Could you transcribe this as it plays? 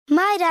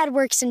My dad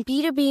works in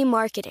B2B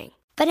marketing,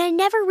 but I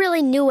never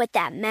really knew what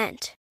that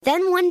meant.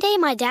 Then one day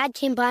my dad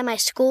came by my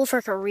school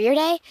for career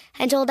day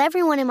and told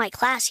everyone in my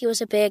class he was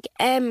a big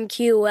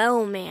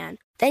MQL man.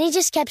 Then he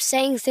just kept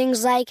saying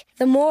things like,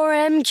 the more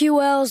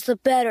MQLs, the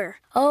better,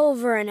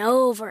 over and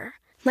over.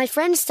 My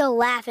friends still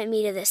laugh at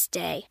me to this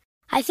day.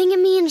 I think it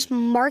means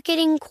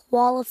marketing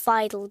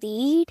qualified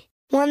lead.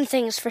 One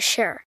thing's for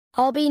sure,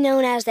 I'll be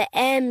known as the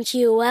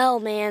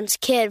MQL man's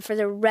kid for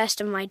the rest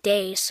of my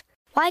days.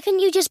 Why couldn't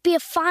you just be a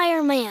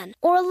fireman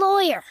or a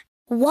lawyer?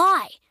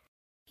 Why?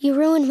 You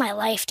ruined my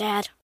life,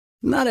 Dad.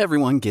 Not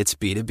everyone gets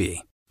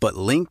B2B, but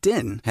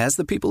LinkedIn has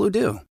the people who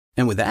do.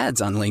 And with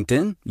ads on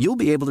LinkedIn, you'll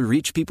be able to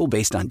reach people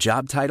based on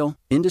job title,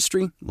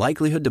 industry,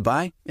 likelihood to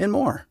buy, and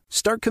more.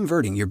 Start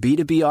converting your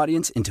B2B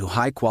audience into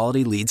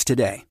high-quality leads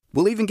today.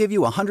 We'll even give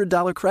you a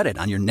 $100 credit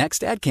on your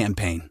next ad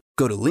campaign.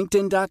 Go to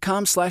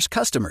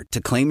linkedin.com/customer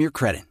to claim your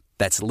credit.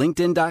 That's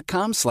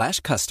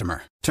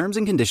linkedin.com/customer. Terms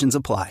and conditions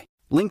apply.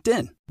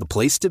 LinkedIn, the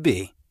place to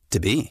be, to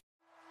be.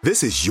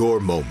 This is your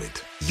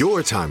moment,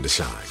 your time to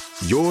shine,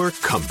 your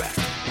comeback.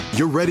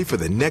 You're ready for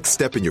the next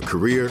step in your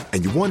career,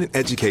 and you want an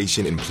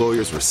education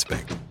employers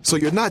respect. So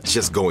you're not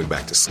just going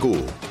back to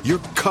school, you're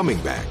coming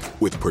back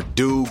with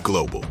Purdue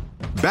Global.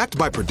 Backed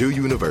by Purdue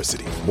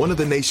University, one of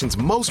the nation's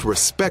most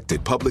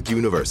respected public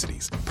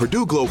universities,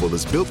 Purdue Global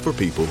is built for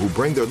people who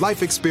bring their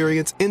life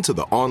experience into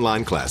the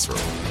online classroom.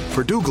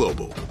 Purdue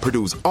Global,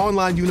 Purdue's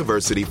online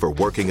university for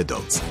working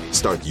adults.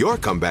 Start your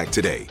comeback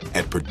today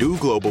at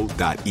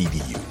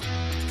purdueglobal.edu.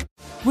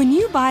 When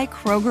you buy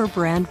Kroger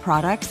brand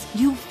products,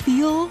 you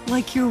feel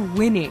like you're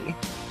winning.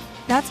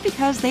 That's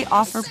because they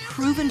offer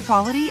proven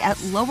quality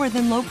at lower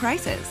than low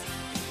prices.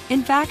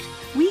 In fact,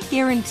 we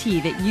guarantee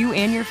that you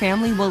and your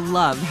family will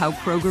love how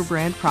Kroger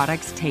brand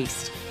products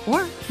taste,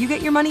 or you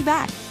get your money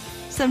back.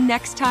 So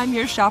next time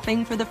you're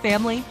shopping for the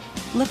family,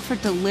 look for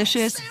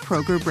delicious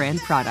Kroger brand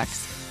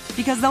products,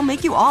 because they'll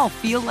make you all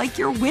feel like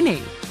you're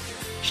winning.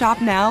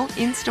 Shop now,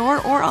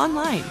 in-store, or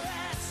online.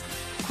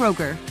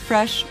 Kroger,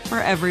 fresh for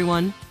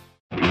everyone.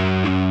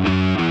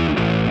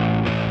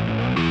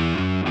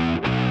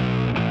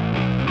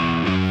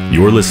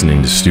 You're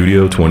listening to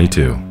Studio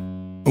 22.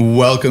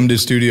 Welcome to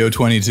Studio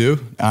 22.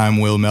 I'm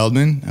Will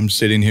Meldman. I'm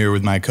sitting here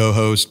with my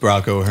co-host,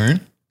 Brock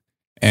O'Hearn.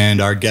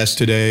 And our guest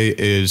today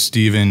is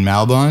Stephen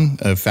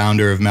Malbon, a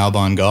founder of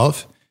Malbon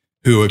Golf,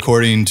 who,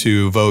 according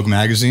to Vogue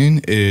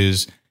magazine,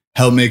 is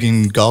help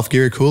making golf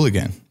gear cool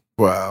again.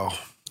 Wow.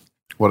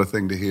 What a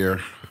thing to hear.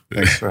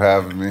 Thanks for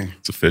having me.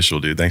 It's official,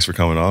 dude. Thanks for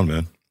coming on,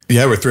 man.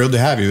 Yeah, we're thrilled to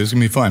have you. This is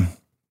going to be fun.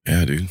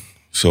 Yeah, dude.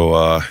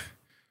 So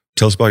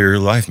tell us about your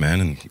life,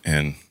 man,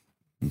 and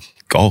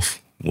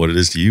golf, what it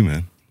is to you,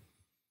 man.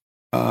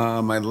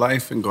 My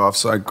life in golf.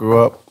 So I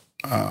grew up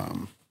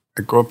in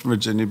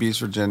Virginia Beach,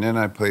 Virginia, and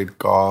I played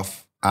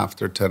golf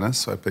after tennis.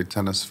 So I played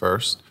tennis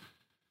first.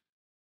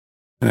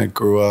 And I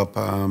grew up,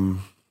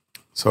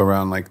 so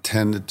around like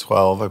 10 to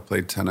 12, I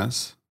played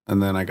tennis.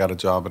 And then I got a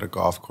job at a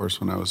golf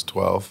course when I was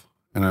 12.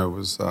 And I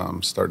was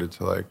started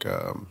to like,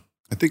 I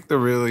think the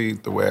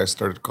way I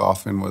started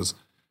golfing was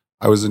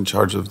I was in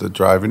charge of the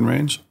driving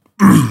range.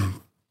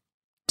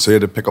 So you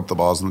had to pick up the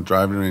balls in the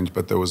driving range,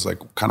 but there was like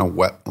kind of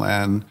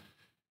wetland.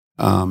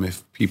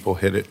 If people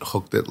hit it,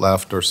 hooked it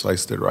left or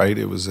sliced it right,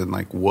 it was in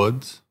like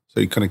woods. So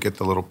you couldn't get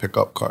the little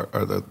pickup cart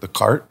or the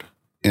cart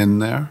in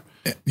there.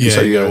 Yeah,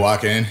 so you gotta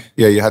walk in.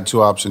 Yeah, you had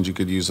two options. You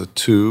could use a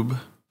tube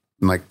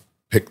and like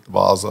pick the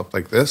balls up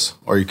like this,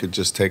 or you could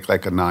just take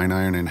like a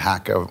 9-iron and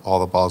hack all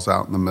the balls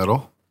out in the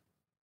middle.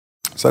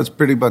 So that's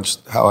pretty much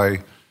how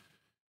I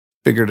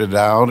figured it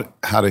out,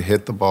 how to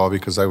hit the ball,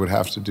 because I would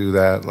have to do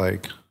that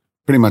like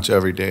pretty much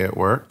every day at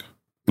work.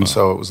 And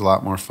so it was a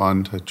lot more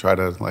fun to try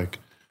to like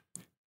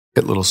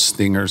hit little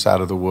stingers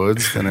out of the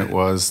woods than it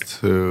was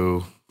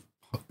to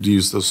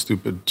use those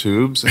stupid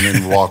tubes and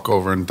then walk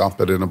over and dump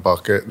it in a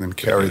bucket and then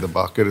carry the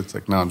bucket. It's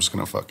like, no, I'm just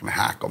going to fucking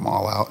hack them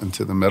all out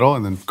into the middle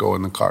and then go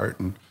in the cart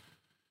and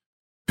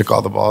pick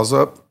all the balls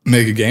up.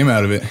 Make a game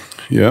out of it.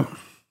 Yep.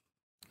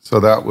 So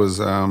that was,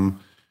 and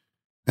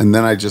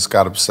then I just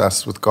got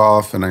obsessed with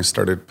golf and I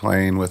started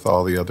playing with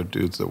all the other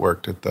dudes that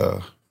worked at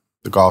the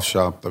golf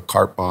shop, the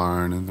cart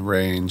barn and the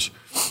range.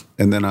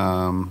 And then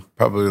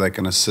probably like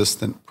an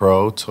assistant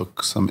pro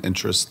took some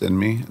interest in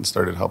me and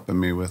started helping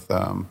me with,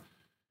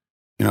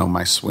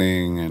 my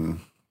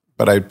swing.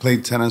 But I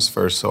played tennis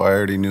first, so I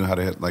already knew how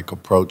to hit like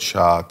approach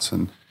shots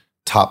and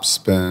top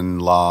spin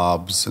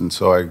lobs. And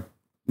so I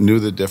knew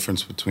the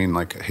difference between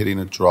like hitting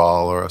a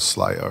draw or a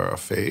slide or a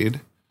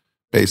fade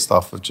based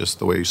off of just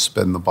the way you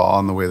spin the ball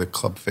and the way the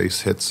club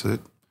face hits it.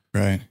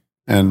 Right.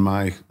 And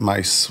my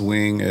golf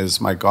swing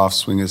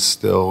is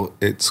still,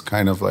 it's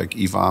kind of like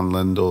Yvonne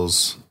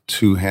Lindell's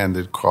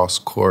two-handed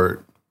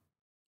cross-court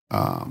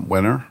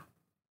winner.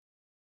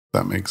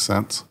 That makes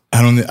sense.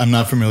 I'm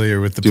not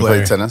familiar with the player. Do you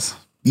play tennis?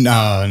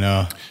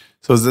 No.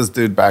 So it's this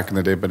dude back in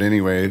the day. But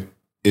anyway,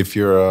 if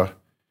you're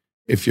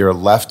a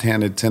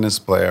left-handed tennis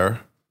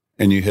player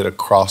and you hit a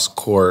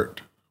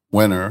cross-court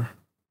winner,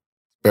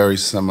 very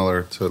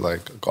similar to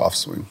like a golf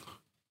swing.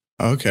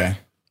 Okay.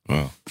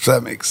 Wow. If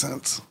that makes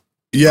sense.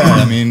 Yeah,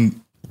 I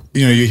mean,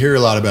 you hear a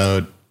lot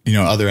about,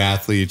 other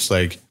athletes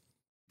like,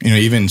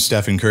 even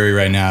Stephen Curry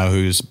right now,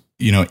 who's,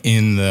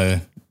 in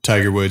the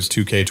Tiger Woods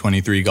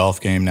 2K23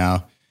 golf game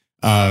now.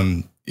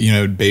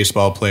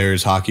 Baseball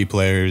players, hockey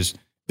players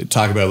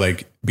talk about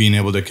like being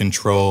able to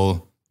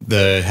control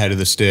the head of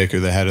the stick or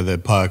the head of the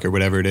puck or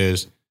whatever it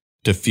is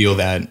to feel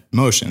that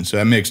motion. So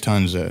that makes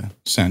tons of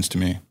sense to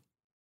me.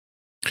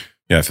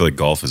 Yeah, I feel like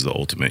golf is the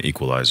ultimate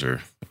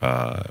equalizer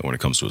when it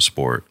comes to a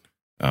sport.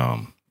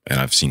 And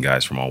I've seen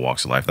guys from all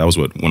walks of life. That was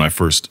when I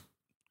first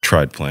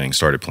started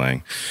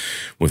playing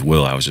with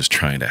Will, I was just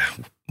trying to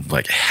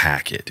like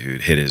hack it,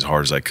 dude. Hit it as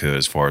hard as I could,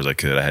 as far as I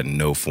could. I had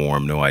no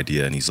form, no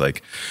idea. And he's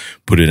like,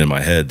 put it in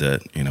my head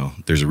that,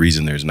 there's a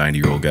reason there's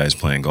 90-year-old guys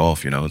playing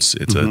golf.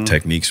 It's a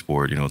technique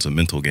sport. It's a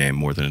mental game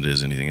more than it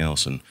is anything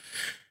else. And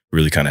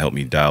really kind of helped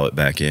me dial it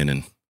back in.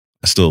 And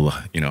I still,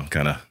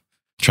 kind of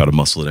try to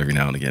muscle it every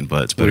now and again,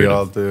 but it's better. We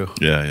all do.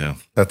 Yeah, yeah.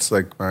 That's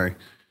like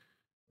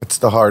it's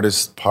the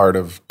hardest part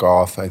of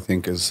golf, I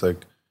think, is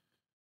like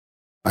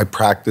I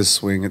practice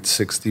swing at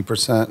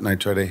 60% and I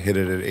try to hit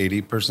it at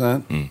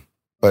 80%.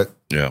 But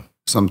yeah,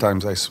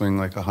 sometimes I swing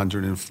like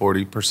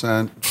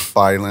 140%,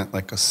 violent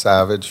like a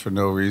savage for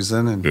no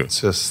reason. And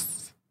it's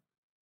just,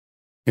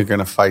 you're going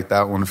to fight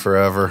that one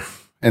forever.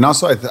 And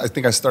also, I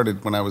think I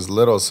started when I was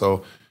little,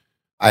 so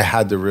I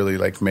had to really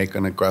like make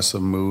an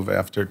aggressive move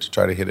after to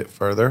try to hit it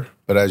further.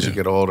 But as you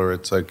get older,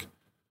 it's like,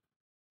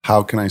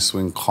 how can I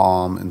swing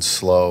calm and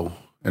slow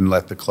and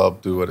let the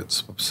club do what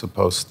it's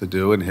supposed to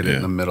do and hit it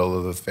in the middle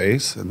of the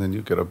face? And then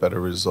you get a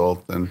better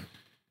result than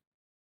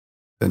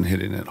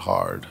hitting it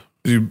hard.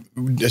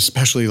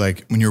 Especially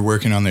like when you're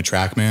working on the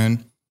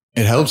TrackMan,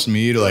 it helps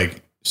me to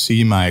like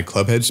see my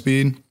club head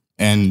speed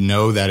and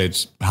know that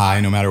it's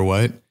high no matter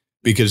what,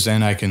 because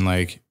then I can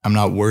like, I'm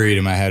not worried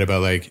in my head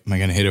about like, am I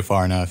going to hit it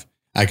far enough?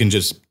 I can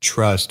just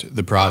trust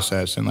the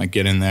process and like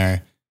get in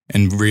there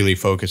and really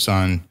focus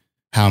on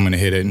how I'm going to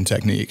hit it in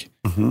technique.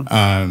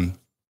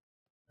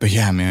 But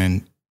yeah,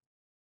 man,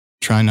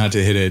 trying not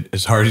to hit it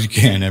as hard as you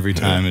can every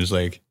time is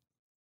like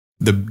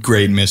the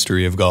great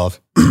mystery of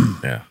golf.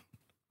 Yeah.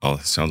 Oh,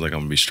 it sounds like I'm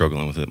going to be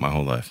struggling with it my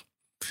whole life.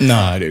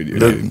 No,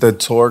 dude. The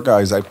tour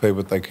guys, I played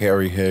with like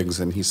Harry Higgs,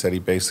 and he said he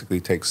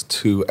basically takes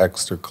 2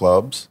 extra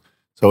clubs.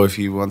 So if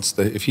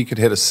he could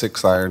hit a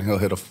 6-iron, he'll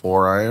hit a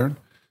 4-iron.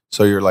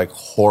 So you're like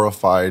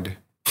horrified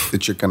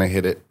that you're going to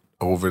hit it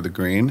over the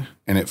green,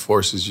 and it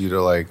forces you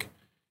to like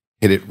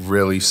hit it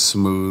really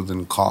smooth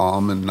and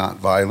calm and not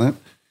violent.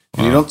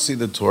 And you don't see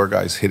the tour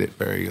guys hit it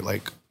very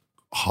like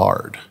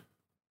hard.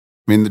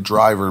 I mean, the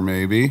driver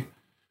maybe,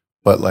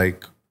 but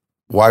like,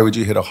 why would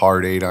you hit a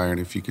hard 8-iron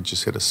if you could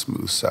just hit a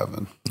smooth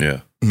 7?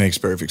 Yeah. It makes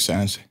perfect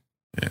sense.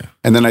 Yeah.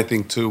 And then I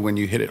think too, when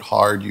you hit it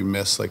hard, you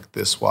miss like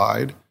this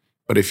wide.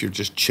 But if you're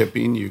just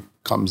chipping, you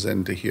comes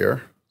into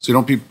here. So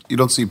you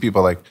don't see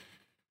people like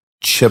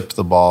chip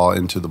the ball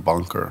into the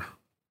bunker.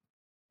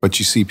 But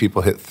you see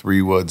people hit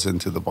 3 woods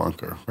into the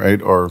bunker, right?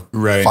 Or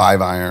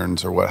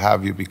 5-irons or what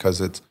have you,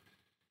 because it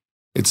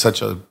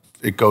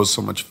goes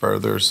so much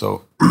further.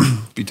 So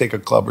if you take a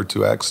club or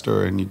 2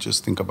 extra and you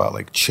just think about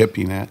like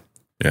chipping it,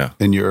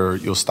 then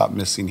you'll stop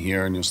missing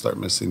here and you'll start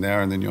missing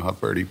there, and then you'll have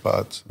birdie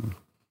putts.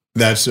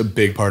 That's a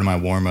big part of my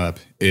warm up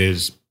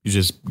is you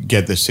just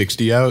get the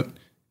 60 out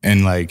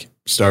and like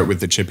start with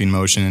the chipping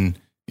motion,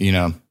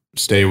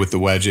 stay with the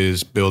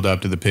wedges, build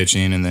up to the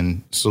pitching, and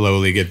then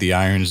slowly get the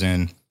irons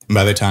in. And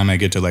by the time I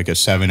get to like a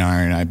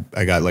 7-iron,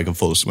 I got like a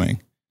full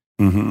swing.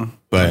 Mm-hmm.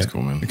 But that's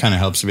cool, man. It kind of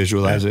helps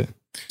visualize it.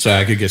 So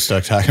I could get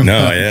stuck talking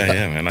about it.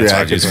 Man.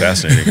 It's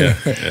fascinating.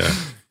 Yeah.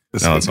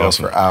 This could go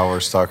for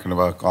hours talking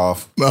about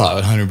golf.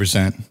 Oh,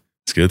 100%.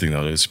 It's a good thing,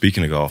 though.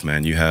 Speaking of golf,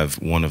 man, you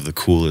have one of the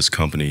coolest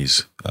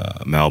companies,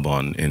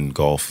 Malbon, in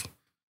golf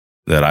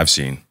that I've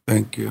seen.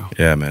 Thank you.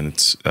 Yeah, man.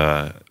 It's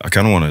I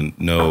kind of want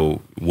to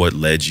know what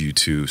led you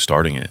to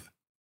starting it.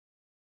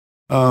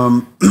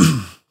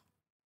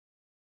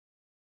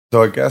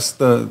 So I guess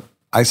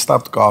I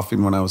stopped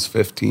golfing when I was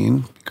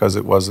 15 because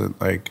it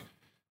wasn't like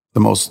the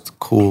most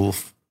cool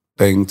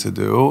thing to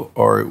do,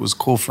 or it was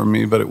cool for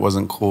me, but it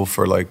wasn't cool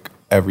for like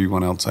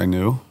everyone else I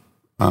knew,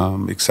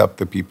 except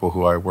the people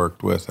who I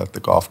worked with at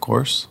the golf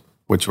course,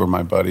 which were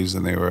my buddies,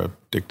 and they were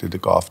addicted to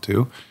golf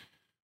too.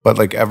 But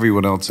like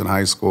everyone else in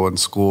high school and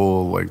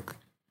school, like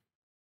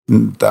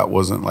that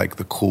wasn't like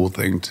the cool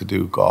thing to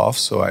do, golf.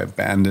 So I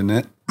abandoned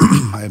it.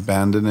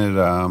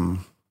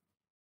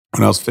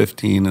 When I was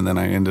 15, and then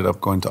I ended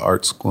up going to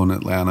art school in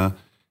Atlanta,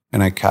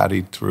 and I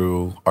caddied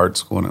through art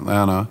school in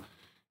Atlanta.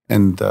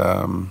 And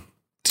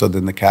so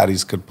then the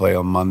caddies could play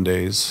on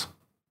Mondays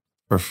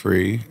for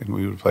free, and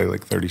we would play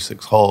like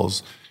 36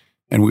 holes,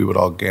 and we would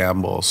all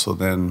gamble. So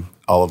then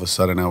all of a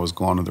sudden I was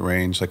going to the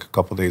range like a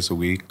couple days a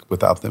week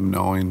without them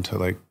knowing, to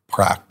like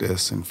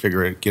practice and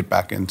get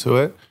back into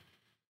it.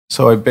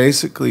 So I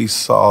basically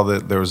saw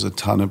that there was a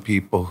ton of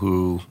people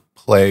who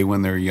play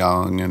when they're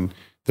young, and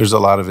there's a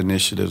lot of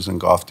initiatives in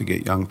golf to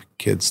get young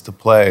kids to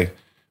play,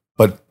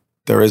 but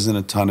there isn't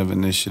a ton of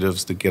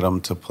initiatives to get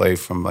them to play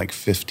from like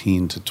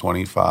 15 to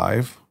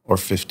 25 or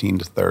 15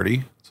 to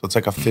 30. So it's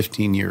like a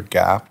 15-year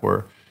gap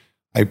where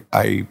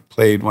I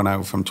played when I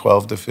was from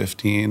 12 to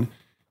 15,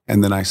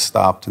 and then I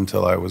stopped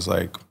until I was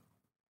like,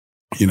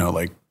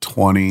 like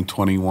 20,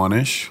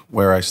 21-ish,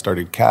 where I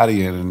started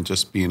caddying and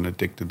just being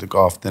addicted to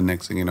golf. The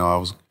next thing you know, I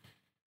was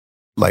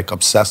like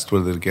obsessed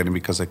with it again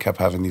because I kept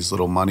having these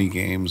little money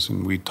games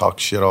and we talked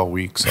shit all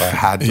week. So I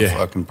had to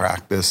fucking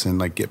practice and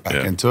like get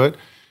back into it.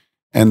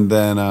 And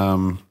then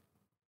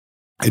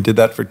I did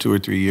that for 2 or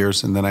 3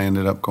 years. And then I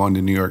ended up going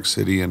to New York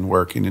City and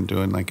working and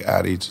doing like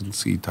ad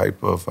agency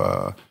type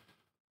of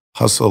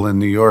hustle in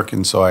New York.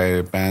 And so I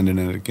abandoned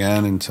it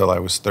again until I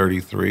was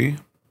 33.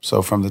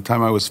 So from the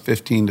time I was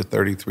 15 to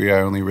 33,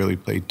 I only really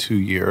played 2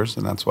 years,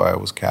 and that's why I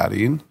was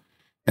caddying.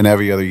 And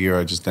every other year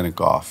I just didn't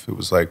golf. It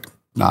was like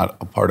not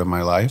a part of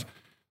my life.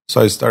 So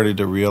I started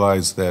to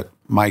realize that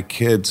my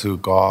kids who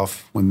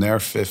golf, when they're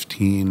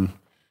 15,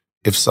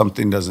 if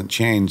something doesn't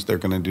change, they're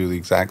going to do the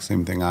exact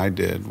same thing I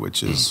did,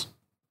 which is,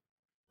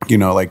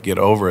 like get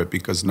over it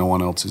because no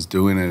one else is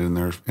doing it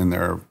in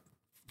their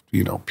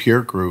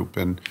peer group.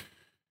 And,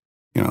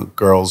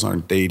 girls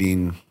aren't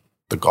dating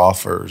the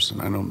golfers,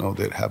 and I don't know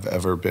that have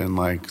ever been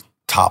like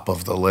top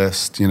of the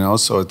list,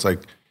 so it's like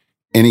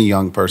any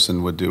young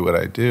person would do what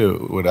I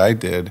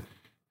did.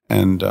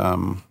 And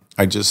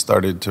I just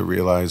started to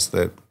realize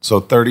that,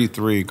 so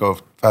 33, go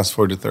fast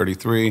forward to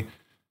 33,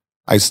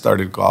 I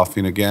started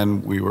golfing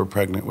again. We were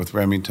pregnant with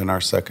Remington,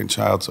 our second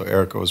child, so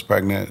Erica was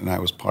pregnant and I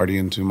was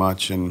partying too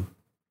much, and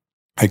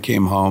I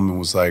came home and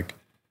was like,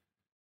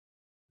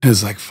 it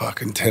was like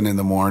fucking 10 in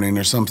the morning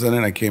or something,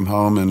 and I came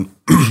home and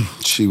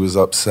she was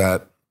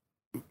upset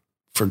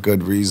for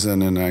good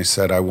reason. And I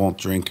said, I won't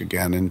drink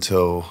again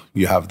until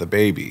you have the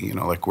baby.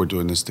 Like we're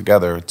doing this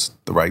together. It's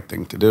the right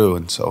thing to do.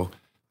 And so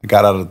I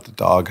got out of the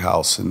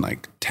doghouse in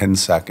like 10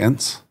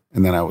 seconds.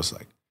 And then I was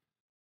like,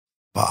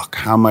 fuck,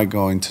 how am I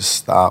going to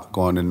stop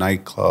going to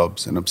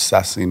nightclubs and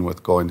obsessing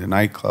with going to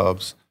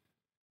nightclubs?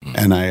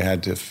 And I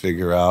had to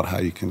figure out how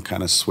you can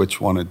kind of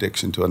switch one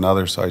addiction to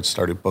another. So I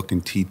started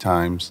booking tee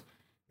times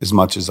as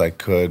much as I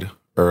could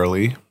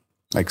early,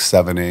 like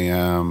 7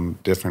 a.m.,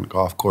 different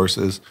golf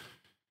courses.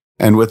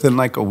 And within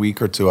like a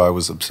week or two, I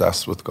was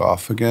obsessed with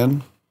golf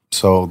again.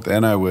 So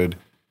then I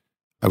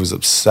was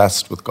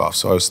obsessed with golf.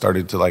 So I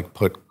started to like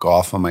put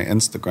golf on my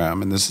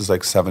Instagram. And this is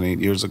like 7, 8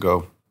 years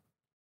ago,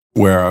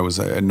 where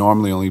I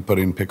normally only put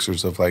in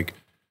pictures of like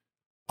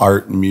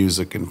art and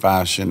music and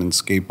fashion and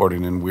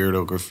skateboarding and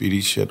weirdo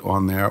graffiti shit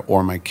on there,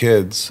 or my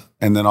kids.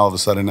 And then all of a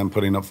sudden I'm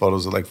putting up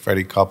photos of like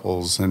Freddie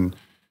Couples and,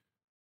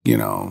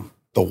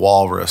 the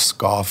Walrus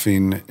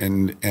golfing.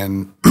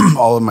 And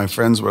all of my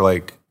friends were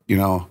like,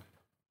 no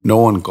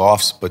one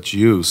golfs but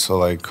you. So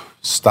like,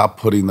 stop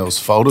putting those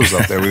photos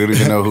up there. We don't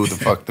even know who the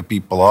fuck the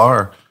people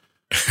are.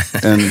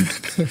 And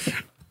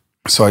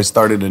so I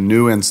started a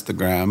new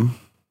Instagram,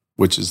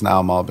 which is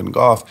now Malbon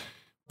Golf.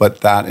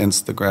 But that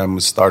Instagram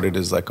was started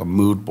as like a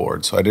mood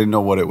board. So I didn't know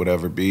what it would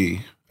ever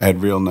be. I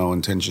had no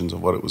intentions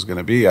of what it was going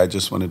to be. I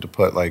just wanted to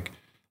put like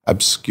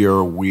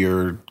obscure,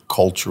 weird,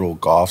 cultural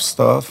golf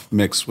stuff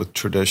mixed with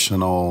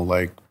traditional,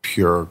 like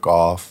pure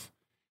golf.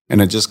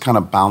 And it just kind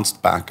of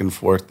bounced back and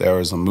forth there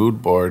as a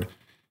mood board.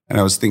 And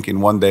I was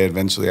thinking one day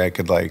eventually I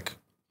could like,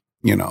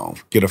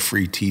 get a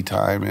free tee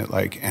time at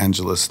like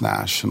Angeles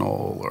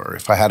National, or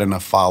if I had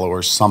enough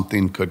followers,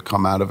 something could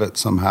come out of it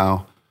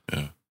somehow.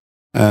 Yeah.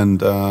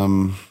 And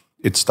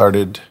I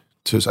started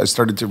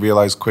to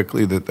realize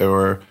quickly that there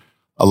were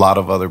a lot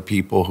of other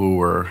people who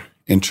were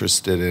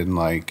interested in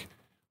like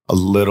a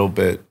little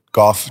bit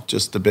golf,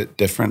 just a bit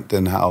different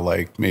than how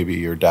like maybe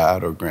your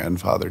dad or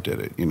grandfather did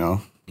it,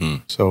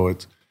 So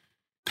it's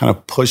kind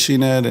of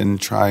pushing it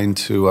and trying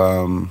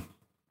to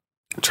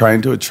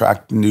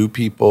attract new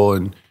people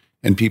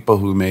and people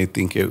who may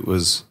think it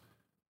was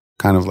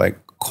kind of like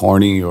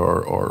corny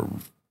or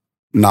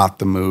not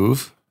the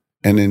move.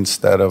 And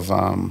instead of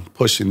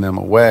pushing them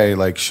away,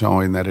 like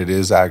showing that it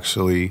is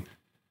actually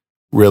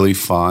really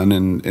fun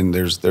and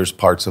there's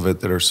parts of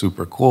it that are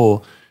super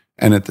cool.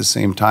 And at the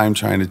same time,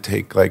 trying to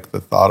take like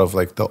the thought of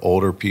like the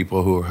older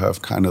people who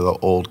have kind of the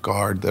old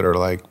guard that are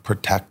like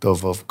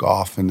protective of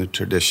golf and the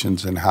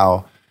traditions and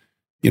how,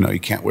 you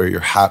can't wear your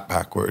hat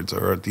backwards,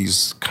 or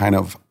these kind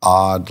of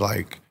odd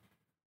like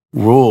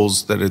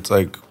rules that it's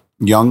like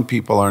young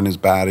people aren't as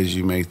bad as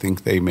you may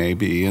think they may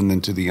be. And then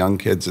to the young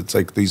kids, it's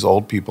like these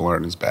old people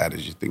aren't as bad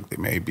as you think they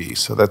may be.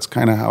 So that's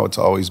kind of how it's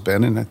always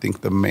been. And I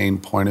think the main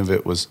point of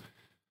it was,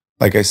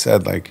 like I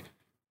said, like,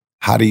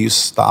 how do you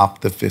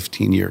stop the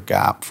 15-year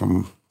gap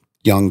from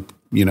young,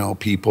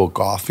 people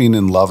golfing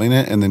and loving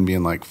it and then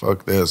being like,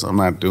 fuck this, I'm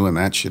not doing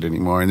that shit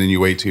anymore. And then you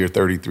wait till you're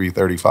 33,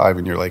 35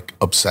 and you're like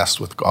obsessed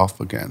with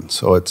golf again.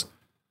 So it's,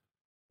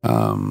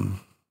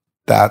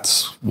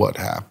 that's what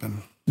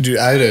happened. Dude,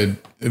 I had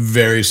a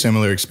very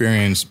similar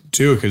experience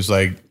too, because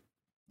like,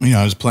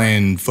 I was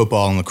playing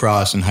football and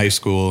lacrosse in high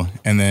school,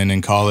 and then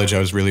in college I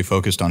was really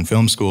focused on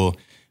film school.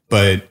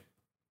 But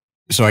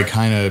so I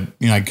kind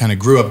of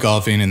grew up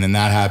golfing, and then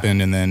that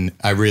happened, and then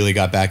I really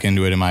got back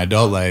into it in my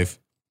adult life.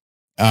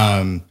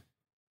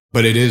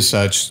 But it is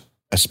such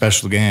a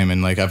special game,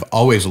 and like I've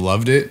always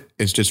loved it.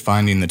 It's just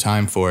finding the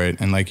time for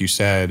it. And like you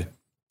said,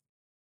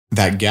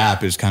 that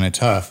gap is kind of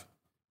tough.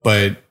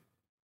 But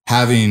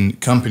having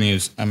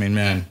companies, I mean,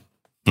 man,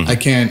 I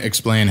can't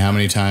explain how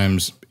many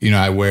times,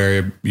 I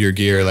wear your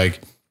gear,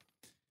 like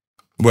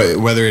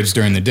whether it's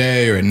during the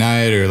day or at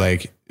night or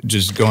like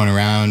just going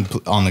around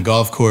on the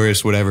golf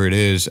course, whatever it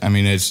is. I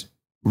mean, it's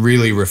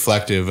really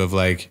reflective of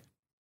like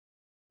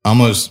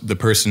almost the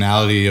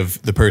personality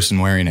of the person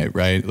wearing it,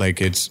 right?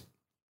 Like it's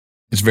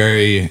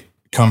very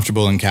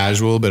comfortable and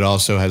casual, but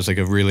also has like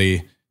a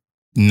really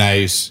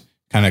nice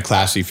kind of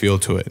classy feel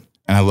to it.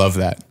 And I love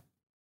that.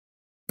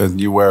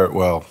 And you wear it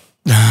well.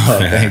 Oh,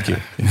 thank you.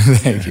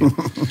 Thank you.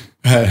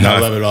 I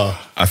love it all.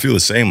 I feel the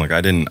same. Like I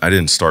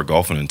didn't start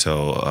golfing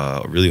until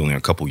really only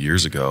a couple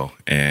years ago.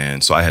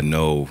 And so I had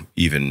no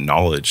even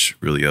knowledge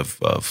really of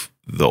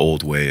the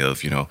old way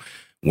of,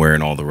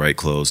 wearing all the right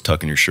clothes,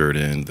 tucking your shirt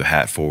in, the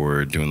hat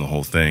forward, doing the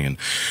whole thing. And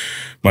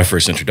my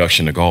first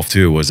introduction to golf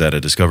too was at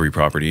a Discovery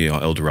property,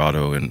 El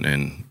Dorado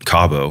in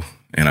Cabo.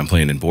 And I'm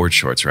playing in board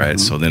shorts, right?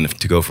 So then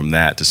to go from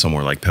that to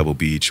somewhere like Pebble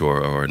Beach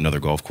or another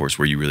golf course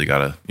where you really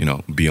gotta,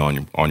 be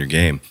on your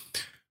game,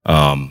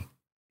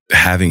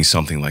 having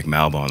something like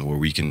Malbon where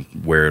we can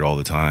wear it all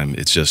the time,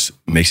 it just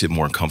makes it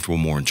more comfortable,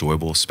 more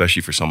enjoyable,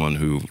 especially for someone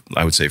who,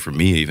 I would say for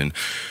me even,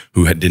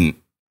 who didn't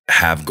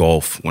have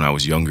golf when I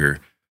was younger.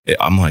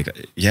 I'm like,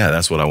 yeah,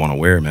 that's what I want to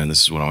wear, man.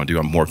 This is what I want to do.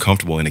 I'm more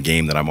comfortable in a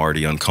game that I'm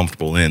already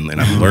uncomfortable in,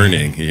 and I'm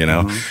learning,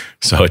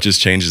 So it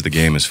just changes the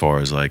game as far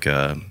as like,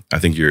 I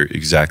think you're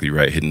exactly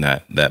right, hitting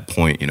that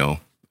point,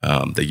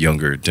 the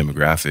younger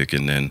demographic,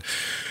 and then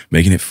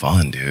making it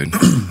fun, dude.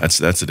 That's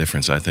the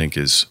difference. I think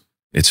is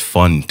it's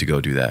fun to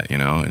go do that,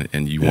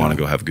 and you want to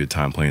go have a good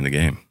time playing the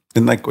game.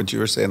 And like what you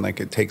were saying,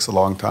 like it takes a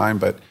long time,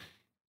 but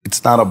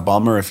it's not a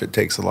bummer if it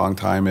takes a long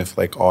time, if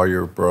like all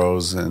your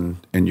bros and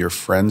your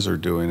friends are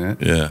doing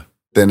it. Yeah.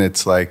 Then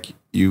it's like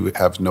you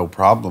have no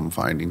problem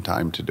finding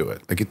time to do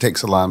it. Like it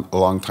takes a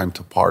long time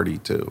to party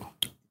too,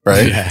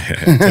 right?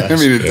 Yeah. I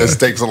mean, it just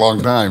takes a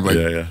long time.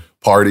 Like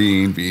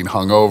partying, being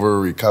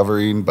hungover,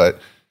 recovering. But,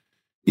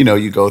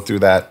 you go through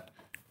that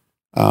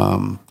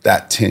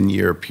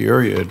 10-year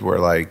period where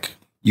like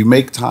you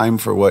make time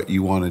for what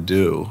you want to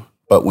do.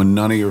 But when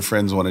none of your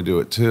friends want to do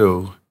it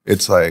too,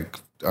 it's like,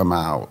 I'm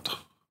out.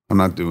 I'm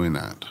not doing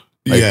that.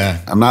 Like,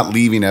 I'm not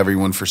leaving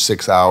everyone for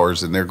 6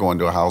 hours and they're going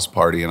to a house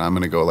party and I'm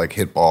going to go like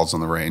hit balls on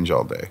the range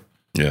all day.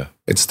 Yeah.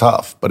 It's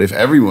tough. But if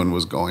everyone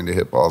was going to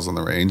hit balls on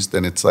the range,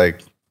 then it's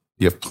like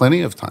you have plenty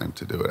of time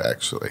to do it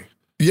actually.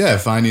 Yeah.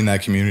 Finding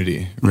that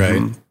community,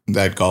 right?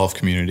 That golf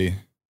community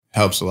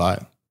helps a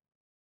lot.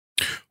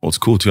 Well, it's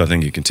cool too. I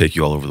think it can take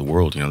you all over the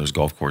world. There's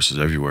golf courses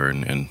everywhere.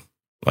 And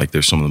like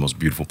there's some of the most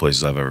beautiful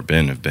places I've ever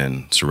been have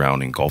been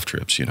surrounding golf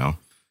trips,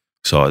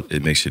 So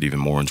it makes it even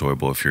more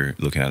enjoyable if you're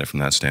looking at it from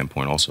that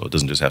standpoint also. It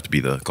doesn't just have to be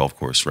the golf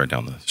course right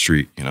down the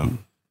street,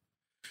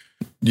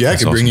 Yeah, it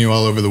could bring you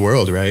all over the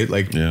world, right?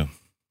 Like, yeah.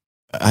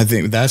 I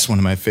think that's one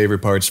of my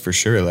favorite parts for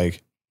sure,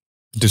 like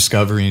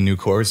discovering new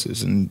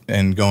courses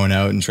and going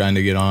out and trying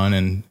to get on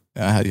and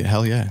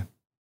hell yeah.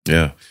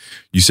 Yeah.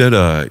 You said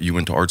you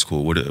went to art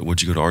school.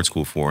 What'd you go to art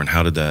school for and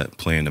how did that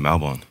play into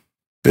Malbon?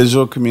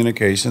 Visual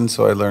communication.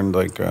 So I learned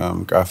like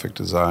graphic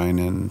design,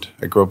 and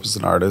I grew up as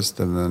an artist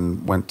and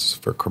then went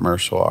for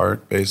commercial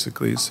art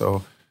basically.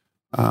 So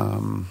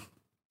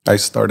I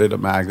started a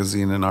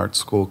magazine in art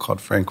school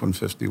called Franklin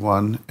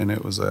 51, and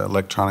it was an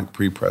electronic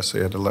prepress. So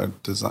you had to learn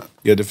design.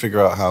 You had to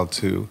figure out how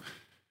to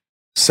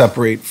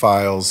separate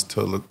files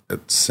to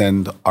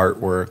send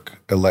artwork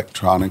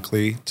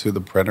electronically to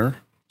the printer.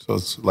 So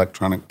it's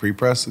electronic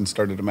prepress, and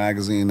started a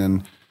magazine.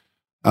 And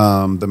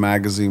the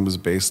magazine was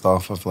based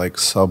off of like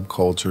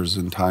subcultures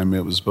in time.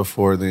 It was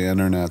before the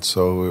internet.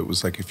 So it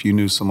was like if you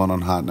knew someone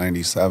on Hot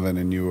 97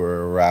 and you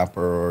were a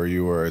rapper or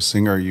you were a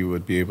singer, you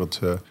would be able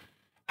to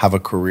have a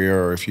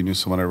career, or if you knew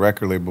someone at a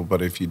record label.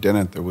 But if you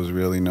didn't, there was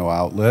really no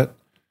outlet.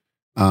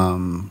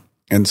 And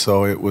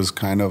so it was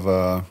kind of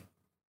a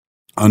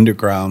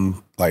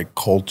underground like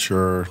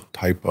culture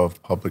type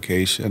of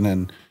publication,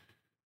 and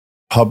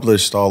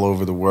published all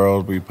over the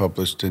world. We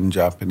published in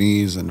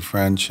Japanese and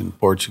French and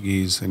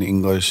Portuguese and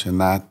English,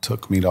 and that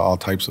took me to all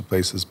types of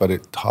places. But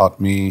it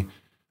taught me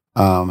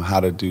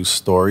how to do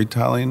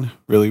storytelling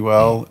really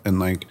well, and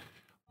like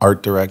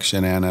art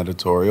direction and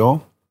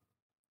editorial.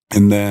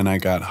 And then I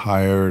got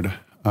hired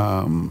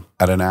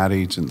at an ad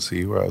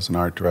agency where I was an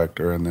art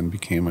director, and then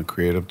became a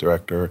creative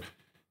director,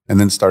 and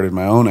then started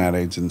my own ad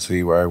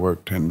agency where I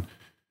worked, and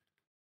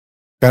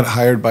got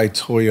hired by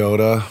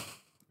Toyota.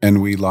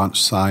 And we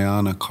launched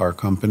Scion, a car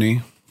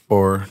company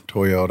for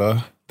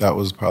Toyota. That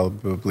was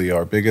probably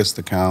our biggest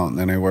account. And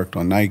then I worked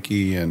on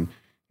Nike and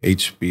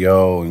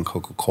HBO and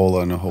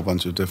Coca-Cola and a whole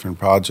bunch of different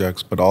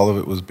projects. But all of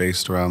it was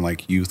based around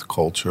like youth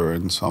culture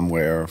in some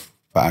way or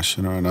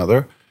fashion or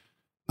another.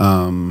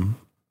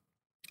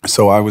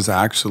 So I was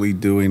actually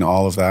doing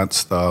all of that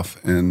stuff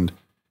and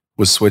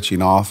was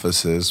switching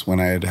offices when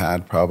I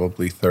had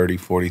probably 30,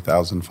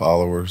 40,000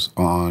 followers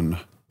on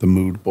the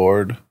mood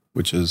board,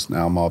 which is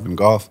now Malbon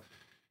Golf.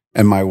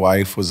 And my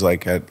wife was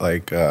like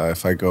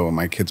if I go,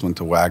 my kids went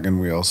to Wagon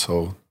Wheel,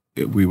 so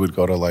we would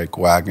go to like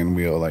Wagon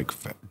Wheel, like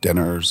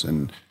dinners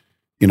and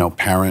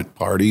parent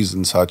parties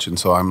and such. And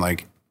so I'm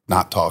like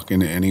not talking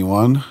to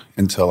anyone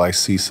until I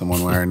see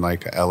someone wearing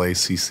like a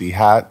LACC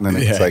hat. And then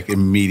it's like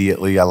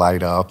immediately I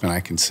light up and I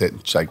can sit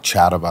and like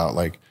chat about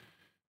like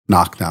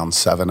knock down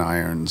 7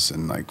 irons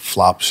and like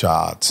flop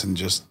shots and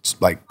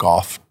just like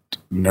golf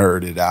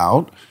nerded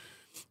out.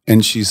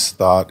 And she's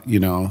thought,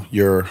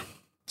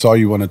 it's all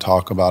you want to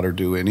talk about or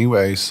do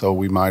anyway. So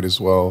we might as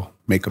well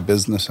make a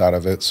business out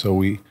of it. So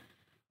we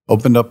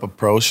opened up a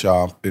pro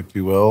shop, if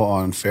you will,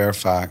 on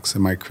Fairfax.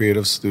 And my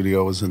creative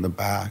studio was in the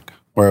back,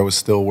 where I was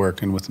still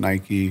working with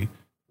Nike.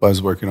 I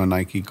was working on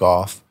Nike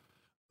Golf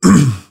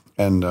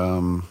and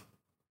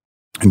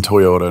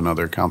Toyota and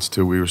other accounts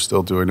too. We were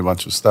still doing a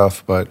bunch of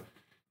stuff, but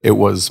it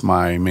was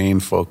my main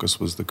focus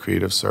was the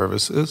creative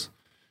services.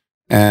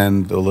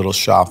 And the little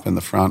shop in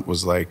the front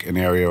was like an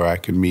area where I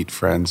could meet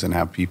friends and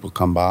have people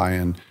come by.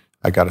 And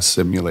I got a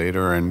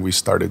simulator and we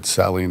started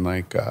selling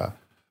like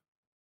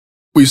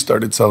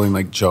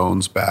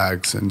Jones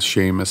bags and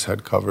Seamus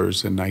head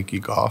covers, and Nike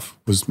Golf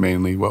was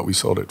mainly what we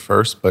sold at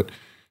first. But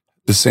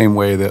the same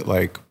way that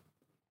like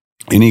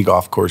any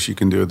golf course you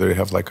can do, they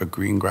have like a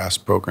green grass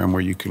program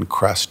where you can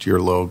crest your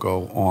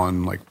logo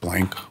on like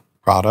blank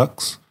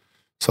products.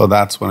 So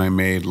that's when I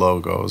made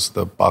logos,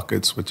 the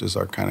buckets, which is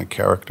our kind of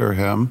character,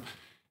 him,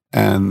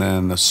 and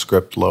then the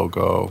script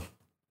logo.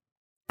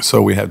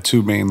 So we had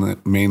 2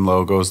 main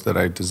logos that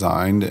I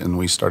designed, and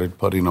we started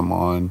putting them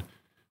on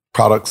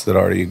products that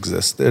already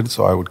existed.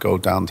 So I would go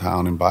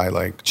downtown and buy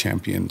like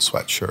Champion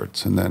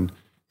sweatshirts and then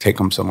take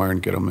them somewhere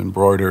and get them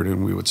embroidered,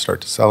 and we would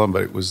start to sell them.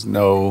 But it was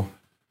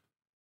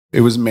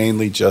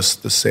mainly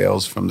just the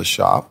sales from the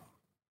shop.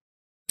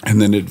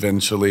 And then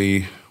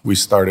eventually we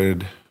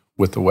started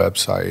with the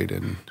website,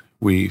 and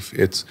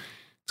it's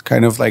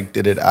kind of like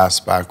did it ass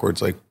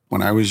backwards. Like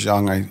when I was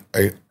young,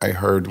 I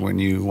heard when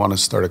you want to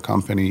start a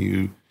company,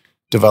 you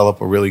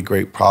develop a really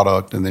great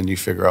product and then you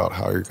figure out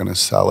how you're going to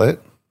sell it,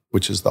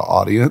 which is the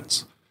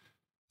audience.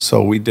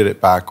 So we did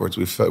it backwards.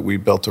 We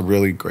built a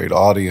really great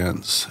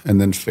audience and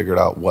then figured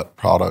out what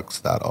products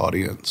that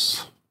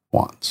audience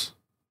wants.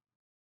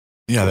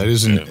 Yeah, that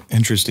is an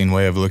interesting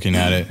way of looking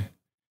at it.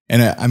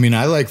 And I mean,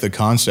 I like the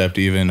concept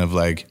even of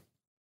like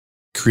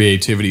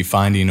creativity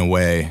finding a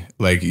way.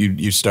 Like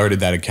you started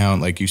that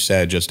account, like you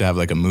said, just to have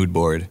like a mood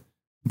board,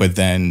 but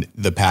then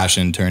the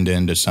passion turned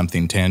into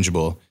something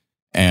tangible.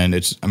 And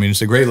it's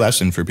a great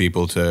lesson for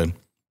people to,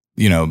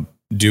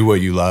 do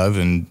what you love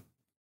and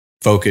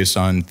focus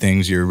on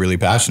things you're really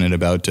passionate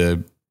about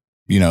to,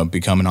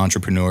 become an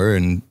entrepreneur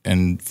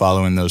and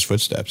follow in those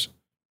footsteps.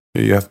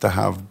 You have to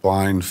have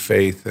blind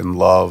faith and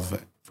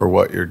love for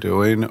what you're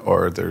doing,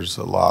 or there's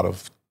a lot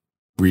of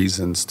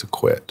reasons to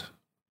quit,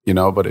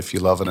 but if you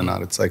love it or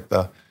not, it's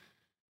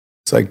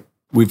like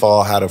we've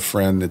all had a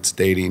friend that's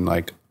dating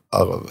like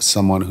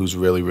someone who's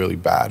really, really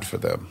bad for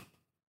them.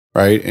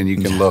 Right. And you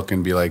can look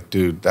and be like,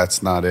 dude,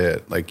 that's not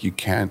it. Like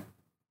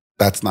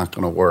that's not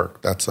going to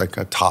work. That's like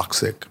a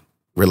toxic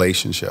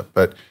relationship.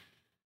 But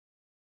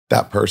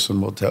that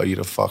person will tell you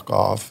to fuck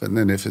off. And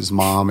then if his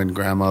mom and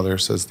grandmother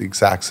says the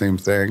exact same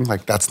thing,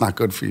 like that's not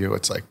good for you.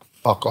 It's like,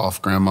 fuck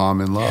off, grandma,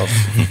 I'm in love.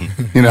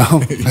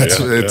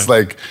 It's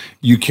like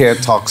you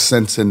can't talk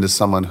sense into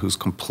someone who's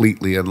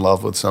completely in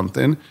love with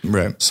something.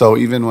 Right. So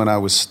even when I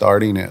was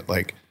starting it,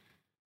 like,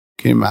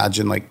 can you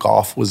imagine like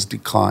golf was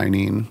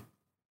declining?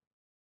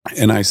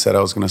 And I said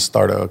I was going to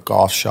start a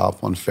golf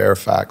shop on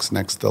Fairfax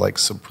next to like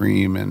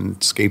Supreme and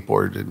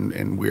skateboard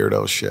and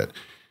weirdo shit.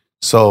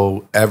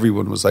 So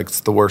everyone was like,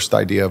 it's the worst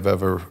idea I've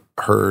ever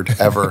heard,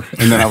 ever.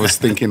 And then I was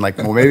thinking like,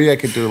 well, maybe I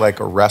could do like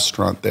a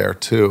restaurant there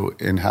too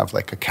and have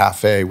like a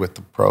cafe with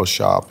the pro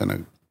shop and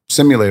a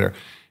simulator.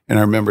 And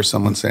I remember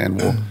someone saying,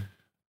 well,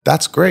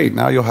 that's great.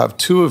 Now you'll have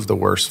 2 of the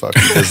worst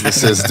fucking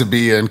businesses to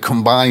be in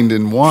combined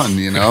in one,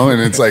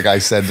 And it's like I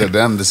said to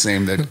them the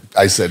same that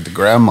I said to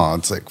grandma.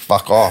 It's like,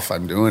 fuck off.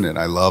 I'm doing it.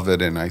 I love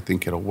it. And I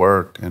think it'll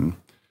work. And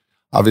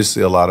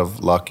obviously a lot of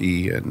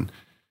lucky and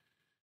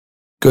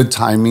good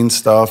timing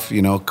stuff.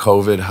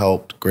 COVID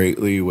helped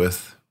greatly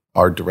with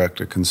our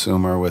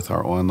direct-to-consumer, with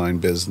our online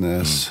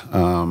business.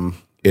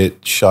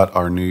 It shut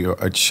our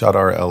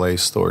LA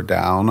store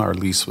down. Our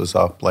lease was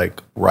up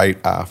like right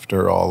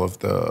after all of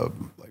the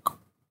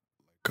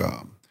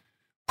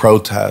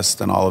protest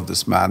and all of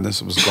this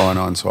madness was going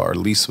on. So our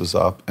lease was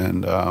up,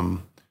 and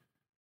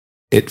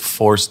it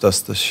forced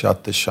us to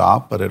shut the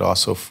shop, but it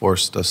also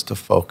forced us to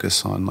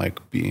focus on like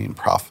being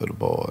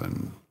profitable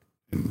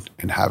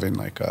and having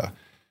like a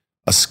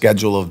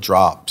schedule of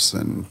drops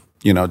and,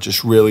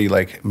 just really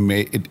like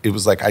it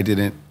was like I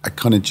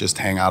couldn't just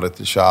hang out at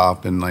the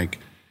shop and like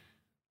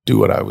do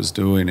what I was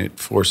doing. It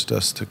forced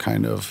us to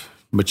kind of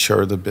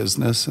mature the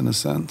business in a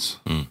sense.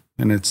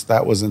 And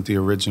that wasn't the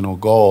original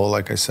goal.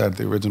 Like I said,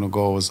 the original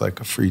goal was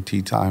like a free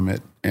tea time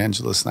at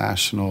Angeles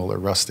National or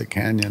Rustic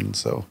Canyon.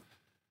 So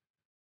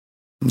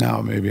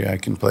now maybe I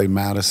can play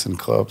Madison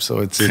Club. So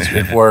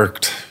it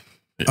worked.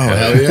 Oh,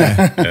 hell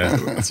yeah. Yeah,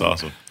 that's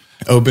awesome.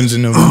 Opens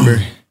in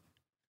November.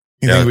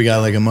 You think we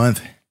got like a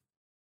month?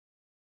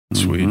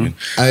 Sweet.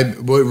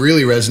 What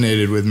really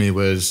resonated with me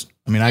was,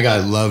 I mean, I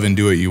got Love and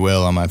Do What You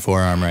Will on my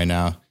forearm right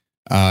now.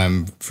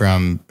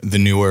 From The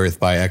New Earth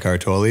by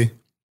Eckhart Tolle.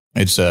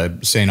 It's a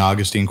St.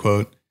 Augustine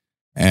quote.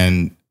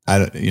 And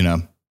I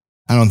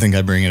don't think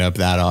I bring it up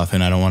that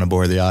often. I don't want to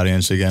bore the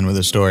audience again with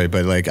a story,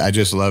 but like, I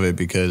just love it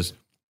because,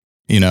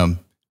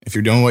 if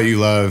you're doing what you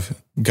love,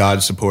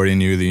 God's supporting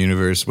you, the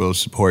universe will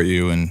support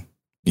you, and,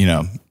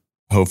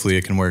 hopefully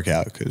it can work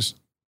out.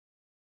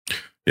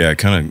 Yeah, it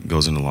kind of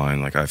goes into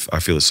line. Like I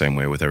feel the same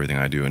way with everything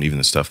I do, and even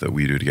the stuff that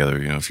we do together.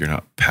 If you're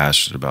not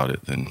passionate about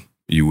it, then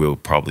you will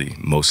probably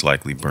most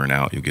likely burn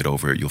out. You'll get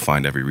over it. You'll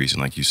find every reason,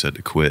 like you said,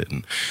 to quit.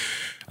 And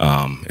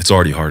it's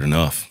already hard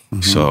enough.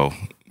 Mm-hmm. So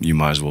you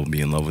might as well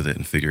be in love with it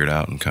and figure it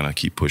out and kind of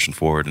keep pushing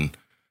forward. And,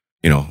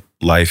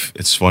 life,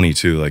 it's funny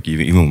too, like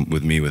even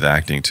with me with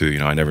acting too,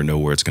 I never know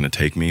where it's going to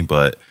take me.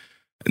 But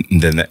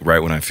then right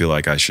when I feel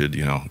like I should,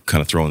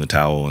 kind of throw in the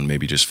towel and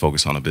maybe just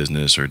focus on a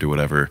business or do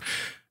whatever,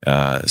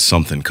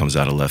 something comes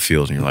out of left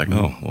field and you're like,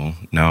 oh, well,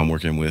 now I'm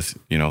working with,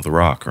 The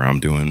Rock, or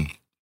I'm doing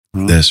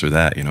this or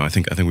that. I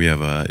think we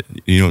have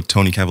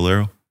Tony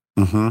Cavallero.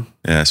 Mm-hmm.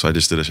 Yeah, so I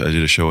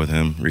did a show with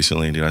him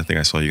recently, dude. I think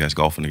I saw you guys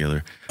golfing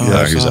together.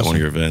 Oh, he was awesome. At one of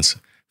your events.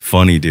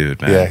 Funny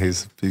dude, man. Yeah,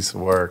 he's a piece of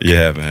work.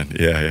 Yeah, man.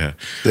 Yeah.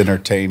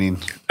 Entertaining.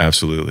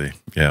 Absolutely.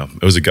 Yeah,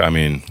 it was a guy. I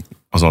mean,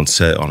 I was on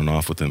set on and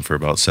off with him for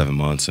about 7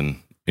 months, and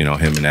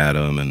him and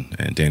Adam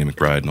and Danny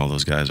McBride and all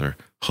those guys are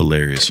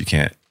hilarious. You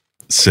can't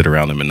sit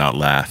around them and not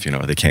laugh.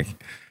 They can't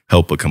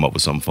help but come up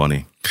with something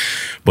funny.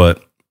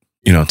 But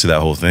to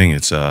that whole thing,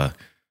 it's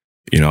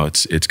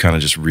it's kind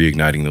of just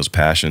reigniting those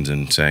passions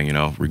and saying,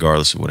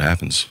 regardless of what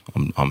happens,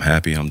 I'm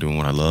happy. I'm doing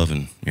what I love,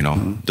 and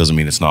doesn't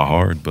mean it's not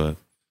hard, but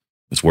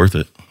it's worth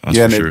it. That's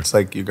and sure. It's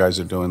like you guys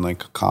are doing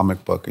like a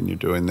comic book, and you're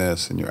doing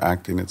this, and you're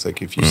acting. It's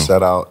like if you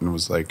set out and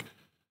was like,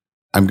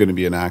 I'm going to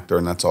be an actor,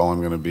 and that's all I'm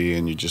going to be,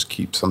 and you just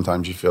keep.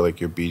 Sometimes you feel like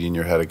you're beating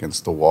your head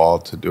against the wall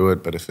to do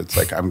it, but if it's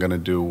like I'm going to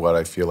do what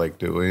I feel like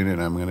doing,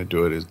 and I'm going to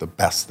do it as the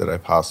best that I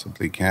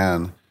possibly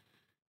can,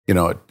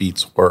 it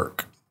beats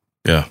work.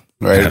 Yeah.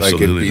 Right?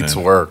 Absolutely, like it beats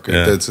man. work.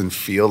 Yeah. It doesn't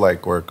feel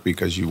like work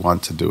because you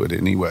want to do it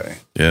anyway.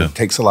 Yeah. It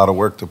takes a lot of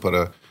work to put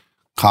a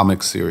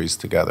comic series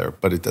together,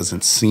 but it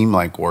doesn't seem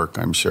like work,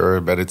 I'm sure,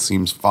 but it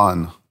seems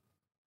fun.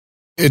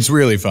 It's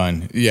really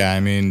fun. Yeah, I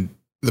mean,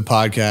 the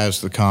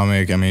podcast, the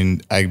comic, I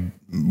mean, I'm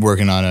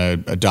working on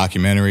a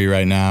documentary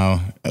right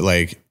now,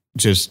 like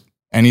just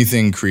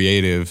anything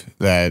creative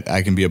that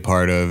I can be a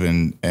part of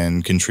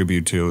and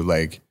contribute to.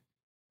 Like,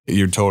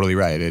 you're totally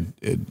right.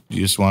 You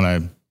just want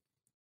to,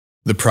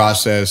 the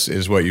process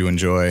is what you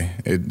enjoy.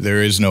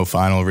 There is no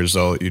final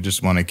result. You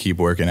just want to keep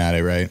working at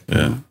it, right?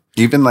 Yeah.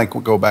 Even like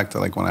we'll go back to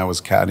like when I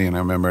was caddying, I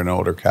remember an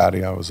older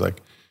caddy, I was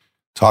like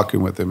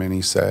talking with him and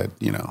he said,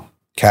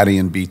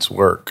 caddying beats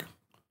work.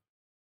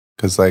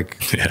 Cause like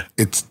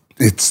it's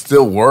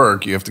still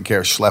work. You have to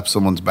schlep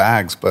someone's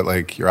bags, but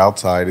like you're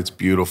outside, it's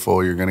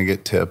beautiful. You're going to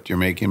get tipped. You're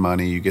making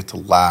money. You get to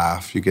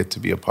laugh. You get to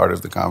be a part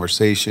of the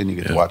conversation. You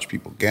get to watch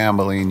people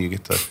gambling.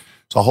 It's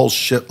a whole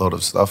shitload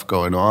of stuff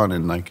going on.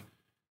 And like,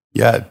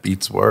 yeah, it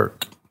beats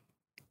work.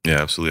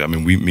 Yeah, absolutely. I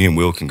mean, me and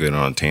Will can go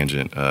on a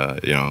tangent,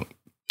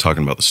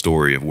 talking about the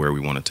story of where we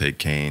want to take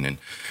Kane, and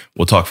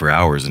we'll talk for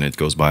hours, and it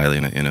goes by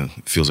and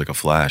it feels like a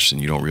flash, and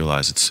you don't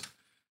realize it's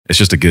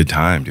just a good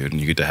time, dude, and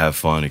you get to have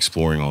fun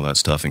exploring all that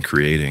stuff and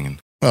creating.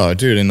 And oh,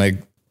 dude, and like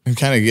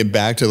kind of get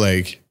back to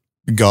like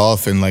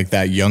golf and like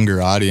that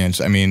younger audience.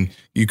 I mean,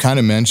 you kind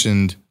of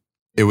mentioned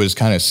it was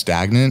kind of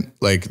stagnant,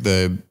 like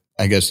the,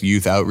 I guess,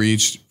 youth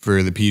outreach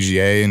for the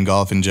PGA and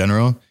golf in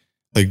general.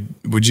 Like,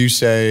 would you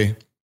say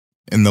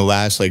in the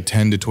last like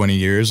 10 to 20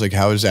 years, like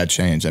how has that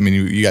changed? I mean,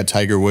 you got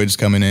Tiger Woods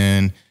coming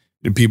in,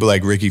 people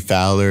like Ricky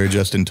Fowler,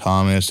 Justin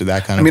Thomas, did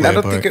that kind of I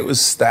don't think it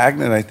was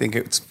stagnant. I think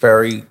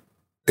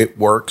it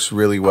works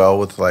really well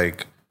with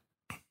like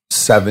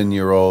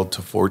 7-year-old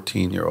to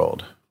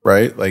 14-year-old,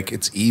 right? Like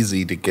it's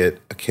easy to get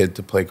a kid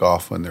to play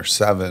golf when they're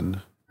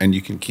 7 and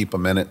you can keep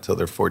them in it till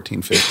they're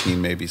 14,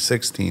 15, maybe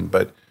 16.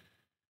 But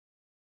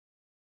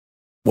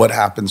what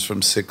happens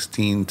from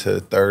 16 to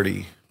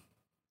 30?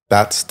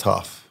 That's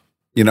tough.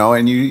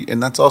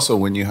 And that's also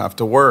when you have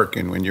to work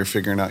and when you're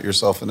figuring out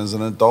yourself as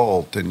an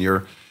adult and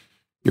you're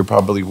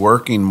probably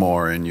working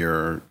more and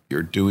you're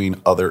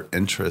doing other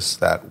interests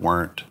that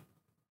weren't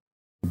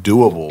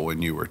doable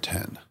when you were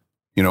 10.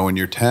 When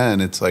you're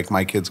 10, it's like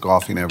my kid's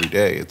golfing every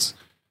day.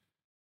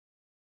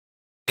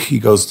 He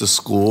goes to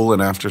school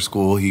and after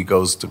school he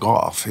goes to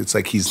golf. It's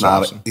like he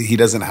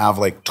doesn't have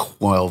like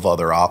 12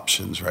 other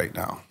options right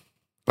now.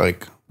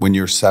 Like when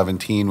you're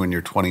 17, when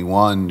you're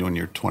 21, when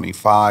you're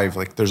 25,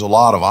 like there's a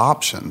lot of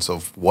options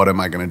of what am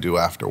I going to do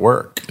after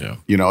work? Yeah.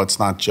 It's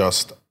not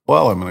just,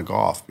 I'm going to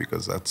golf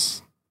because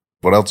that's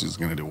what else he's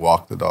going to do,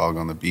 walk the dog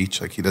on the beach.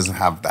 Like he doesn't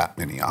have that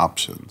many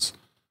options.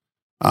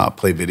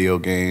 Play video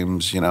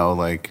games,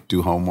 like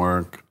do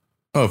homework.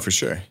 Oh, for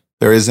sure.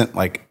 There isn't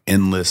like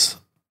endless.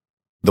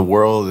 The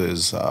world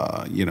is,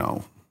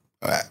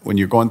 when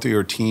you're going through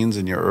your teens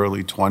and your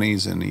early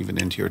 20s and even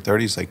into your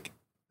 30s, like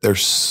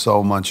there's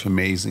so much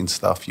amazing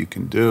stuff you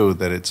can do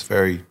that it's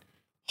very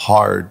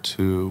hard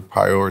to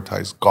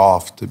prioritize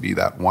golf to be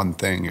that one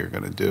thing you're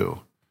going to do,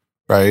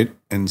 right?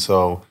 And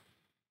so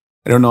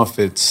I don't know if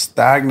it's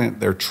stagnant.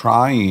 They're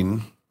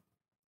trying,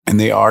 and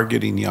they are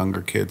getting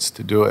younger kids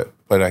to do it.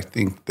 But I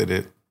think that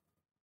it,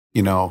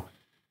 you know,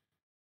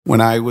 when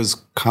I was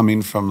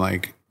coming from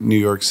like New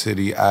York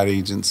City ad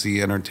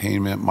agency,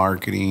 entertainment,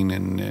 marketing,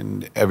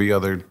 and every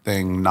other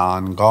thing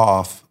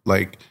non-golf,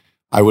 like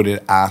I would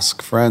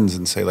ask friends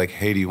and say like,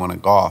 hey, do you want to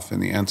golf?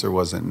 And the answer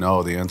wasn't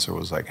no. The answer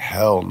was like,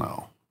 hell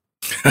no.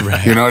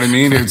 Right. You know what I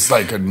mean? It's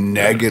like a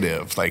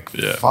negative, like,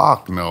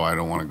 fuck no, I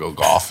don't want to go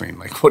golfing.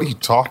 Like, what are you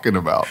talking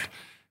about?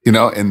 You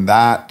know, and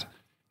that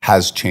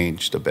has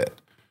changed a bit,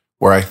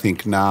 where I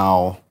think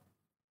now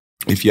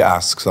if you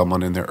ask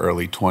someone in their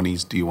early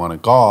 20s, do you want to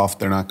golf?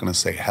 They're not going to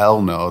say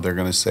hell no. They're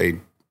going to say,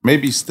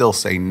 maybe still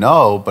say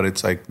no, but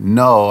it's like,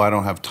 no, I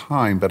don't have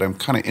time, but I'm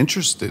kind of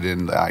interested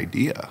in the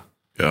idea.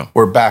 Yeah.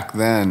 Where back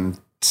then,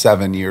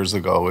 7 years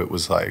ago, it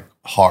was like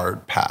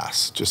hard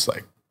pass, just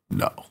like,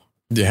 no.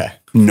 Yeah.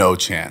 No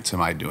chance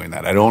am I doing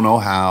that. I don't know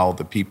how.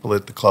 The people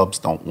at the clubs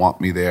don't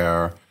want me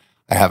there.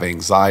 I have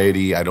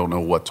anxiety. I don't know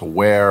what to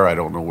wear. I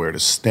don't know where to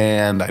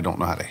stand. I don't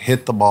know how to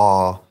hit the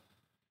ball.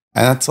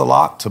 And that's a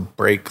lot to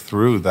break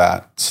through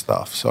that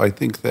stuff. So I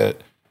think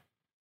that,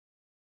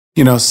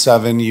 you know,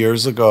 7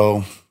 years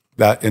ago,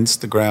 that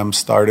Instagram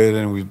started,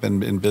 and we've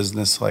been in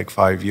business like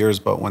 5 years.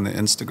 But when the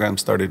Instagram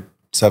started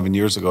 7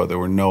 years ago, there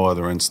were no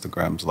other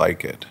Instagrams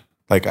like it.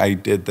 Like I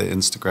did the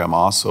Instagram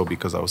also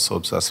because I was so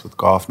obsessed with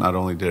golf. Not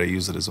only did I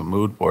use it as a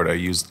mood board, I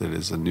used it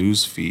as a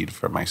news feed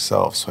for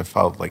myself. So I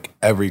followed like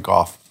every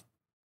golf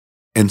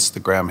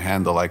Instagram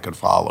handle I could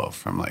follow,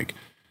 from like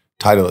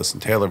Titleist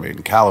and TaylorMade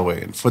and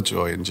Callaway and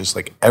FootJoy, and just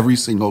like every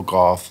single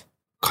golf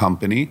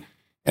company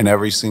and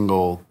every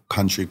single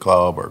country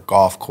club or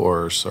golf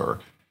course or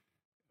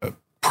a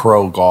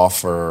pro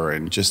golfer.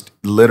 And just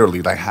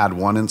literally, I had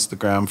one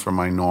Instagram for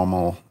my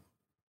normal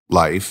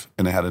life,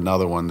 and I had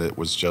another one that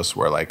was just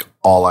where like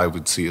all I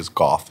would see is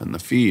golf in the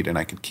feed, and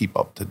I could keep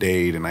up to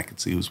date, and I could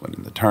see who's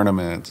winning the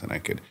tournaments, and I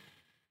could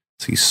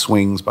see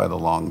swings by the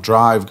long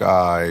drive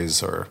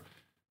guys, or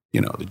you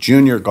know, the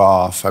junior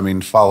golf. I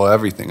mean, follow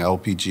everything,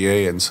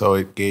 LPGA. And so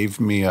it gave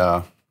me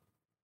a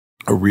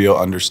real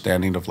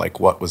understanding of like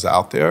what was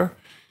out there.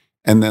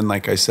 And then,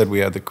 like I said, we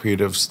had the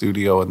creative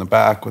studio in the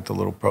back with the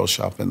little pro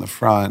shop in the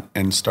front,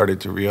 and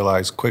started to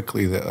realize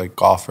quickly that like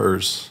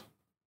golfers,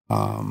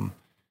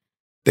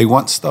 they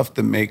want stuff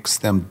that makes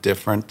them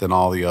different than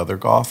all the other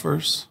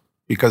golfers.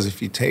 Because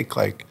if you take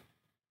like,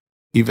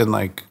 even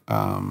like,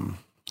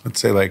 let's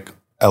say like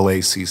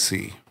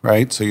LACC,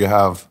 right? So you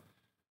have,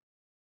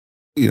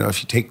 you know,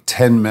 if you take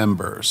 10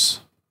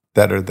 members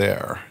that are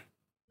there,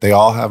 they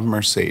all have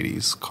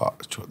Mercedes.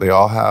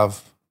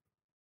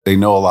 They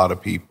know a lot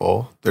of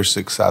people. They're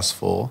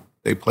successful.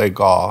 They play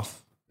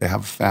golf. They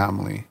have a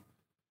family.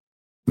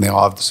 And they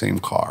all have the same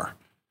car.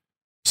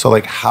 So,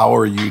 like, how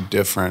are you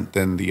different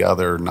than the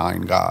other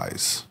 9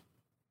 guys?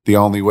 The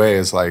only way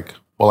is like,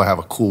 well, I have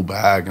a cool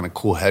bag and a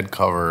cool head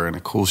cover and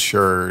a cool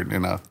shirt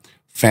and a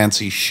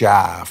fancy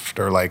shaft,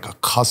 or like a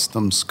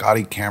custom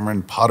Scotty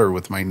Cameron putter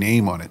with my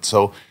name on it.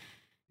 So,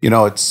 you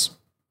know, it's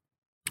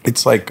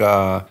like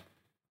the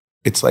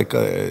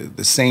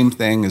same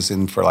thing as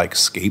in for like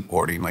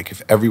skateboarding. Like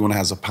if everyone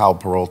has a Pal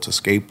Peralta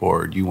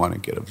skateboard, you want to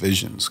get a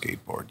Vision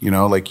skateboard. You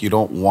know, like you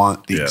don't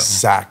want the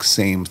exact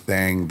same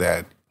thing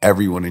that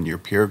everyone in your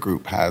peer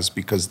group has,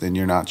 because then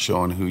you're not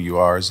showing who you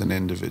are as an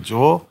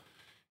individual.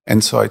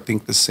 And so I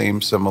think the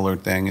same similar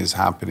thing is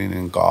happening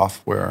in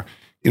golf, where,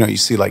 you know, you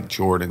see like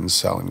Jordan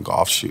selling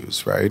golf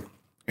shoes, right?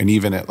 And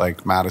even at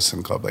like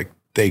Madison Club, like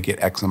they get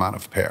X amount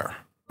of pair,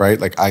 right?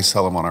 Like I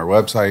sell them on our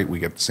website. We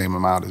get the same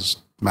amount as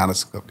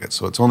Madison Club gets.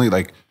 So it's only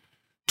like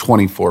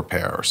 24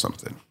 pair or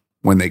something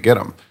when they get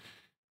them.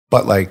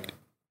 But like,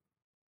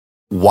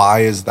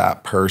 why is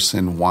that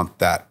person want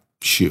that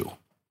shoe?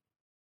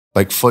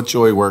 Like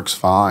FootJoy works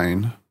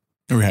fine.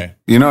 Right.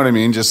 You know what I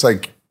mean? Just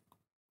like,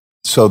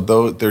 so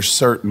there's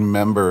certain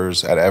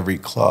members at every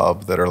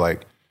club that are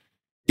like,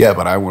 yeah,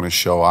 but I want to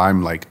show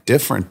I'm like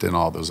different than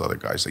all those other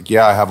guys. Like,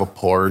 yeah, I have a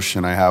Porsche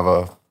and I have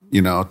a,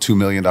 you know, $2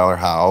 million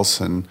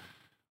house or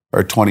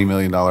a $20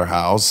 million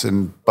house.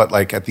 But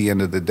like at the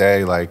end of the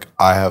day, like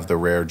I have the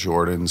rare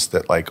Jordans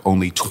that like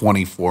only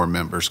 24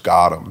 members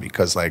got them,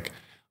 because like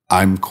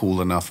I'm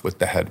cool enough with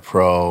the head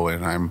pro,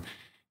 and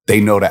they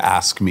know to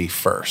ask me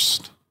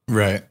first.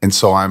 Right. And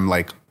so I'm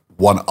like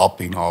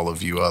one-upping all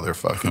of you other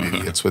fucking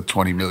idiots with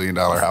 $20 million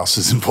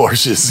houses and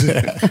Porsches.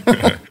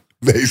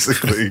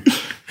 Basically.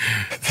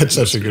 That's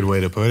such a good way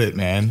to put it,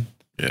 man.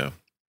 Yeah.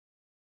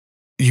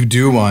 You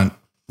do want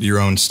your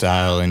own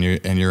style and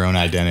your own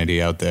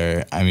identity out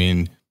there. I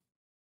mean,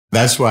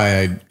 that's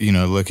why I,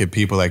 look at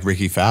people like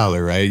Ricky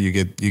Fowler, right? You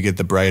get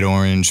the bright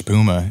orange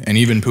Puma, and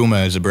even Puma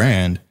as a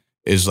brand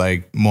is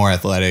like more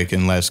athletic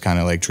and less kind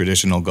of like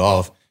traditional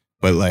golf.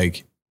 But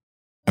like,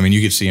 I mean,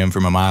 you could see him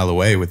from a mile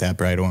away with that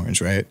bright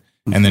orange, right?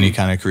 Mm-hmm. And then he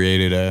kind of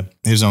created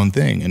his own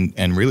thing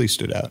and really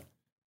stood out.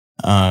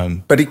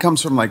 But he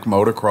comes from like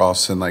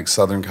motocross in like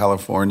Southern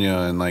California,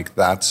 and like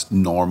that's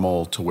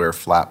normal to wear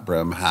flat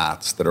brim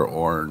hats that are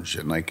orange,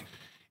 and like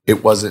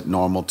it wasn't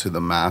normal to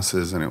the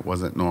masses, and it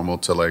wasn't normal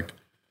to like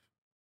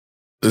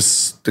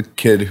the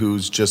kid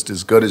who's just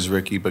as good as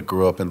Ricky but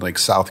grew up in like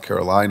South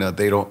Carolina.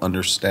 They don't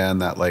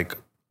understand that like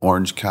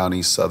Orange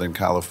County, Southern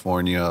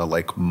California,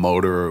 like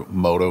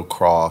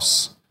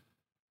motocross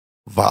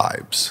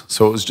vibes.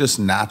 So it was just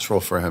natural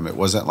for him. It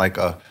wasn't like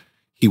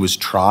he was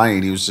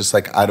trying. He was just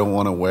like, I don't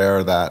want to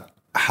wear that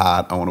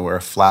hat. I want to wear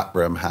a flat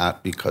brim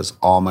hat because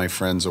all my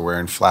friends are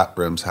wearing flat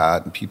brims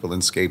hat, and people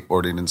in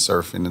skateboarding and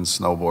surfing and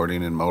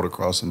snowboarding and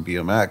motocross and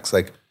BMX.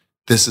 Like,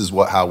 this is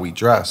how we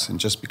dress. And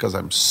just because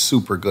I'm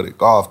super good at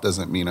golf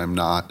doesn't mean I'm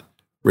not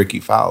Ricky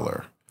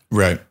Fowler.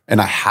 Right.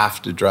 And I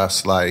have to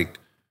dress like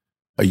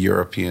a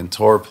European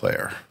tour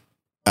player.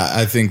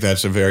 I think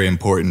that's a very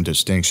important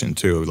distinction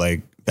too.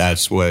 Like,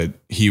 that's what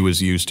he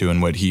was used to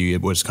and what he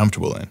was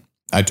comfortable in.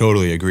 I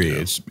totally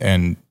agree.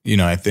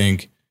 Yeah. I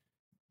think,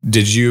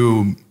 did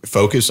you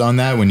focus on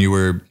that when you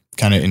were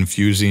kind of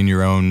infusing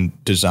your own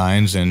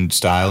designs and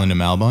style into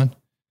Malbon?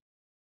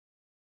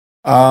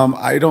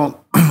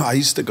 I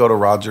used to go to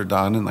Roger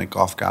Dunn and like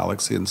Golf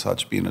Galaxy and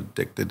such, being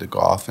addicted to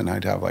golf, and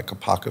I'd have like a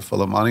pocket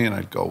full of money, and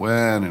I'd go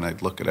in and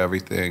I'd look at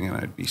everything, and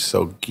I'd be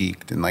so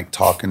geeked and like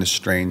talking to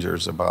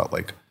strangers about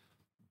like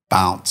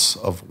bounce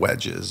of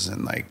wedges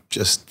and like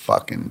just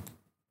fucking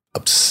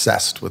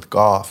obsessed with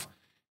golf.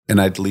 And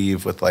I'd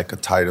leave with like a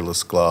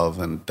Titleist glove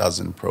and a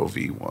dozen Pro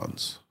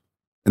V1s.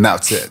 And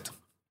that's it.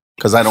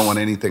 Because I don't want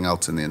anything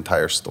else in the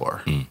entire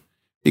store.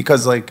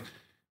 Because like,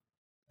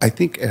 I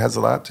think it has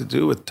a lot to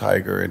do with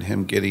Tiger and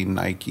him getting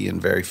Nike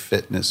and very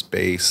fitness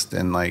based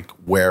and like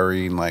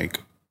wearing like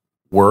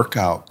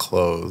workout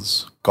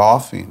clothes,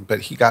 golfing.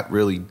 But he got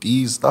really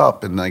deezed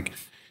up and like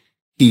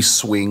he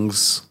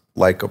swings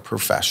like a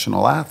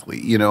professional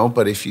athlete,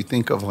 But if you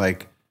think of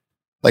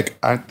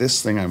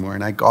this thing I'm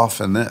wearing, I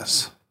golf in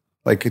this.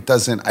 Like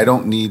I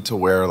don't need to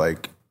wear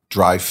like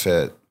dry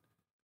fit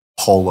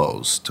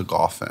polos to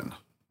golf in.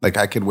 Like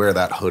I could wear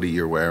that hoodie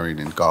you're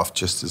wearing and golf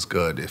just as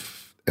good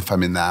if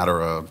I'm in that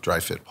or a dry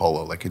fit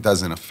polo. Like it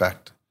doesn't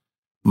affect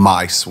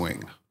my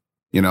swing.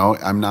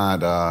 I'm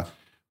not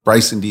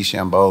Bryson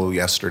DeChambeau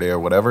yesterday or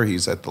whatever.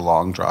 He's at the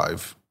long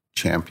drive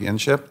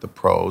championship, the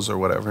pros or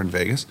whatever in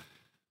Vegas.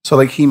 So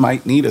like he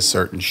might need a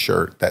certain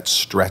shirt that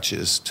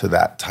stretches to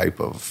that type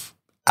of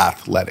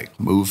athletic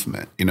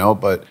movement,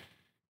 but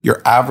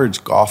your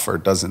average golfer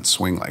doesn't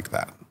swing like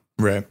that.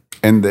 Right.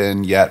 And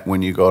then yet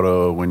when you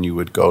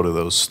would go to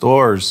those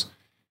stores,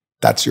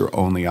 that's your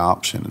only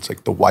option. It's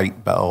like the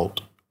white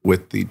belt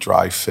with the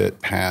dry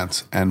fit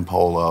pants and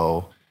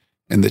polo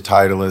and the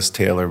Titleist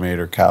TaylorMade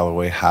or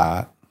Callaway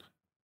hat.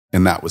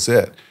 And that was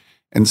it.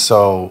 And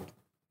so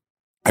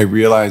I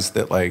realized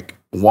that like,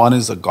 one,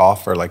 is a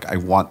golfer, like I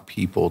want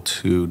people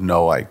to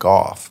know I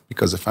golf,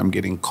 because if I'm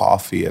getting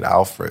coffee at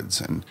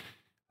Alfred's and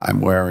I'm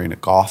wearing a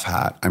golf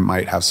hat, I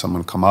might have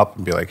someone come up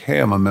and be like, hey,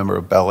 I'm a member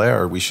of Bel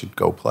Air. We should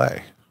go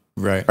play.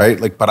 Right. Right.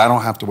 Like, but I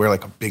don't have to wear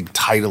like a big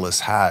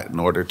Titleist hat in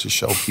order to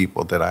show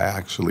people that I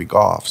actually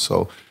golf.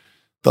 So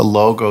the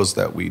logos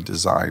that we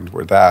designed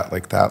were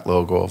like that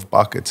logo of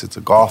Buckets, it's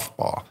a golf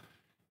ball.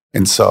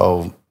 And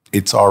so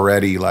it's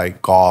already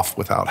like golf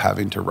without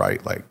having to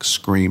write like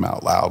scream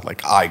out loud,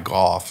 like I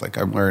golf, like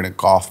I'm wearing a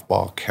golf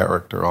ball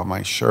character on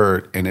my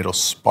shirt, and it'll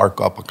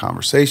spark up a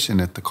conversation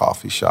at the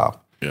coffee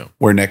shop. Yeah.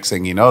 Where next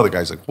thing you know, the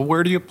guy's like, well,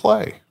 where do you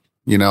play?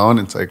 And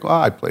it's like, well,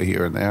 I play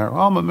here and there.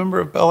 Oh, I'm a member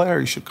of Bel Air.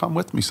 You should come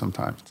with me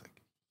sometime. It's like,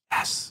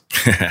 yes.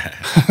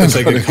 It's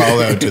like a call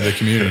out to the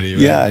community.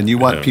 Right? Yeah. And you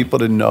want people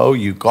to know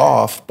you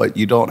golf, but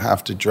you don't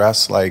have to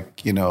dress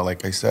like,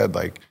 like I said,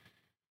 like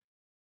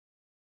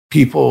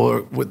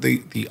people with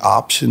the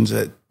options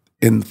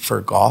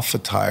for golf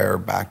attire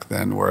back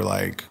then were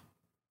like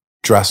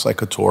dress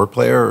like a tour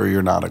player or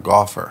you're not a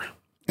golfer.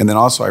 And then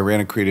also I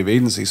ran a creative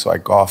agency, so I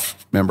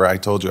golf. Remember, I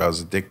told you I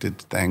was addicted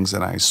to things,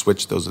 and I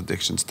switched those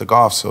addictions to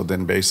golf. So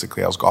then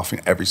basically I was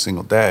golfing every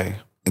single day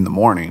in the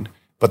morning.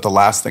 But the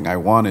last thing I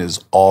want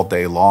is all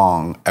day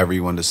long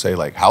everyone to say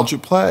like, how'd you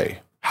play?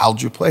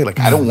 How'd you play?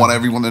 Like, I don't want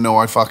everyone to know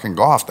I fucking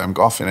golfed. I'm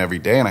golfing every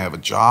day, and I have a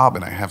job,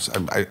 and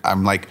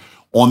I'm like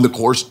on the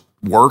course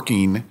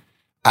working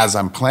as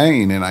I'm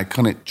playing, and I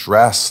couldn't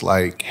dress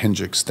like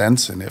Hendrik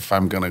Stenson if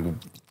I'm going to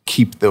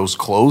keep those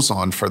clothes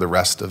on for the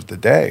rest of the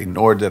day,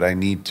 nor did I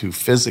need to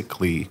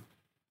physically.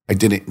 I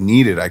didn't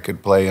need it. I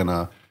could play in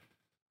a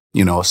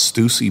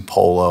Stussy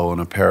polo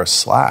and a pair of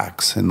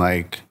slacks, and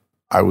like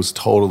I was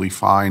totally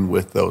fine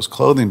with those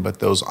clothing, but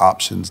those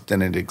options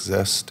didn't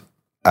exist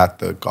at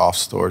the golf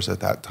stores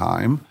at that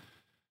time.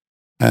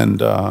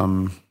 And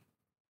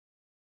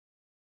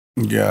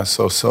yeah,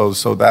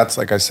 so that's,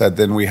 like I said,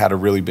 then we had a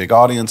really big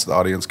audience. The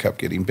audience kept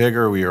getting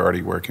bigger. We were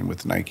already working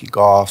with Nike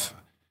Golf.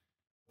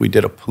 We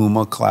did a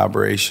Puma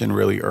collaboration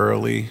really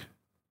early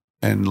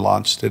and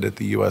launched it at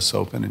the US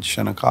Open in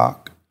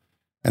Shinnecock.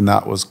 And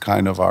that was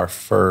kind of our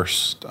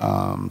first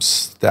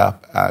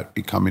step at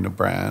becoming a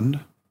brand.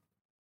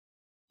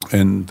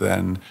 And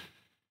then,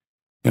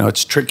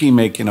 it's tricky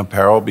making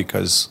apparel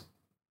because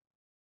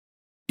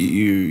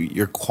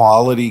your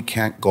quality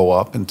can't go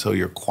up until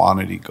your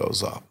quantity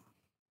goes up.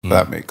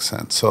 That makes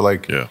sense. So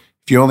like if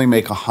you only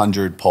make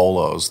 100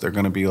 polos, they're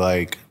going to be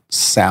like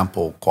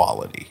sample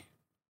quality,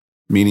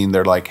 meaning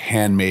they're like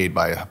handmade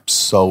by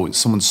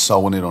someone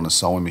sewing it on a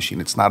sewing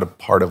machine. It's not a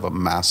part of a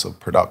massive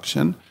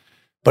production.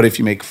 But if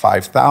you make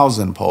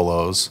 5,000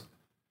 polos,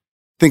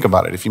 think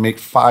about it. If you make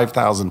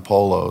 5,000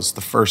 polos,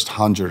 the first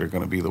 100 are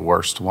going to be the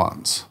worst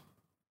ones.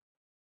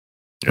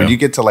 When you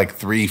get to like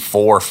 3,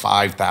 4,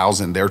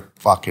 5,000, they're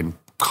fucking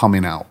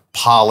coming out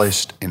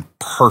polished and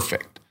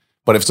perfect.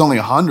 But if it's only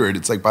 100,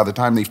 it's like by the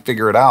time they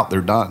figure it out,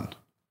 they're done.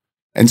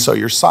 And so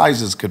your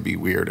sizes could be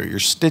weird, or your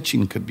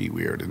stitching could be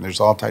weird, and there's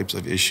all types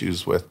of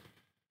issues with.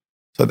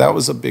 So that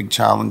was a big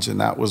challenge, and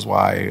that was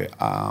why,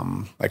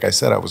 like I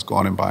said, I was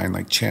going and buying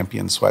like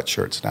Champion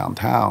sweatshirts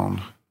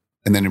downtown,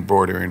 and then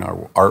embroidering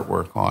our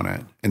artwork on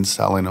it and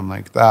selling them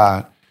like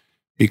that,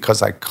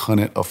 because I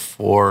couldn't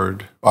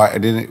afford.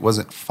 It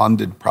wasn't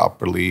funded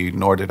properly,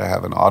 nor did I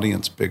have an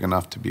audience big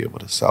enough to be able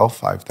to sell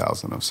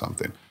 5,000 of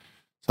something.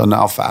 So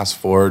now, fast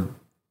forward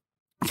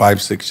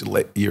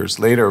 5-6 years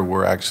later,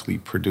 we're actually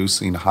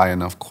producing high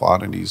enough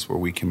quantities where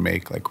we can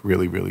make like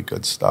really, really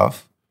good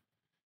stuff.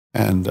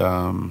 And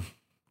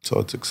so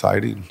it's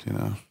exciting, you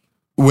know.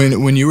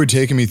 When you were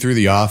taking me through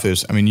the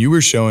office, I mean, you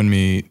were showing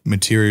me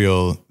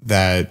material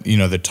that, you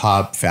know, the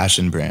top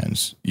fashion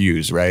brands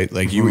use, right?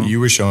 Like you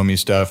were showing me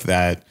stuff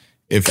that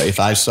if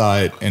I saw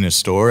it in a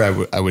store,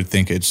 I would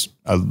think it's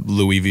a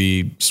Louis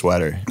V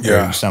sweater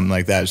or something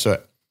like that. So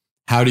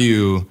how do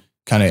you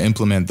kind of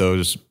implement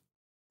those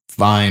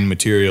fine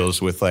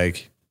materials with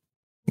like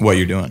what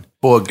you're doing?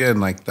 Well, again,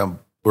 like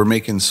we're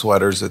making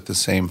sweaters at the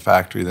same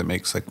factory that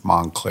makes like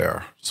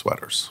Montclair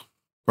sweaters,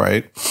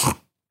 right?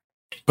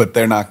 But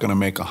they're not going to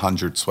make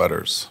 100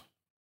 sweaters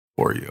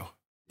for you,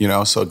 you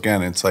know? So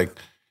again, it's like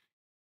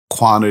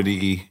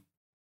quantity.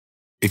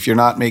 If you're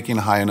not making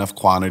high enough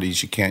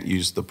quantities, you can't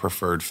use the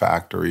preferred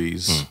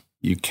factories.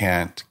 You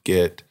can't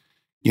get,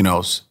 you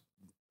know,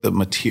 the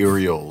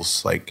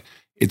materials. Like,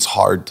 it's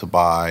hard to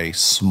buy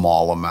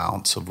small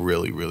amounts of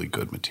really, really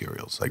good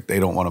materials. Like, they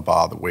don't want to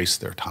bother waste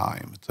their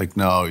time. It's like,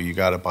 no, you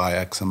got to buy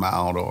X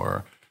amount,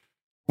 or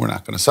we're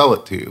not going to sell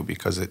it to you,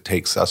 because it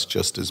takes us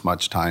just as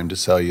much time to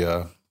sell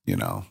you, you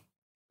know,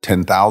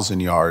 10,000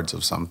 yards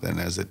of something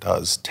as it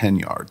does 10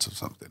 yards of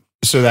something.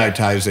 So that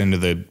ties into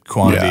the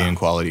quantity and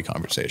quality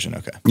conversation.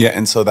 Okay. Yeah.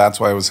 And so that's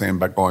why I was saying,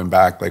 about going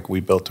back, like, we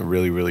built a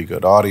really, really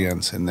good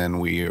audience, and then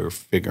we are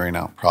figuring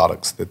out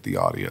products that the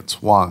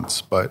audience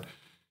wants. But,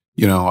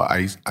 you know,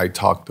 I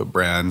talk to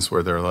brands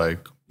where they're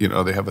like, you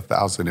know, they have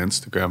 1,000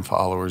 Instagram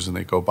followers and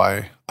they go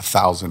buy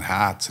 1,000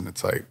 hats, and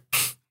it's like,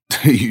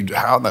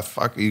 how the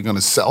fuck are you going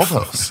to sell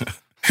those?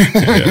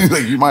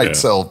 Like, you might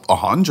sell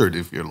 100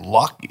 if you're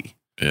lucky.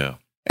 Yeah.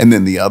 And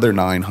then the other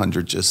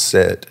 900 just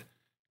sit,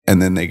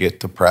 and then they get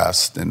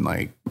depressed and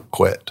like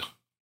quit.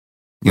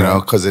 You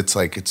know, because it's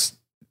like,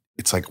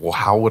 well,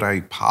 how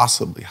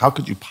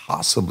could you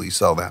possibly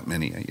sell that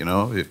many? You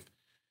know, if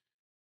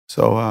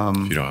you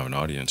don't have an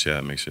audience,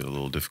 it makes it a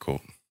little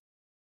difficult.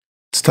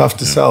 It's tough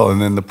to sell.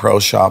 And then the pro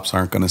shops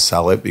aren't going to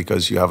sell it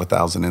because you have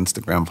 1,000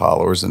 Instagram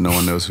followers and no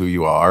one knows who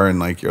you are. And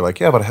like, you're like,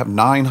 yeah, but I have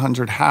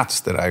 900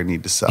 hats that I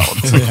need to sell.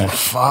 It's like, well,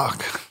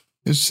 fuck.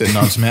 You're sitting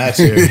on some hats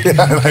here.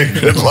 Like,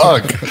 good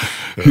luck.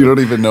 You don't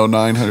even know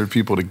 900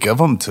 people to give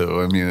them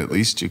to. I mean, at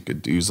least you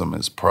could use them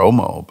as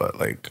promo, but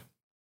like,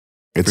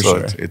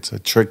 it's a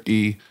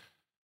tricky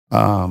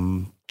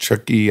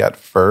at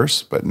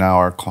first, but now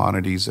our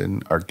quantities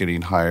are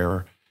getting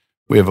higher.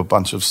 We have a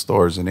bunch of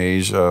stores in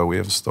Asia. We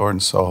have a store in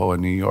Soho in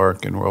New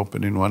York, and we're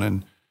opening one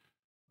in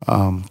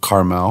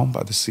Carmel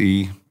by the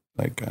sea,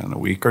 like in a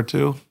week or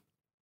two.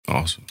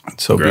 Awesome.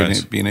 So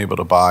being able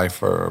to buy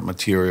for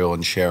material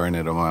and sharing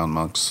it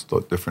amongst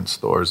different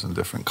stores in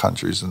different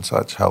countries and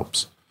such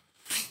helps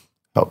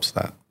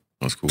that.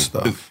 That's cool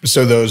stuff.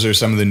 So those are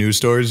some of the new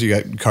stores. You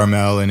got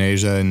Carmel in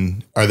Asia,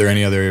 and are there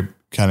any other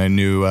kind of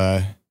new?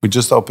 We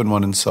just opened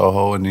one in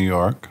Soho in New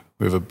York.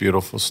 We have a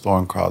beautiful store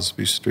on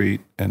Crosby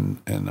Street in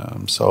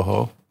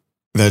Soho.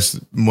 That's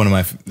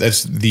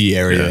that's the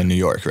area in New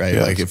York, right?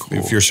 Yeah, like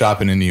if you're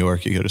shopping in New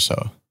York, you go to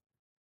Soho.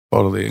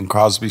 Totally. And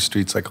Crosby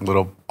Street's like a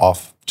little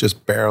off,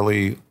 just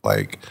barely,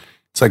 like,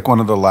 it's like one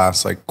of the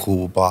last like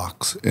cool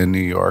blocks in New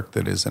York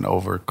that isn't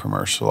over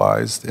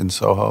commercialized in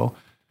Soho.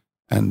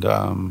 And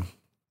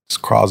it's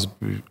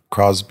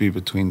Crosby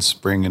between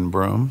Spring and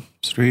Broome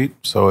Street.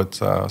 So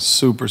it's a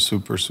super,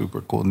 super,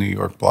 super cool New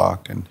York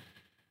block. And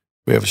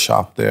we have a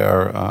shop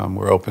there.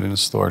 We're opening a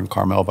store in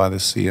Carmel by the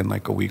Sea in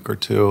like a week or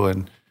two.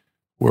 And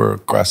we're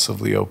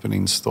aggressively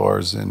opening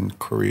stores in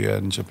Korea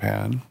and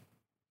Japan.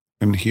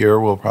 And here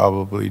we'll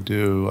probably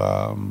do,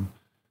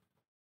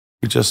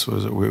 we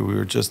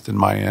were just in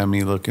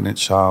Miami looking at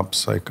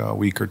shops like a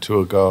week or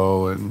two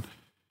ago, and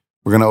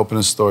we're going to open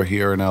a store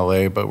here in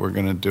LA, but we're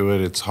going to do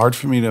it. It's hard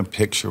for me to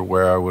picture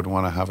where I would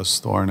want to have a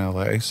store in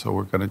LA, so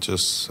we're going to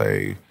just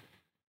say,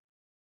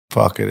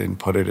 fuck it, and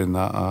put it in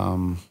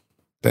the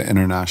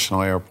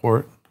international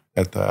airport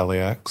at the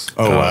LAX.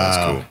 Oh, wow. That's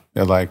cool.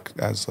 Yeah, like,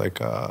 as like,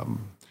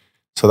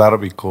 So that'll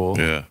be cool.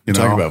 Yeah. You know?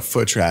 Talk about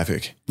foot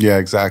traffic. Yeah,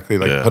 exactly.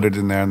 Like Yeah. put it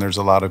in there, and there's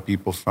a lot of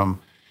people from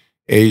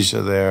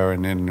Asia there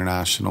and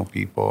international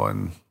people,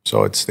 and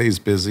so it stays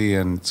busy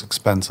and it's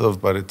expensive,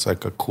 but it's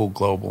like a cool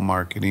global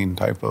marketing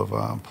type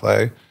of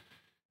play.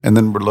 And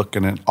then we're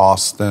looking at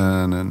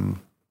Austin, and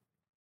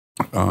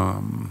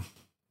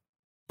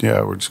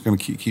we're just going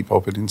to keep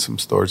opening some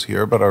stores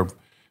here. But our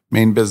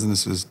main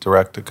business is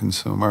direct to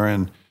consumer,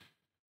 and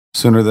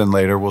sooner than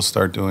later we'll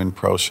start doing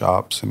pro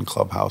shops and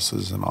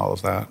clubhouses and all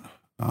of that.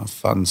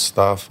 Fun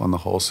stuff on the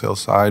wholesale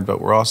side,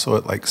 but we're also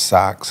at like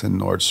Saks and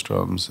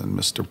Nordstrom's and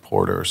Mr.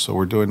 Porter. So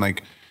we're doing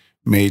like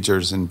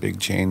majors and big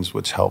chains,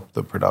 which help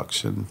the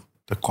production,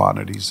 the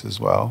quantities as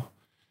well.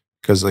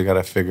 Because they got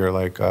to figure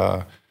like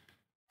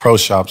pro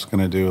shop's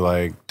going to do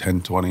like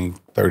 10, 20,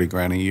 30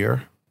 grand a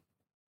year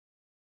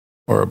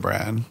or a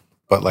brand.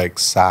 But like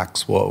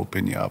Saks will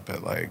open you up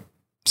at like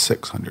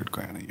 600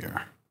 grand a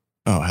year.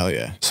 Oh, hell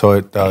yeah. So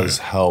it does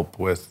help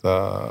with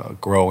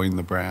growing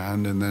the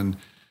brand. And then,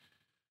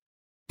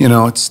 you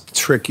know, it's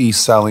tricky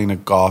selling a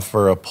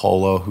golfer a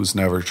polo who's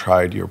never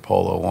tried your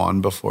polo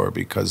on before,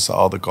 because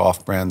all the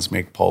golf brands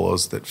make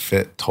polos that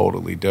fit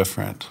totally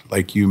different.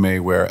 Like you may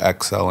wear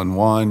XL in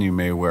one, you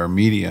may wear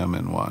medium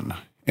in one.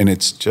 And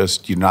it's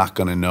just, you're not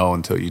going to know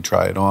until you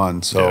try it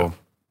on. So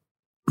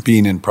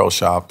being in pro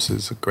shops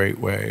is a great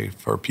way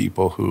for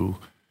people who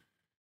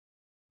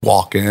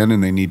walk in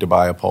and they need to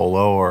buy a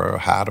polo or a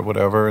hat or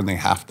whatever, and they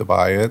have to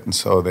buy it. And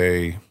so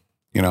they,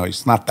 you know,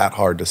 it's not that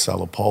hard to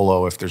sell a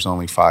polo if there's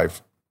only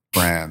 5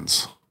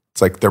 brands.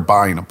 It's like they're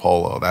buying a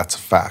polo. That's a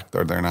fact,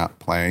 or they're not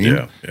playing.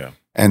 Yeah.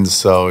 And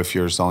so if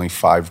there's only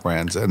 5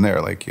 brands in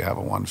there, like you have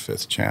a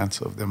 1/5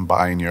 chance of them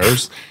buying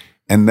yours.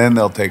 And then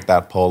they'll take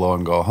that polo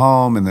and go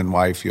home. And then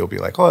wifey will be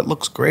like, oh, it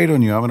looks great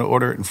on you. I'm going to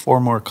order it in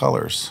 4 more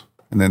colors.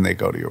 And then they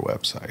go to your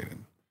website.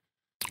 And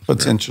so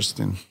it's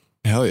interesting.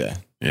 Hell yeah.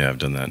 Yeah, I've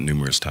done that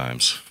numerous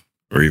times.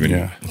 Or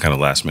even kind of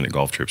last minute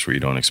golf trips where you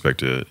don't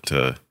expect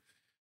to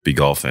be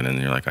golfing, and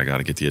you're like, I got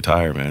to get the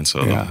attire, man.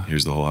 So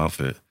here's the whole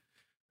outfit.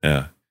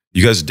 Yeah.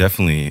 You guys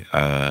definitely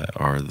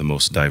are the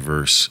most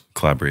diverse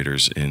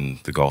collaborators in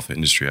the golf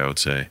industry, I would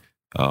say.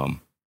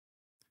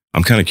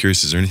 I'm kind of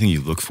curious, is there anything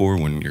you look for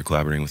when you're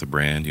collaborating with a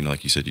brand? You know,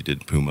 like you said, you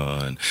did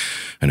Puma, and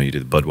I know you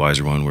did the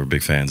Budweiser one we're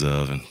big fans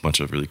of, and a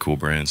bunch of really cool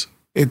brands.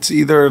 It's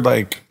either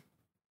like,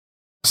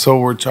 so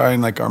we're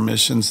trying like our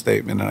mission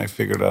statement, and I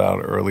figured it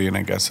out early, and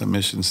I guess a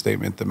mission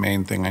statement, the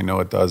main thing I know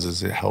it does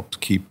is it helps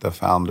keep the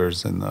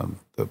founders and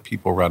the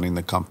people running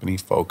the company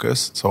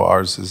focused. So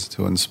ours is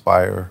to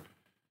inspire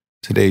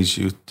today's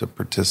youth to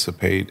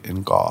participate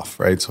in golf,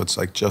 right? So it's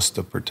like just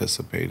to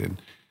participate in,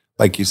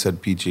 like you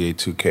said, PGA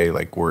 2K,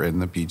 like we're in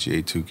the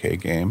PGA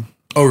 2K game.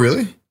 Oh,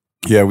 really?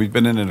 Yeah, we've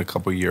been in it a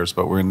couple of years,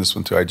 but we're in this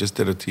one too. I just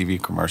did a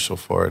TV commercial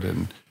for it,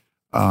 and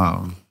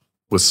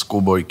with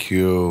Schoolboy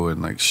Q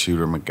and like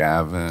Shooter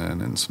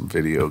McGavin and some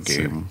video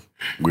game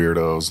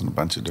weirdos and a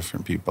bunch of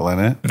different people in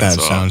it. That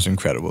sounds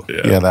incredible.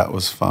 Yeah, that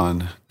was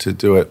fun to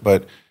do it.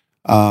 But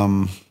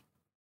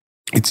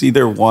it's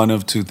either one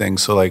of two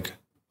things. So like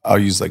I'll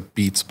use like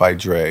Beats by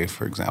Dre,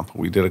 for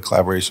example. We did a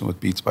collaboration with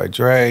Beats by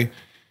Dre.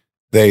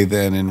 They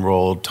then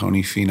enrolled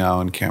Tony Finau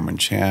and Cameron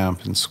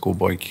Champ and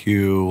Schoolboy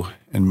Q,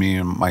 and me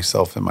and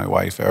myself and my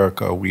wife,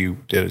 Erica, we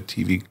did a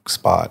TV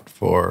spot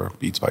for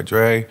Beats by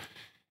Dre.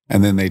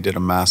 And then they did a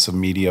massive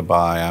media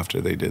buy after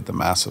they did the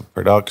massive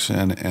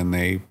production, and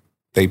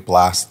they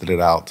blasted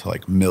it out to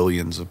like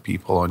millions of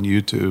people on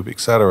YouTube, et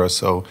cetera.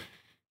 So,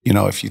 you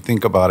know, if you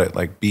think about it,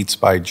 like Beats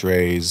by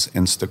Dre's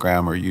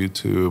Instagram or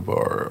YouTube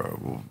or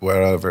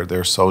wherever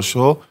they're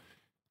social,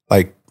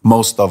 like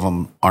most of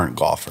them aren't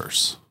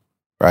golfers,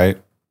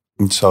 right?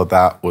 And so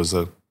that was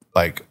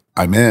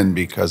I'm in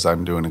because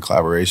I'm doing a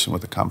collaboration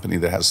with a company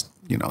that has,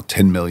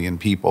 10 million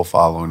people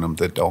following them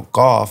that don't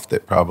golf,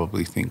 that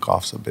probably think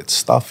golf's a bit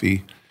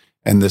stuffy.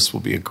 And this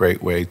will be a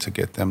great way to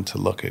get them to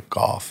look at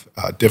golf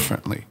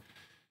differently.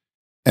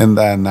 And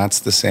then that's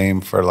the same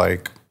for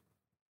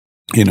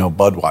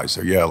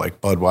Budweiser. Yeah,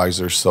 like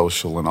Budweiser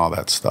social and all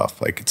that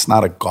stuff. Like it's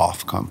not a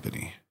golf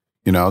company,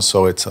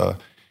 so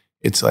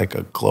it's like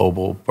a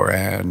global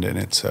brand, and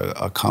it's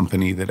a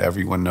company that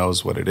everyone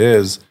knows what it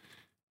is.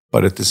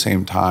 But at the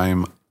same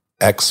time,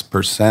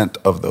 X%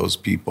 of those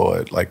people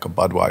at like a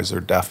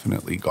Budweiser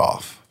definitely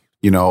golf,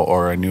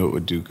 or I knew it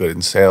would do good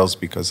in sales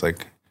because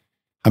like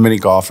how many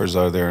golfers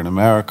are there in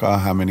America?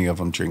 How many of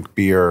them drink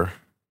beer?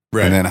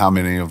 Right. And then how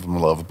many of them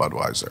love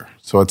Budweiser?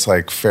 So it's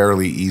like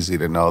fairly easy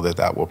to know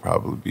that will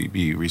probably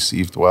be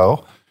received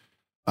well.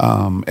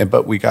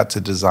 But we got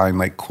to design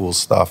like cool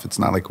stuff. It's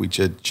not like we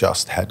did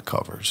just head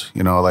covers,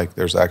 like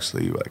there's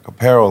actually like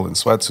apparel and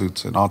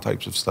sweatsuits and all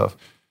types of stuff.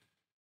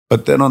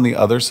 But then on the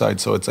other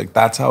side, so it's like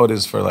that's how it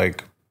is for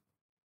like,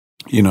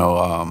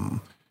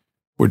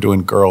 we're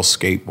doing girl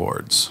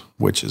skateboards,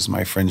 which is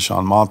my friend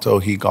Sean Malto.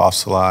 He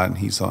golfs a lot, and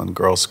he's on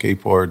Girl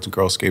Skateboards.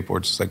 Girl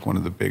Skateboards is like one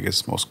of the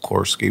biggest, most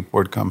core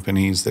skateboard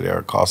companies that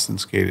Eric Costin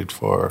skated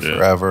for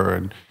forever.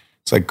 And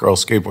it's like Girl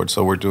Skateboards.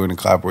 So we're doing a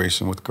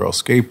collaboration with Girl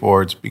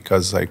Skateboards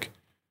because like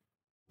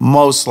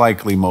most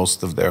likely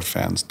most of their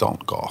fans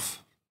don't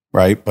golf.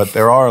 right? But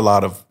there are a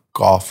lot of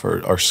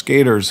golfers or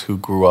skaters who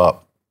grew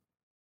up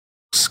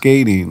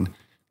skating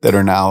that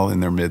are now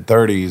in their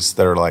mid-30s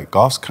that are like,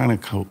 golf's kind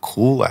of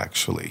cool,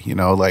 actually. You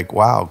know, like,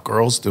 wow,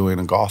 girls doing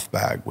a golf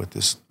bag with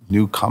this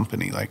new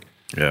company. Like,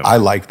 I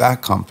like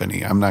that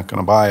company. I'm not going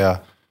to buy a,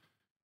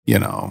 you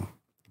know,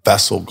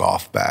 Vessel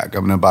golf bag.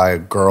 I'm going to buy a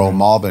girl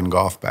Malbon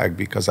golf bag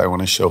because I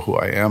want to show who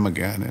I am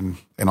again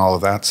and all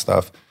of that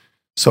stuff.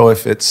 So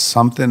if it's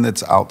something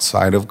that's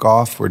outside of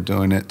golf, we're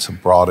doing it to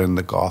broaden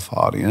the golf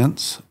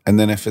audience. And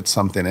then if it's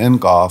something in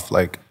golf,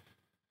 like,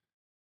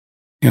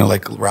 you know,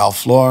 like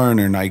Ralph Lauren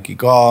or Nike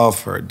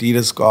Golf or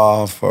Adidas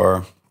Golf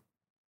or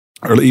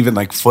even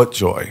like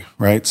FootJoy,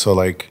 right? So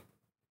like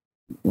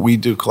we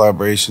do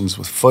collaborations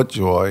with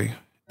FootJoy,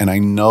 and I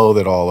know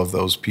that all of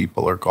those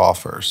people are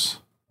golfers,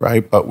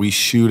 right? But we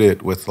shoot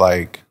it with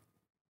like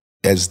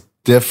as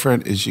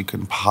different as you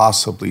can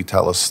possibly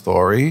tell a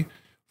story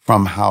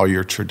from how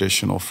your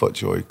traditional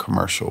FootJoy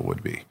commercial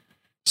would be.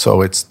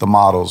 So it's the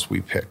models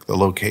we pick, the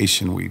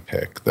location we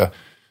pick, the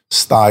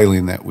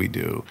styling that we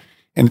do.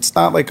 And it's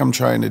not like I'm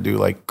trying to do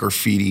like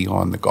graffiti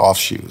on the golf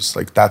shoes.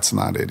 Like that's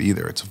not it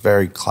either. It's a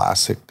very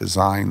classic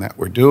design that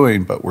we're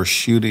doing, but we're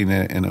shooting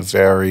it in a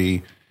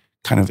very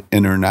kind of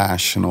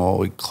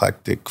international,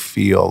 eclectic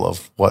feel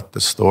of what the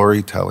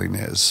storytelling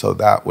is. So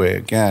that way,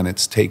 again,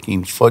 it's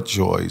taking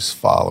FootJoy's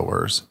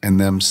followers and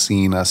them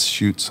seeing us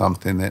shoot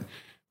something that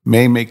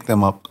may make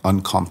them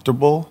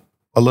uncomfortable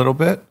a little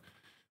bit,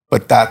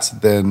 but that's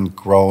then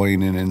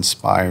growing and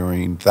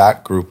inspiring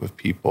that group of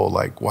people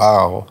like,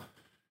 wow,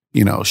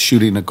 you know,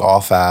 shooting a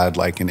golf ad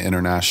like an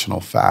international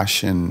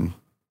fashion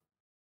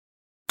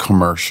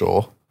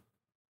commercial.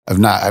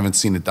 I haven't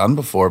seen it done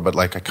before, but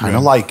like I kind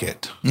of like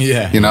it.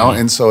 Yeah. You know,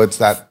 and so it's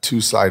that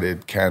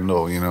two-sided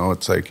candle, you know,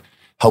 it's like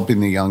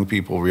helping the young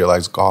people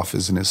realize golf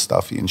isn't as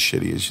stuffy and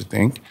shitty as you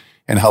think,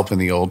 and helping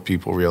the old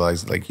people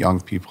realize like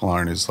young people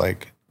aren't as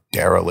like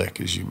derelict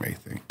as you may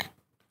think.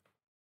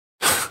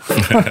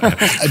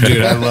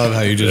 Dude, I love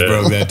how you just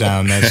broke that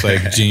down. That's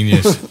like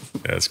genius.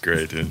 That's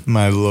great, dude.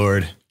 My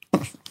Lord.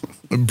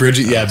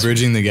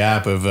 Bridging the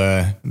gap of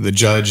the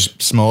Judge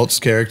Smoltz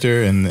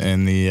character and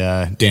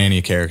the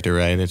Danny character,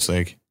 right? It's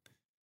like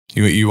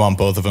you want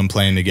both of them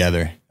playing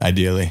together,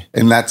 ideally.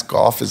 And that's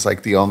golf is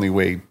like the only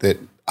way that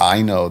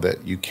I know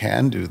that you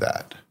can do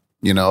that.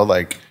 You know,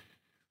 like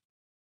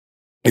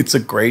it's a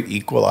great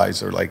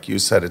equalizer. Like you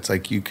said, it's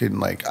like you can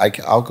like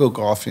I'll go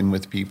golfing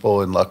with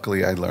people, and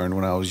luckily I learned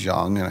when I was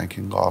young, and I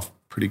can golf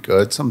pretty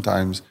good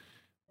sometimes.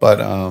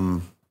 But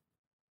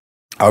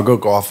I'll go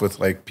golf with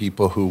like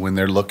people who, when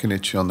they're looking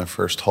at you on the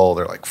first hole,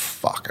 they're like,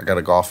 fuck, I got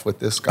to golf with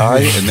this guy.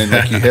 And then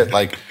like you hit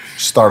like,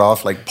 start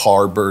off like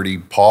par, birdie,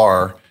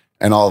 par.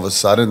 And all of a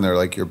sudden they're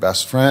like your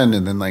best friend.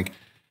 And then like,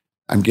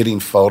 I'm getting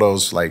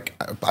photos. Like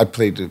I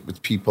played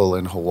with people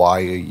in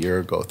Hawaii a year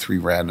ago, 3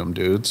 random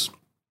dudes.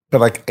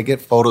 But like I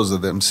get photos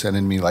of them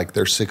sending me like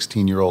their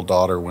 16-year-old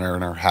daughter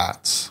wearing her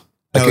hats.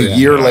 Like a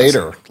year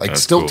later, like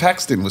still cool.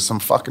 Texting with some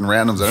fucking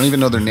randoms. I don't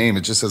even know their name.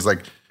 It just says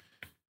like,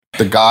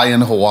 the guy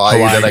in Hawaii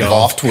that I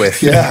golfed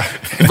with. Yeah.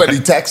 But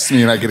he texts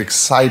me and I get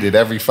excited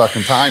every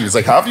fucking time. He's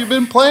like, how have you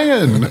been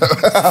playing?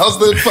 How's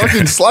the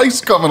fucking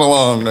slice coming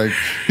along? Like,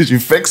 did you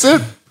fix it?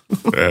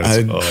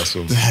 That's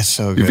awesome. That's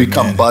so good. You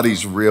become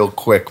buddies real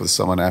quick with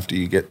someone after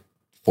you get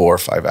 4 or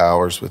 5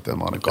 hours with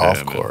them on a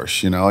golf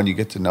course, you know, and you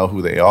get to know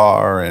who they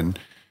are, and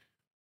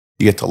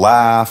you get to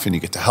laugh and you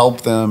get to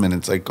help them. And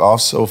it's like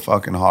golf's so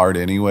fucking hard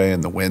anyway.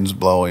 And the wind's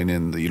blowing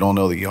and you don't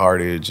know the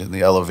yardage and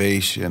the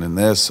elevation and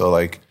this. So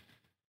like,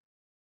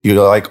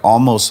 you're like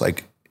almost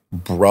like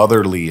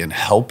brotherly and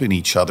helping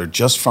each other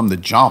just from the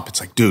jump.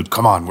 It's like, dude,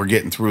 come on, we're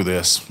getting through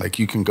this. Like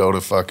you can go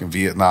to fucking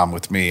Vietnam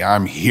with me.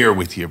 I'm here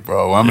with you,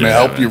 bro. I'm going to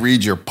help you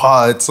read your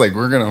putts. Like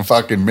we're going to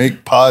fucking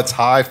make putts,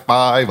 high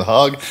five,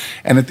 hug.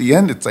 And at the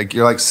end, it's like,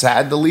 you're like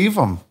sad to leave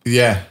them.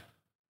 Yeah.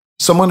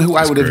 Someone who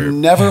I would have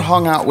never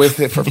hung out with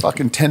it for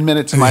fucking 10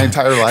 minutes in my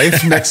entire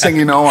life. Next thing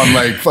you know, I'm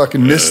like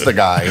fucking miss the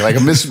guy. Like I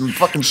miss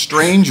fucking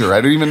stranger.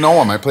 I don't even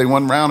know him. I play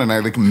one round and I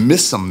like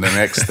miss him the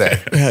next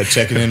day. Yeah,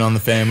 checking in on the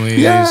family.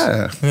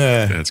 Yeah.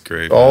 That's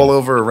great. Man. All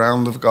over a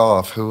round of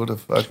golf. Who would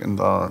have fucking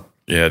thought?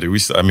 Yeah, dude.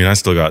 I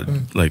still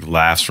got like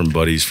laughs from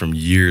buddies from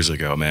years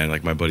ago, man.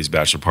 Like my buddy's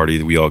bachelor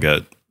party, we all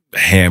got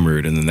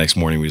hammered, and the next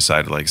morning we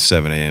decided like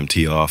 7 a.m.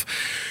 tee off.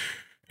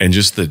 And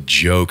just the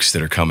jokes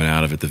that are coming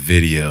out of it, the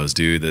videos,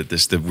 dude.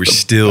 We're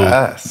still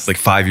best. Like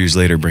 5 years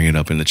later, bringing it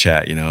up in the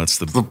chat. You know,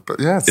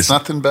 it's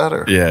nothing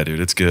better. Yeah,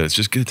 dude, it's good. It's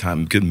just good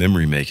time, good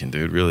memory making,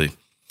 dude. Really,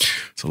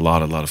 it's a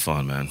lot of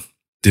fun, man.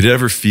 Did it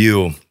ever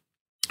feel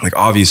like,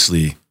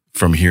 obviously,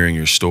 from hearing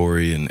your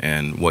story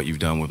and what you've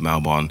done with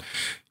Malbon,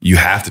 you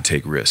have to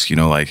take risks. You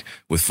know, like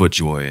with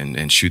FootJoy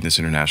and shooting this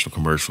international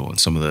commercial and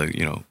some of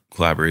the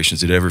collaborations.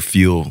 Did it ever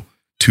feel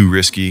too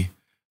risky?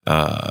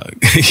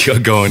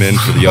 Going in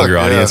for the younger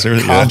audience,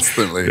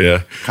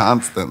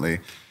 constantly.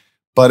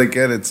 But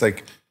again, it's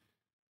like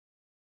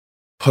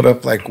put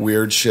up like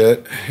weird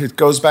shit. It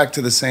goes back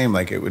to the same.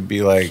 Like it would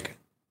be like,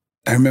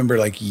 I remember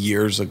like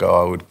years ago,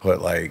 I would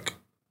put like,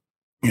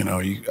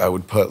 I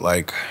would put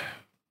like,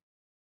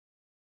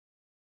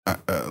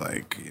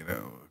 like,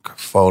 a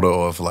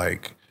photo of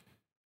like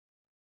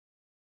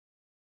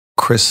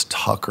Chris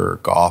Tucker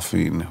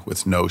golfing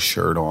with no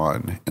shirt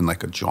on and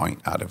like a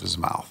joint out of his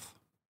mouth.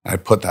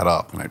 I'd put that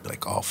up and I'd be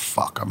like, oh,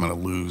 fuck, I'm going to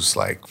lose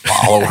like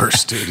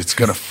followers, dude. It's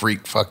going to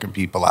freak fucking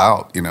people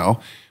out,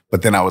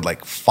 But then I would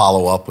like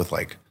follow up with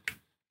like,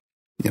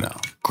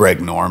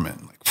 Greg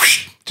Norman, like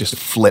whoosh, just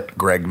flip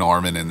Greg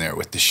Norman in there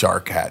with the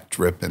shark hat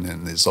dripping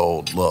in his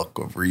old look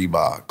of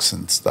Reeboks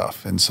and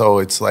stuff. And so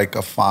it's like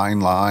a fine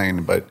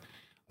line, but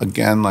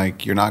again,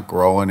 like you're not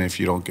growing if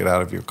you don't get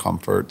out of your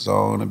comfort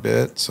zone a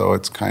bit. So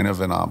it's kind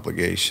of an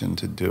obligation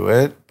to do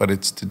it, but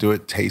it's to do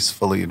it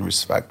tastefully and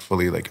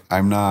respectfully. Like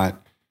I'm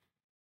not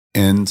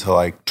into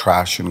like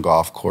trashing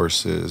golf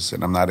courses,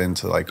 and I'm not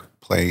into like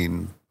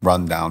playing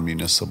rundown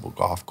municipal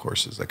golf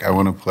courses. Like I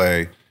want to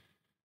play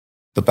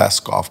the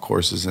best golf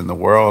courses in the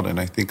world. And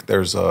I think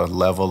there's a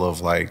level of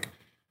like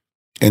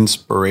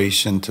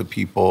inspiration to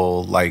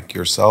people like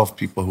yourself,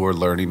 people who are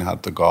learning how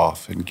to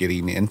golf and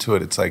getting into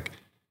it. It's like,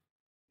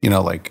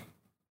 like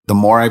the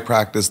more I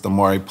practice, the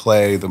more I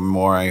play, the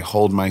more I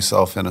hold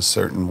myself in a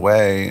certain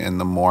way, and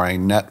the more I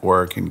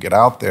network and get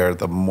out there,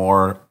 the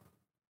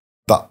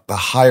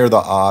higher the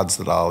odds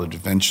that I'll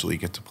eventually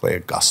get to play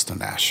Augusta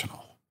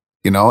National,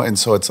 And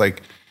so it's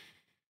like,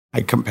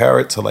 I compare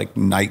it to like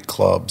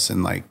nightclubs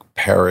in like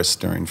Paris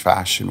during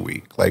Fashion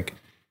Week. Like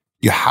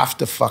you have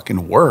to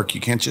fucking work.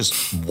 You can't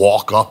just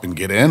walk up and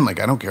get in. Like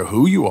I don't care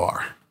who you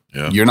are.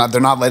 Yeah. They're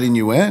not letting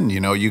you in.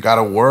 You got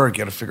to work.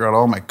 You got to figure out,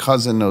 oh, my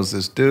cousin knows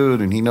this dude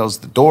and he knows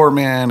the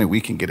doorman and we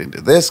can get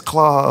into this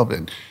club.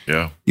 And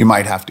you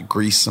might have to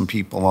grease some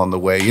people on the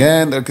way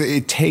in.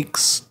 It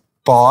takes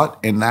thought,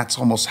 and that's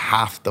almost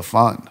half the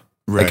fun.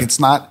 Right. Like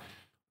it's not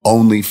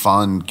only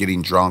fun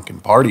getting drunk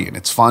and partying.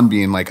 It's fun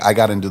being like, I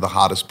got into the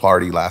hottest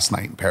party last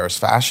night in Paris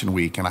Fashion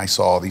Week and I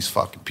saw all these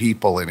fucking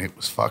people and it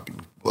was fucking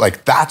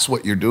like, that's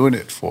what you're doing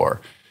it for.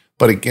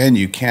 But again,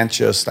 you can't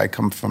I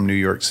come from New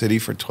York City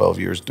for 12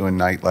 years doing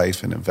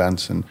nightlife and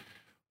events and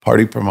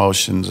party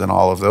promotions and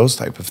all of those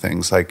type of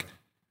things. Like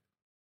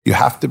you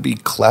have to be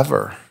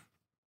clever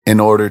in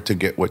order to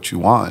get what you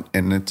want.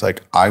 And it's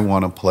like, I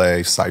want to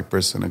play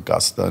Cypress and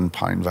Augusta and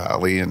Pine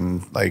Valley.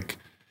 And like,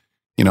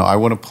 I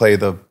want to play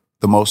the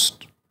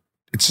most,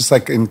 it's just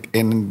like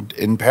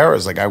in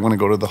Paris, like I want to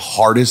go to the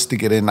hardest to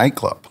get in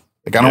nightclub.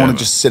 Like I don't want to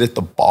just sit at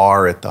the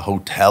bar at the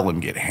hotel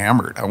and get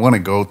hammered. I want to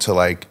go to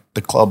like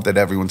the club that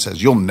everyone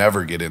says, you'll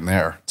never get in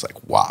there. It's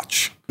like,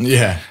 watch.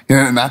 Yeah.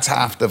 And that's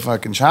half the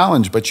fucking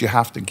challenge, but you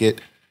have to get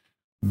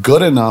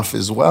good enough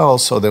as well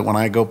so that when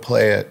I go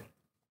play at,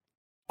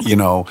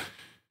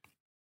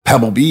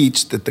 Pebble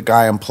Beach, that the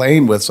guy I'm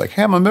playing with is like,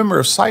 hey, I'm a member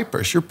of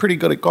Cypress. You're pretty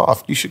good at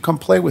golf. You should come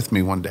play with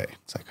me one day.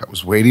 It's like, I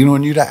was waiting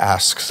on you to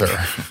ask,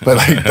 sir. But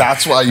like,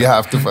 that's why you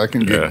have to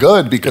fucking get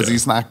good, because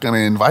he's not going to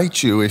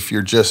invite you if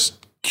you're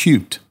just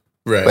cute.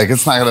 Right. Like,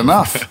 it's not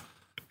enough.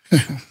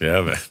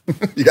 Yeah, man.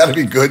 You got to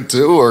be good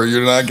too, or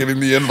you're not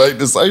getting the invite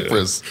to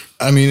Cypress.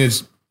 I mean,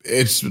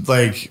 it's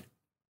like,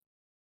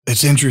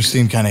 it's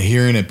interesting kind of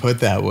hearing it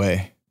put that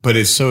way, but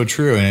it's so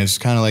true. And it's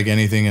kind of like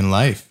anything in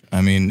life.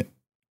 I mean,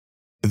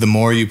 the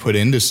more you put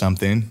into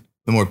something,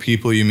 the more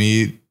people you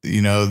meet,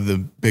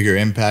 the bigger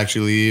impact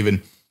you leave.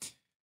 And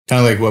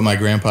kind of like what my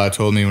grandpa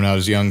told me when I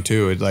was young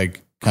too, it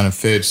like kind of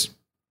fits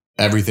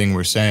everything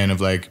we're saying of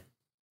like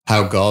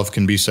how golf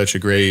can be such a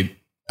great,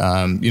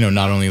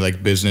 not only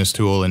like business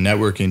tool and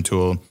networking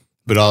tool,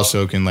 but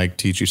also can like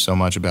teach you so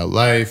much about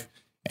life.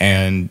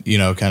 And,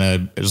 kind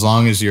of as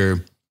long as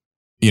you're,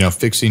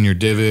 fixing your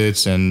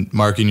divots and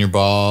marking your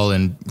ball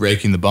and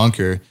raking the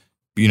bunker,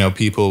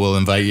 people will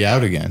invite you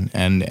out again.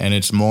 And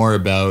it's more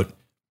about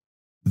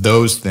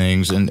those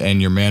things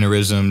and your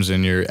mannerisms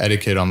and your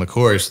etiquette on the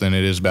course than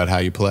it is about how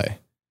you play.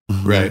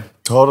 Mm-hmm. Right.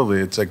 Totally.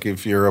 It's like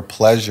if you're a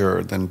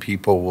pleasure, then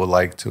people will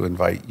like to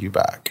invite you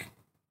back.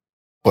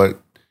 But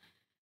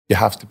you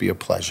have to be a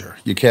pleasure.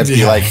 You can't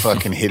be like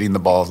fucking hitting the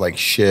balls like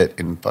shit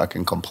and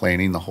fucking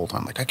complaining the whole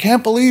time. Like, I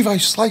can't believe I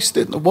sliced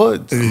it in the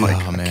woods. I'm like,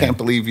 I can't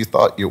believe you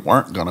thought you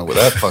weren't gonna with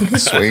that fucking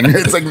swing.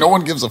 It's like no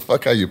one gives a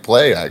fuck how you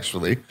play,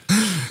 actually.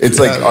 It's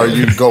like, are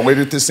you going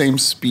at the same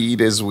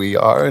speed as we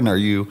are? And are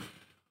you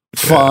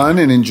fun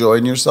and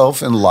enjoying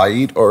yourself and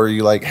light? Or are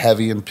you like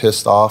heavy and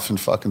pissed off and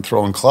fucking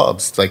throwing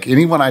clubs? It's like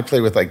anyone I play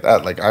with like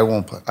that, like I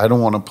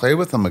don't want to play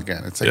with them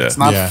again. It's like, it's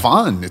not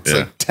fun. It's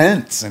like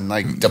tense and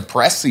like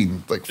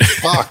depressing. Like,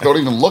 fuck, don't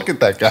even look at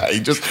that guy. He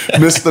just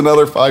missed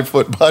another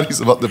 5-foot putt. He's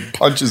about to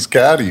punch his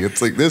caddy.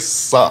 It's like, this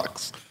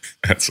sucks.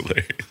 That's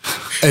hilarious.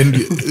 And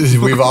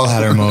we've all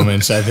had our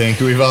moments, I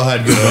think. We've all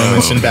had good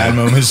moments and bad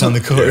moments on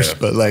the course.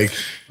 But like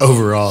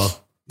overall,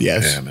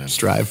 yes,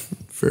 strive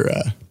for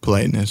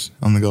politeness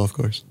on the golf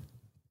course.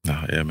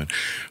 Oh, yeah, man.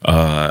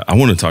 I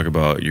want to talk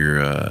about your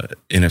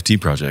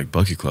NFT project,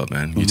 Bucket Club,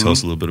 man. Can you tell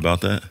us a little bit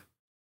about that?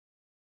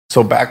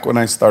 So back when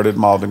I started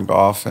Malbon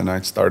Golf and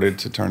I started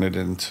to turn it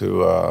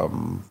into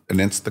an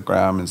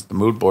Instagram, and the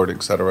mood board,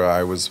 etc.,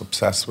 I was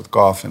obsessed with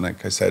golf. And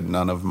like I said,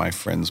 none of my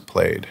friends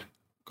played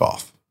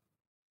golf.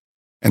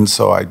 And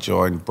so I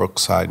joined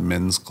Brookside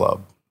Men's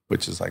Club,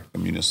 which is like the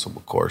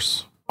municipal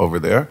course over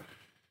there.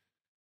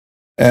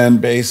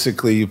 And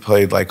basically you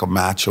played like a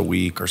match a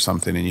week or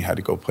something, and you had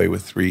to go play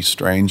with 3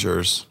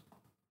 strangers.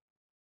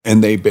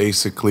 And they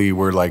basically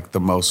were like the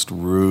most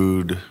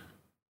rude,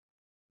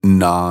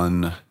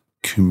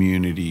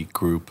 non-community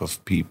group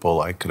of people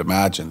I could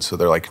imagine. So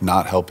they're like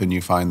not helping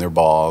you find their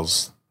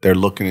balls. They're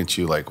looking at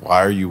you like,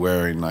 why are you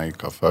wearing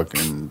like a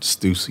fucking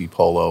Stussy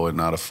polo and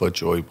not a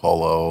FootJoy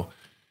polo?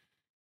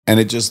 And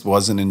it just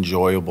wasn't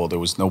enjoyable. There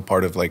was no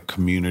part of like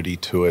community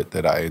to it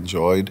that I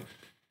enjoyed.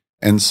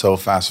 And so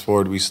fast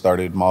forward, we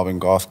started Malbon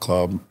Golf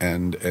Club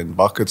and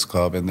Buckets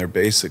Club, and they're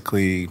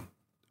basically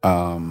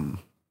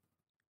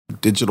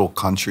digital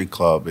country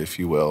club, if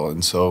you will.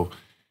 And so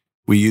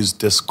we use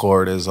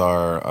Discord as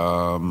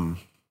our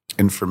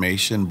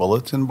information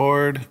bulletin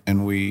board,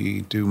 and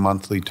we do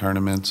monthly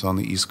tournaments on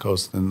the East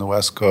Coast and the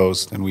West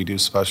Coast, and we do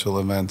special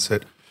events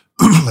at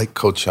like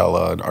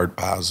Coachella and Art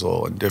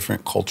Basel and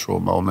different cultural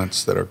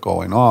moments that are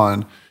going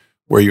on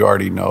where you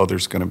already know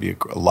there's going to be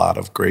a lot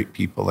of great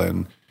people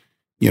in,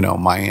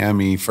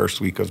 Miami first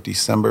week of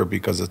December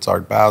because it's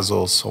Art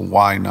Basel, so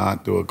why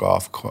not do a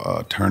golf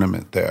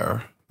tournament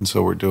there? And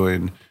so we're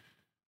doing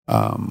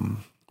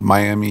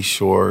Miami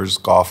Shores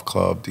Golf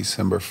Club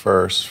December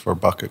 1st for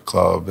Bucket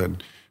Club,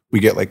 and we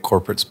get like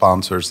corporate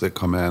sponsors that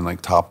come in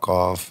like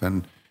Topgolf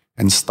and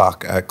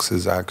StockX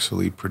is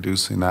actually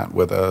producing that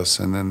with us.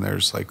 And then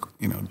there's like,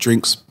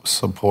 drinks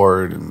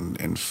support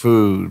and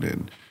food,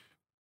 and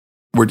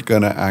we're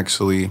going to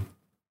actually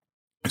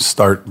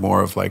start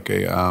more of like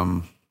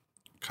a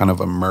kind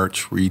of a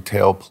merch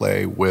retail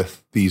play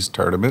with these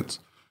tournaments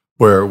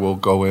where we'll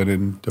go in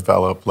and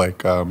develop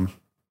like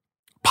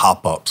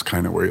pop-ups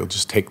kind of where you'll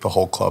just take the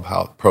whole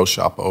clubhouse pro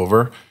shop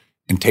over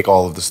and take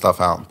all of the stuff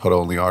out and put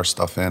only our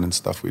stuff in and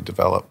stuff we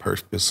develop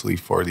purposely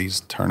for these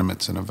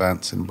tournaments and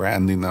events and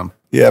branding them.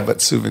 Yeah, but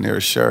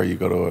souvenirs, sure. You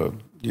go to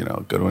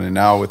and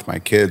now with my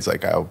kids,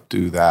 like I'll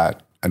do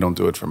that. I don't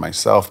do it for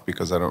myself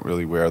because I don't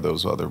really wear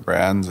those other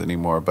brands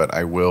anymore, but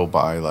I will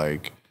buy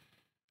like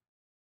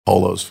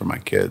polos for my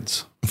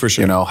kids. For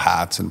sure.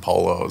 Hats and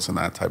polos and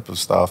that type of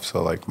stuff.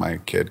 So like my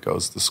kid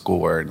goes to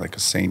school wearing like a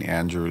St.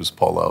 Andrews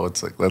polo.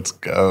 It's like, let's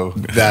go.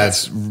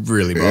 That's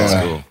really baller.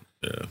 That's cool.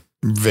 Yeah.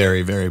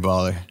 Very, very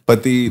baller.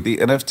 But the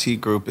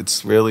NFT group,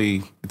 it's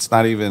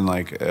not even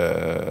like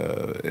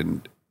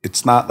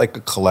it's not like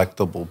a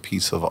collectible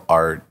piece of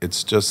art.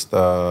 It's just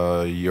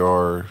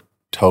your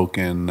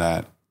token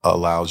that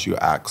allows you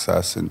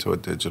access into a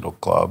digital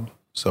club.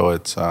 So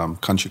it's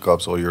country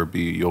clubs, or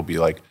you'll be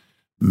like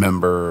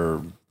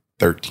member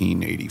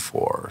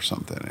 1384 or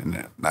something,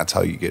 and that's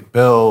how you get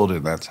billed,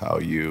 and that's how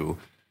you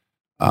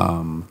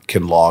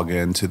can log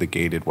into the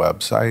gated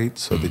website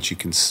so that you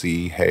can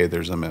see, hey,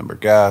 there's a member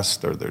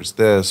guest, or there's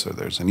this, or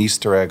there's an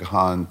Easter egg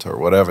hunt, or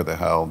whatever the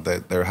hell.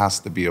 That there has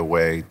to be a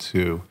way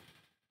to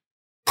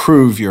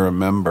prove you're a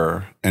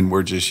member, and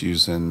we're just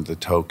using the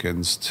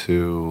tokens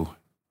for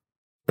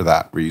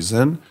that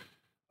reason.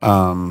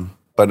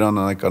 But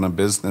on a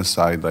business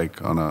side,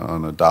 like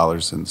on a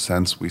dollars and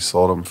cents, we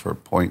sold them for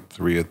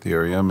 0.3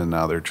 Ethereum, and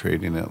now they're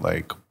trading at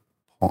like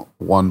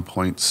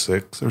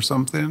 1.6 or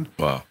something.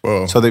 Wow.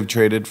 Whoa. So they've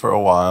traded for a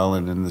while,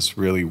 and in this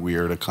really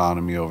weird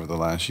economy over the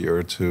last year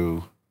or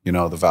two,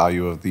 the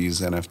value of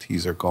these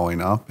NFTs are going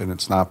up, and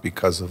it's not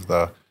because of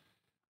the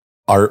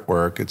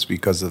artwork, it's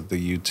because of the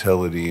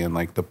utility and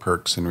like the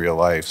perks in real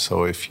life.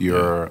 So if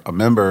you're a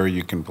member,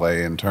 you can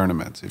play in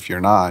tournaments. If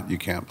you're not, you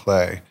can't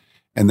play.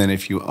 And then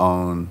if you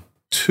own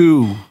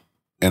 2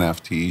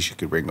 NFTs, you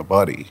could bring a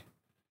buddy.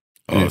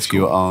 And if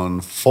you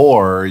own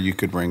 4, you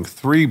could bring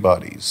 3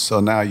 buddies. So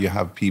now you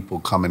have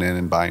people coming in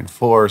and buying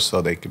 4,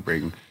 so they could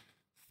bring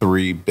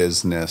 3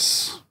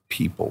 business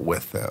people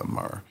with them.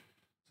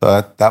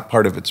 So that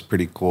part of it's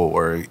pretty cool,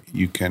 where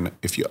you can,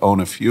 if you own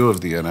a few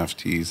of the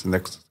NFTs, and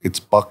it's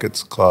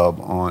Buckets Club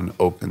on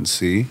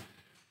OpenSea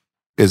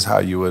is how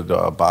you would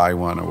buy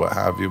one or what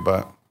have you.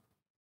 But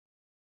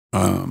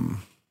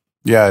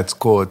yeah, it's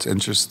cool. It's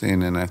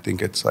interesting. And I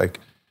think it's like,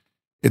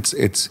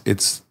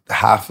 it's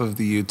half of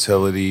the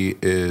utility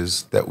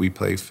is that we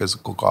play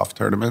physical golf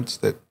tournaments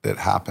that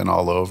happen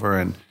all over.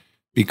 And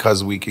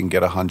because we can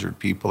get 100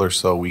 people or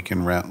so, we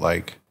can rent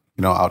like,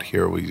 out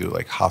here we do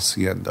like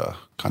Hacienda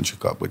Country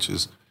Club, which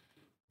is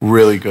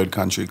really good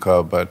country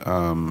club. But,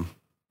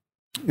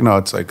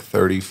 it's like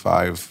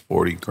 35,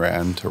 40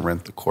 grand to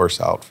rent the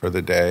course out for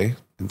the day.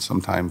 And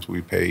sometimes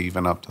we pay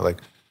even up to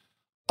like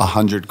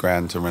 100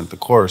 grand to rent the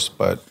course.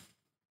 But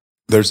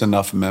there's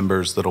enough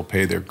members that'll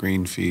pay their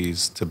green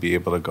fees to be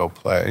able to go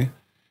play.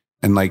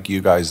 And like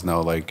you guys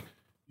know, like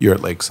you're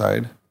at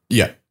Lakeside.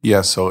 Yeah.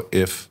 Yeah. So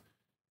if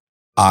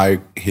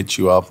I hit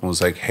you up and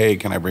was like, hey,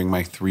 can I bring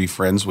my 3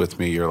 friends with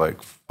me? You're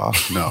like, fuck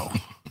no.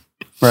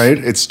 Right?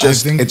 It's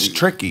just, it's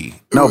tricky.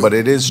 No, but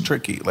it is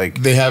tricky.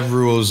 Like they have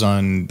rules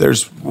on.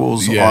 There's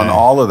rules on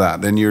all of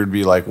that. Then you'd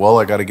be like, well,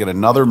 I got to get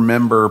another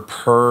member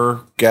per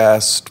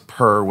guest per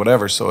per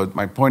whatever. So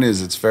my point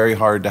is, it's very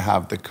hard to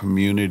have the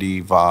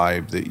community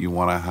vibe that you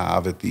want to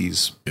have at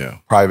these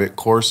private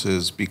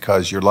courses,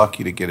 because you're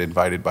lucky to get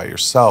invited by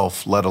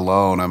yourself, let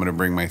alone I'm going to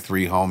bring my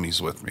 3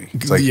 homies with me.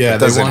 It's like, yeah, it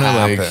they doesn't want to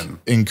like happen.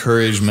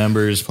 encourage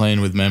members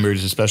playing with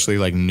members, especially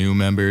like new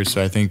members.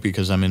 So I think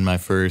because I'm in my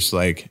first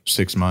like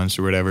 6 months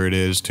or whatever it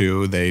is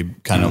too, they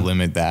kind of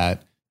limit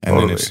that. And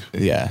Totally.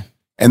 then it's,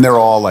 And they're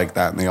all like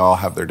that, and they all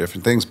have their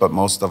different things, but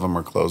most of them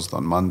are closed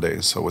on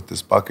Mondays. So with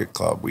this bucket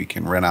club, we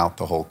can rent out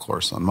the whole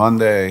course on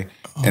Monday.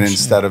 And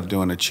instead of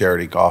doing a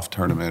charity golf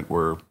tournament,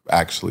 we're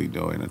actually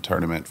doing a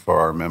tournament for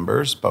our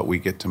members, but we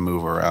get to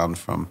move around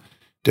from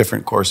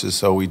different courses.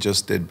 So we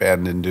just did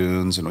Bandon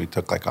Dunes, and we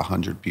took like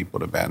 100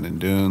 people to Bandon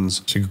Dunes.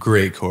 It's a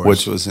great course.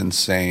 Which was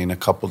insane. A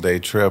couple-day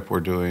trip.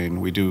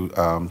 We do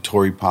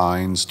Torrey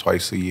Pines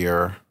twice a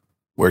year.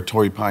 Where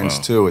Torrey Pines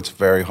too, it's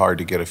very hard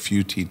to get a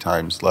few tee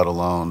times, let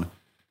alone,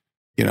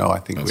 I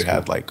think we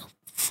had like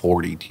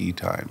 40 tee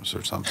times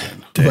or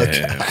something.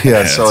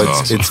 Damn. So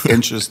awesome. it's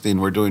interesting.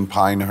 We're doing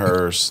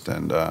Pinehurst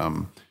and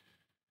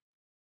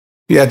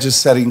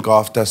just setting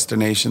golf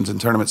destinations and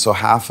tournaments. So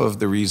half of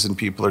the reason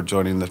people are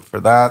joining for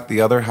that.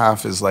 The other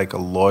half is like a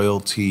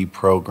loyalty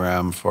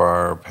program for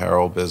our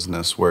apparel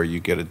business where you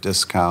get a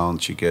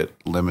discount, you get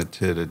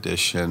limited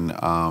edition,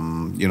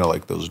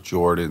 like those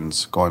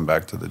Jordans, going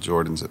back to the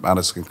Jordans at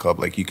Madison Club,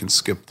 like you can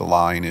skip the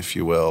line, if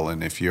you will.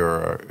 And if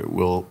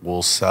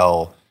we'll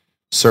sell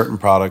certain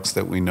products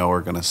that we know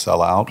are going to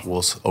sell out.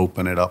 We'll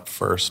open it up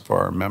first for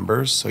our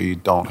members. So you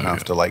don't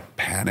have to like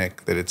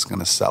panic that it's going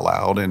to sell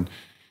out. And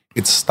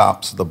it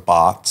stops the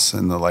bots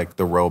and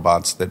the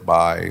robots that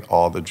buy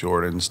all the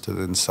Jordans to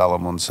then sell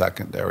them on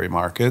secondary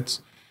markets.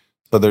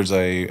 So there's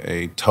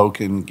a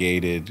token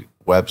gated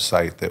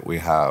website that we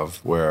have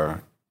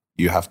where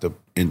you have to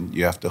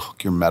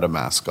hook your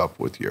MetaMask up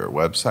with your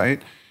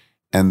website,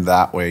 and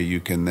that way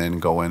you can then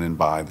go in and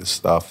buy the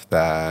stuff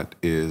that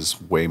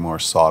is way more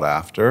sought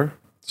after.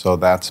 So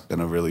that's been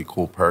a really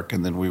cool perk.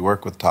 And then we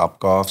work with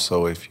Topgolf.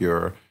 So if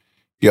you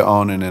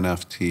own an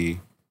NFT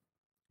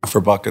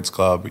for Buckets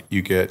Club,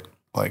 you get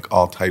like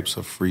all types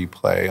of free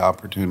play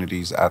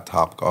opportunities at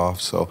Topgolf.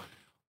 So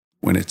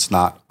when it's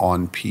not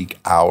on peak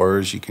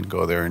hours, you can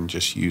go there and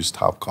just use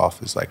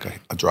Topgolf as like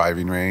a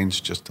driving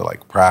range just to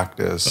like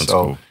practice. That's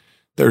cool.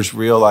 There's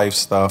real life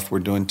stuff. We're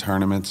doing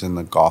tournaments in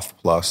the Golf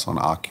Plus on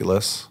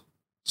Oculus.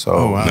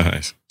 So,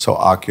 Nice. So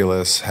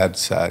Oculus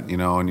headset,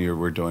 and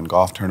we're doing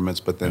golf tournaments,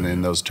 but then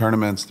in those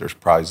tournaments, there's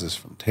prizes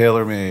from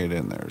TaylorMade,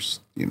 and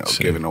there's,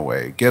 giving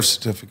away gift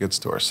certificates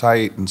to our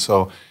site. And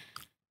so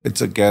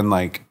it's again,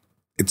 like,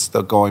 it's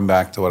the going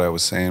back to what I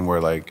was saying,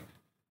 where like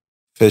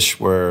fish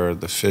where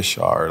the fish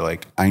are.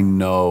 Like, I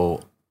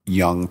know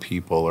young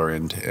people are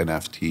into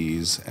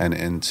NFTs and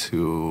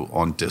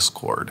on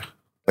Discord.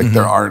 Like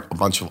there aren't a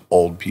bunch of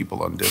old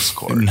people on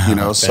Discord,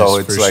 so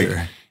it's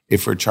like,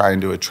 if we're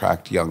trying to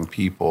attract young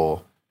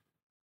people,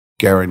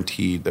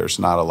 guaranteed there's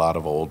not a lot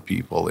of old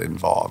people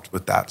involved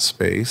with that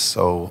space.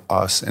 So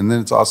us, and then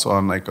it's also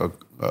on like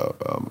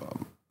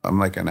I'm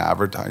like an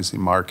advertising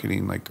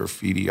marketing, like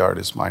graffiti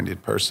artist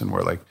minded person,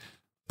 where like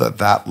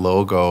that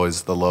logo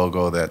is the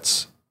logo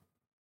that's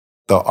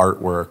the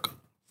artwork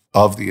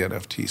of the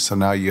NFT. So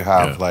now you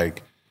have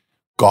like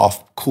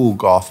cool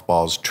golf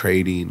balls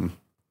trading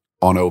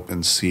on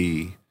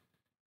OpenSea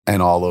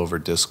and all over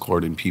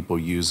Discord, and people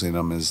using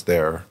them as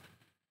their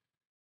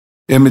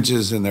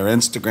images and their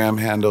Instagram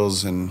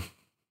handles. And,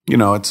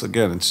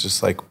 it's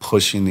just like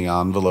pushing the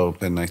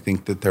envelope. And I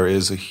think that there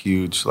is a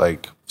huge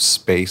like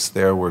space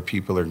there where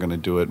people are going to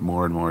do it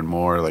more and more and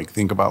more. Like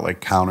think about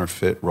like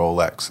counterfeit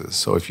Rolexes.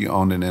 So if you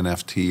owned an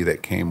NFT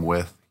that came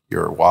with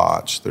your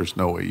watch, there's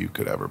no way you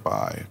could ever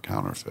buy a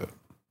counterfeit.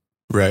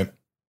 Right.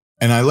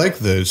 And I like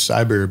the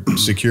cyber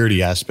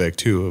security aspect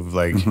too of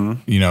like,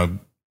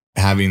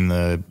 having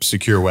the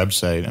secure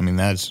website. I mean,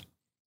 I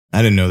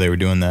didn't know they were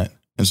doing that.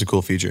 That's a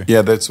cool feature.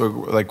 Yeah,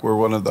 we're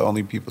one of the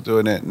only people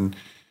doing it, and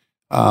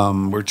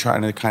we're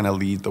trying to kind of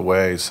lead the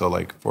way. So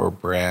like for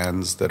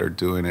brands that are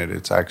doing it,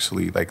 it's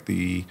actually like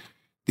the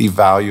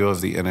value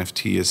of the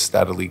NFT is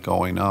steadily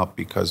going up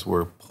because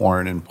we're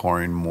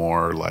pouring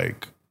more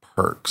like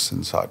perks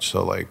and such.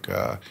 So like,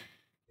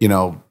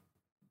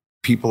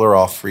 people are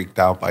all freaked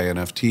out by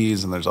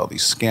NFTs, and there's all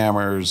these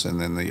scammers,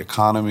 and then the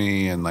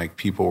economy, and like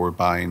people were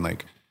buying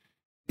like,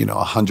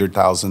 $100,000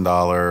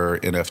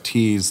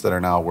 NFTs that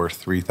are now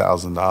worth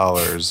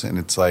 $3,000. And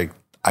it's like,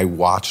 I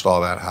watched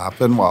all that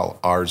happen while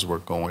ours were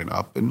going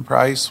up in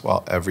price,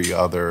 while every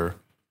other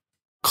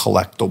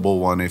collectible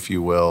one, if you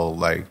will,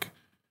 like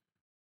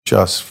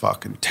just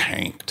fucking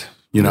tanked,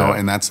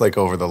 and that's like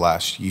over the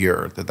last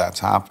year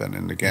that's happened.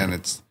 And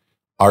again,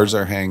 ours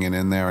are hanging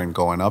in there and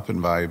going up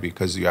in value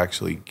because you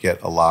actually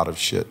get a lot of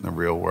shit in the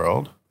real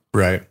world.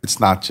 Right. It's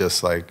not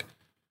just like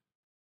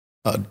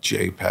a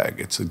JPEG.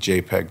 It's a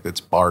JPEG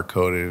that's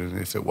barcoded, and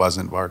if it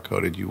wasn't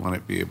barcoded, you want to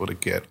be able to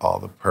get all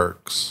the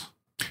perks.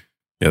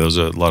 Yeah, there was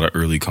a lot of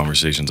early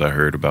conversations I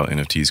heard about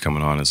NFTs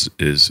coming on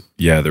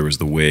there was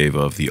the wave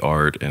of the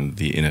art and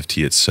the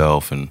NFT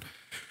itself and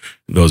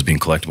those being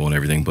collectible and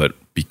everything, but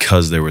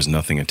because there was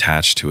nothing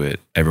attached to it,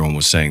 everyone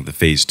was saying the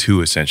phase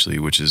 2 essentially,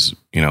 which is,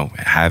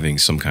 having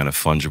some kind of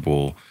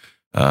fungible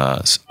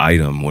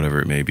item, whatever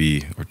it may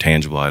be, or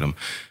tangible item.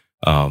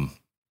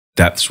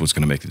 That's what's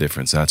going to make the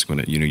difference. That's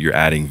going to, you're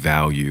adding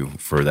value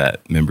for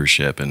that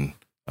membership, and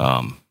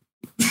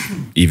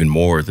even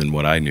more than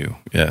what I knew.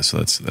 Yeah, so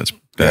that's badass.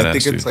 Yeah, I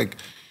think it's like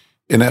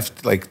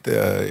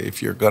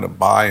if you're going to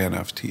buy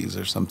NFTs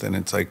or something,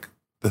 it's like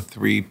the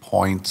 3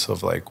 points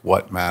of like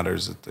what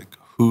matters. It's like,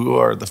 who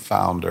are the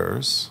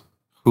founders,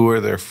 who are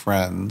their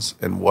friends,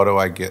 and what do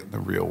I get in the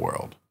real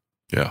world?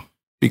 Yeah.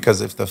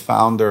 Because if the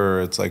founder,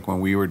 it's like when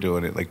we were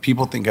doing it, like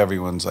people think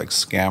everyone's like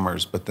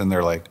scammers, but then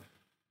they're like,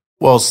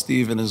 well,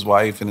 Steve and his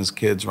wife and his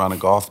kids run a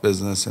golf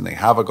business, and they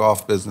have a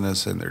golf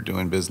business, and they're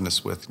doing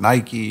business with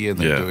Nike, and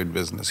they're doing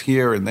business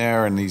here and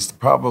there, and he's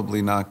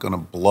probably not going to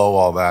blow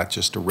all that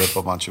just to rip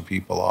a bunch of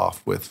people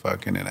off with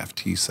fucking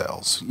NFT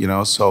sales,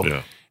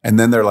 So, and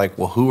then they're like,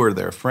 well, who are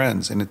their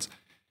friends? And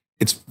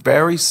it's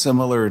very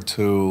similar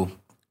to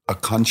a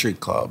country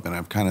club, and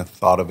I've kind of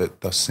thought of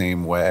it the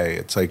same way.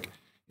 It's like,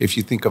 if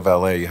you think of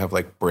LA, you have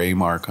like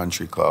Braemar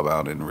Country Club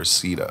out in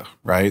Reseda,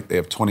 right? They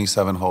have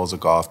 27 holes of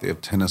golf. They have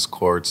tennis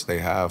courts. They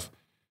have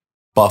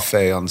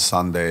buffet on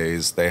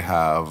Sundays. They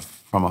have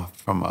from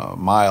a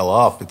mile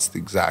up, it's the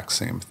exact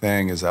same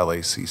thing as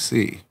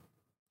LACC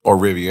or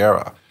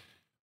Riviera.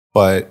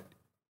 But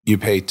you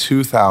pay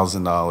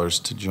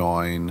 $2,000 to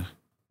join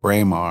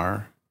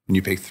Braemar, and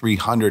you pay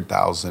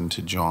 $300,000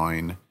 to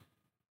join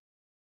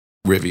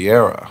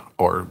Riviera,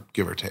 or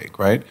give or take,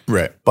 right?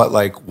 Right. But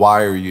like,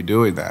 why are you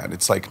doing that?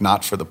 It's like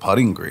not for the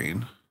putting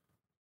green.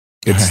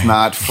 It's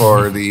not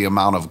for the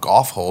amount of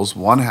golf holes.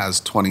 One has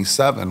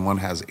 27, one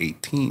has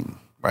 18,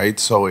 right?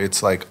 So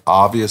it's like,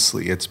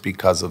 obviously it's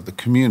because of the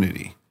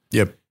community.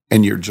 Yep.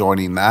 And you're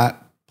joining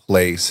that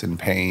place and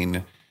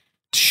paying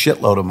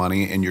shitload of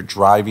money, and you're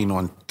driving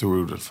on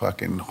through the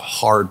fucking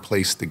hard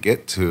place to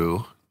get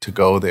to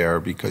go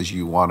there because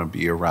you want to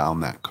be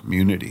around that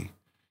community.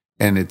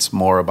 And it's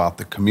more about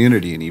the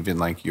community, and even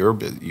like your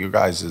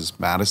guys'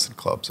 Madison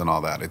clubs and all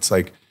that. It's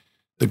like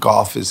the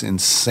golf is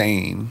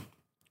insane,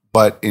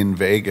 but in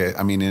Vegas,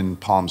 in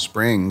Palm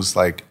Springs,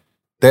 like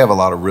they have a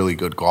lot of really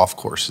good golf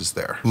courses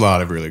there. A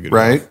lot of really good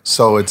right? golf.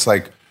 So it's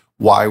like,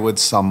 why would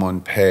someone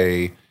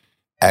pay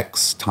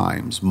X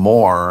times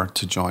more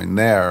to join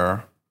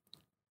there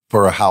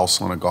for a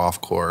house on a golf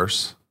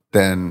course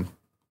than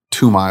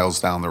 2 miles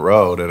down the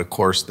road at a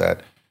course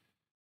that,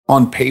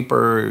 on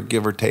paper,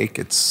 give or take,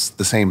 it's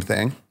the same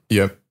thing.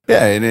 Yep.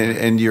 Yeah,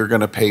 and you're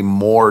going to pay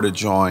more to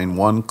join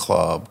one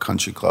club,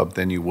 country club,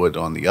 than you would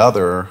on the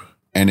other.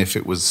 And if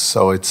it was,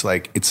 so it's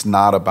like, it's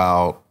not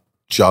about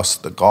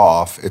just the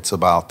golf. It's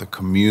about the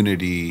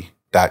community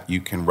that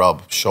you can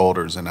rub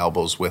shoulders and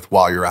elbows with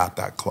while you're at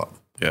that club.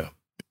 Yeah.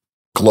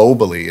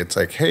 Globally, it's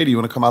like, hey, do you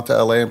want to come out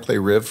to LA and play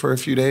Riv for a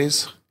few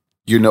days?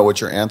 You know what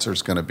your answer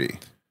is going to be.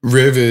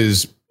 Riv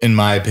is, in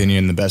my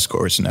opinion, the best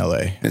course in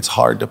LA. It's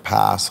hard to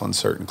pass on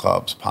certain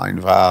clubs, Pine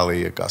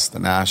Valley, Augusta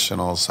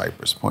National,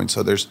 Cypress Point.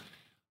 So there's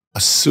a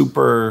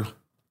super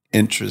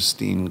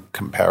interesting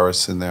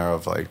comparison there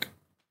of like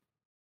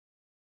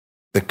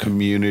the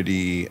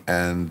community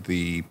and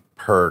the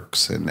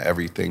perks and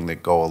everything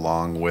that go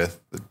along with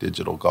the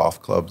digital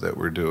golf club that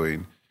we're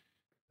doing.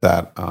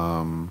 That,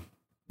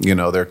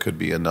 there could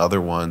be another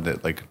one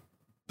that like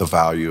the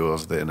value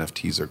of the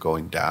NFTs are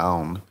going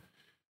down,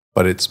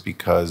 but it's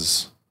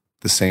because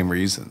the same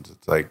reasons.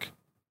 It's like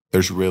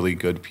there's really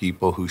good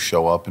people who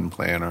show up and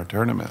play in our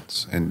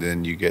tournaments, and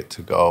then you get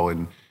to go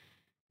and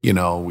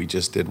we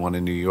just did one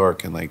in New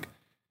York, and like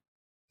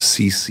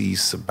CC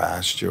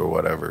Sabathia or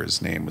whatever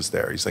his name was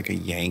there. He's like a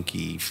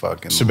Yankee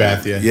fucking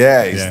Sabathia.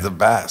 Yeah, he's the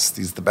best.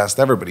 He's the best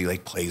ever. But he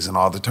like plays in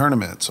all the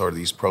tournaments, or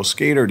these pro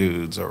skater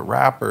dudes, or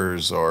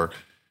rappers, or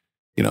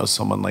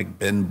someone like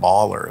Ben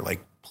Baller, like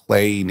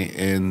playing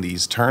in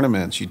these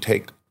tournaments. You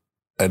take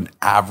an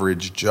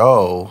average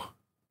Joe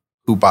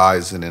who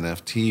buys an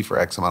NFT for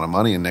X amount of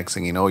money, and next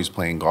thing you know, he's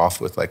playing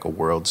golf with like a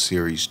World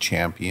Series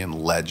champion,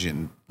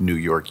 legend, New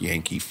York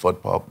Yankee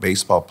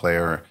baseball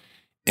player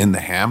in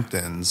the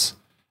Hamptons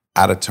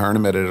at a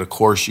tournament at a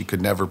course you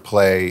could never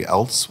play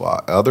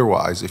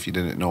otherwise if you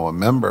didn't know a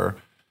member.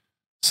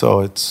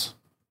 So it's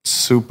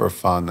super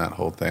fun, that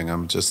whole thing.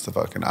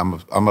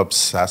 I'm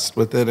obsessed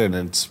with it, and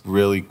it's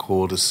really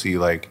cool to see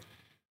like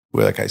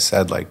I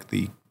said, like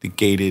the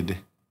gated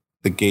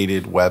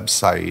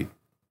website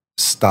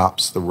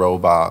stops the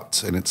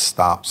robots, and it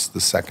stops the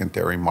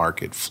secondary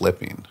market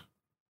flipping.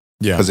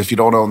 Yeah. Because if you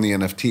don't own the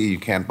NFT, you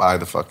can't buy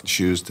the fucking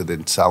shoes to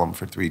then sell them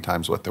for 3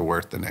 times what they're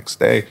worth the next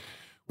day,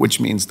 which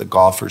means the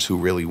golfers who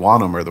really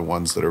want them are the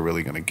ones that are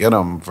really going to get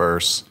them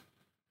versus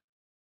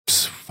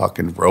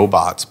fucking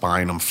robots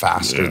buying them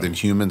faster than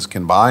humans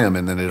can buy them.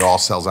 And then it all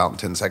sells out in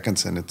 10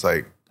 seconds. And it's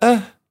like,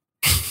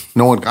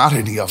 no one got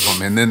any of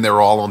them. And then they're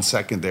all on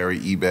secondary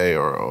eBay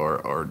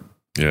or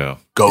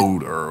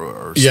GOAT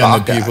or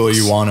and the people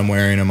you want them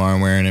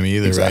aren't wearing them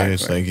either, exactly. Right?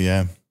 It's like,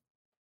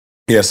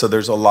 yeah, so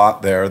there's a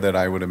lot there that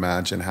I would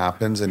imagine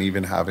happens. And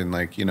even having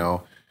like,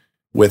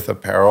 with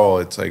apparel,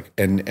 it's like,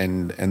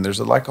 and there's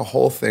like a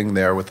whole thing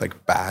there with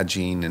like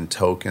badging and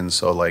tokens.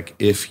 So like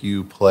if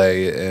you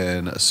play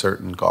in a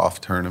certain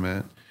golf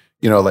tournament,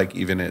 you know, like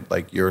even at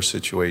like your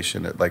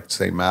situation at like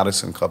say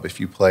Madison Club, if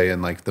you play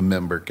in like the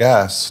member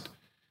guest,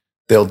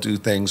 they'll do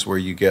things where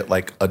you get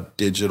like a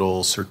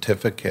digital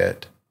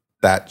certificate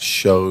that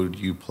showed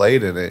you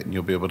played in it, and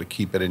you'll be able to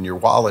keep it in your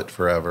wallet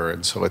forever.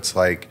 And so it's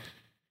like,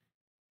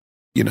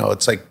 you know,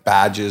 it's like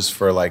badges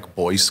for like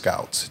Boy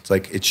Scouts. It's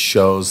like it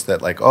shows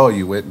that like, oh,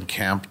 you went and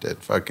camped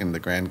at fucking the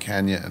Grand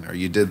Canyon, or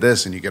you did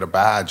this, and you get a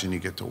badge and you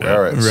get to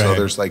wear it. Right. So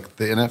there's like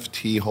the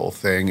NFT whole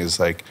thing is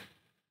like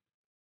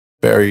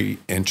very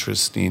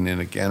interesting.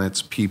 And again,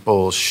 it's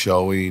people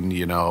showing,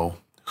 you know,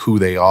 who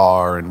they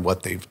are and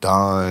what they've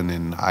done.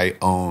 And I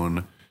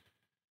own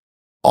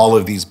all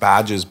of these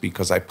badges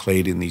because I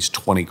played in these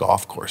 20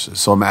 golf courses.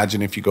 So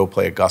imagine if you go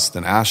play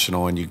Augusta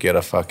National and you get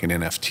a fucking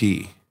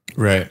NFT.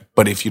 Right.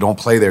 But if you don't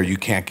play there, you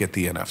can't get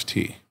the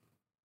NFT.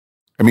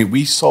 I mean,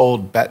 we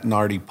sold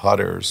Bettinardi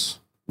putters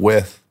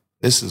with,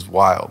 this is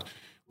wild.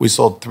 We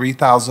sold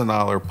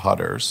 $3,000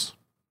 putters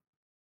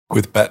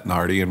with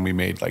Bettinardi, and we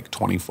made like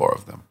 24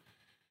 of them.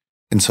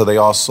 And so they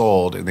all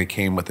sold, and they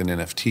came with an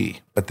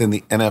NFT. But then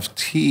the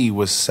NFT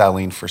was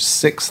selling for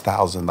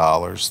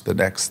 $6,000 the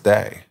next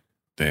day.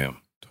 Damn.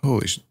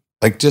 Holy shit.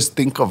 Like, just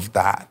think of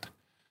that.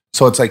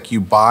 So it's like you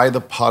buy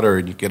the putter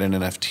and you get an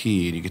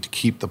NFT, and you get to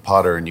keep the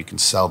putter and you can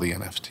sell the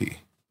NFT.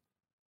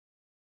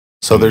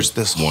 So there's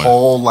this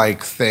whole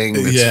like thing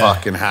that's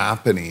fucking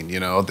happening, you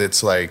know,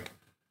 that's like,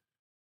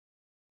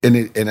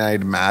 and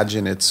I'd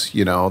imagine it's,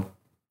 you know,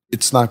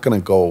 it's not going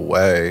to go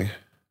away.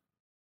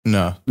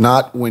 No.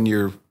 Not when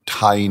you're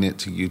tying it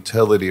to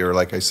utility, or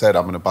like I said,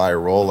 I'm going to buy a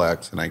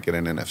Rolex and I get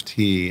an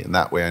NFT, and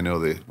that way I know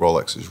the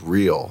Rolex is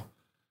real.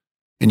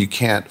 And you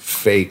can't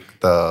fake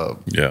the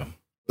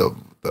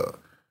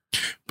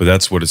But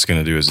that's what it's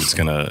going to do, is it's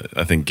going to,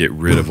 I think, get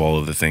rid of all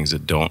of the things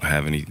that don't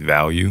have any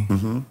value.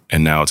 Mm-hmm.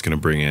 And now it's going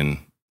to bring in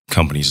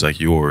companies like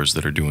yours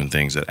that are doing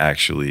things that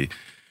actually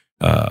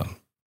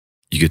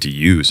you get to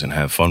use and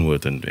have fun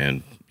with.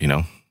 And you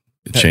know,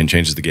 it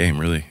changes the game,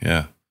 really.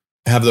 Yeah.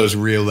 Have those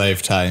real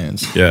life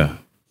tie-ins. Yeah.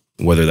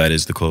 Whether that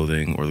is the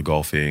clothing or the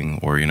golfing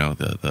or, you know,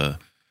 the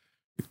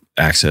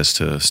access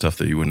to stuff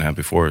that you wouldn't have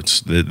before.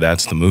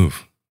 That's the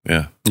move.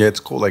 Yeah. Yeah,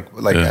 it's cool.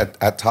 Like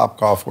at Top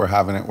Golf, we're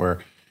having it where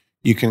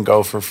you can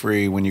go for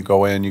free when you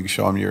go in. You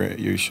show them your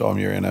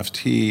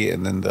NFT,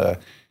 and then the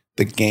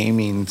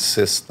gaming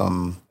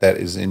system that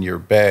is in your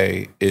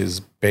bay is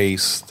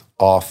based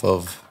off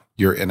of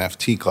your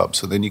NFT club.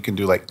 So then you can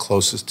do like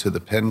closest to the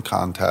pin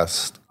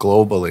contest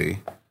globally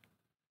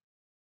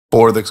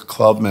for the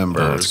club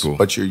members. Oh, that's cool.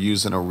 But you're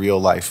using a real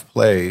life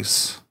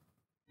place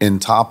in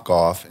Top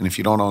Golf, and if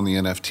you don't own the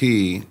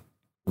NFT,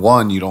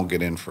 one, you don't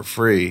get in for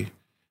free,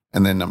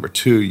 and then number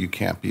two, you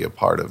can't be a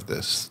part of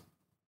this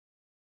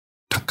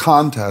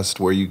contest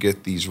where you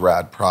get these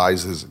rad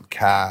prizes and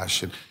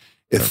cash and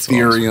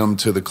Ethereum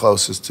to the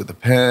closest to the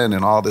pin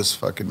and all this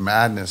fucking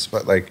madness.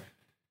 But like,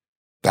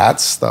 that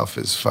stuff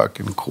is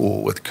fucking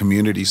cool with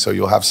community. So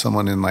you'll have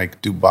someone in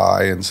like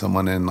Dubai and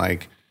someone in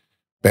like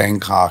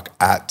Bangkok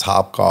at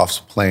Top Golf's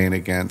playing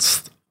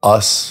against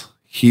us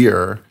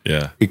here.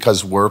 Yeah.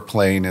 Because we're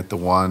playing at the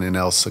one in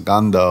El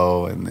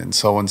Segundo and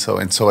so and so.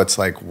 And so it's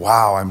like,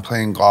 wow, I'm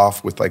playing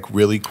golf with like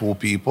really cool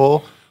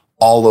people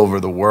all over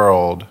the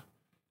world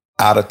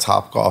at a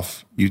Top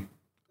Golf,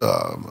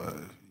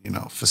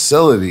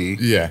 facility.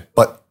 Yeah.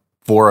 But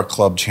for a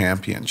club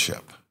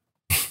championship.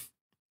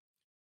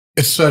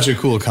 It's such a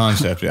cool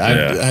concept.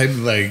 I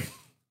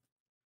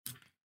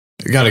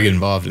got to get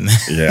involved in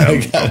that.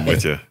 Yeah, I'm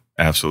with you.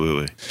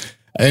 Absolutely.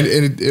 And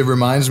it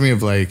reminds me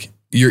of like,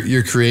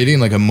 you're creating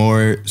like a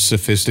more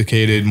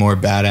sophisticated, more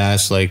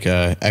badass, like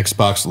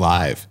Xbox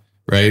Live,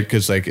 right?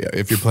 Because like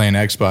if you're playing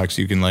Xbox,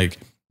 you can like,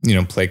 you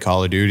know, play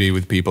Call of Duty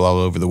with people all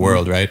over the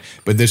world, right?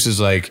 But this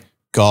is like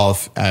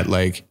golf at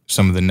like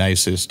some of the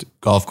nicest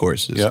golf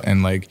courses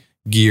and like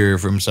gear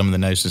from some of the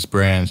nicest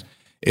brands.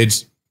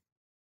 It's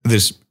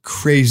this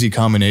crazy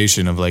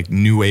combination of like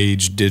new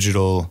age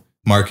digital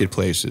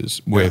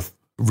marketplaces with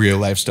real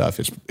life stuff.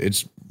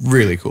 It's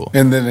really cool.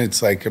 And then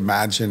it's like,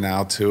 imagine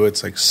now too,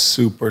 it's like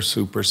super,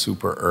 super,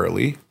 super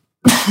early.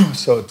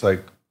 So it's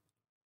like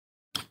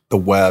the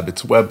web,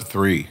 it's Web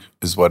 3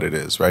 is what it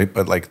is, right?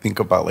 But like, think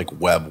about like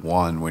Web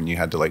 1 when you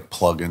had to like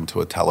plug into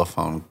a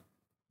telephone.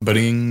 Yeah,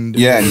 and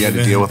you had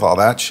to deal with all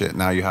that shit.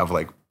 Now you have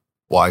like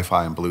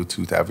Wi-Fi and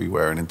Bluetooth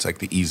everywhere, and it's like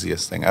the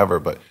easiest thing ever.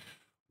 But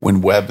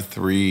when Web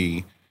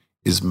 3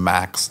 is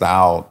maxed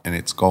out and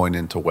it's going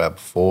into Web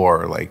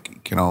 4, like you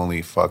can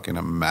only fucking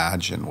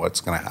imagine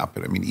what's going to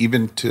happen. I mean,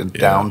 even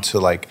down to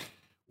like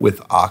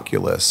with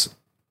Oculus,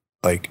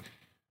 like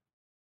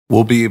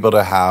we'll be able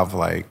to have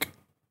like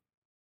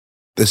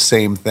the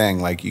same thing.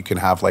 Like you can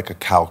have like a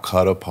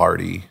Calcutta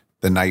party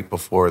the night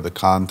before the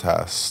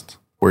contest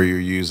where you're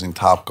using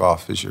Top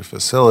Golf as your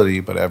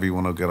facility, but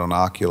everyone will get on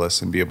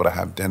Oculus and be able to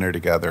have dinner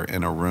together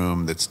in a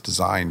room that's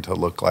designed to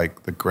look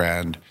like the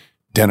grand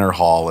dinner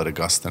hall at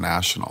Augusta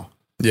National.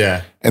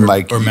 Yeah. And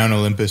or Mount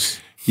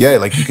Olympus. Yeah,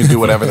 like you can do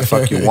whatever the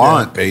fuck you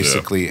want,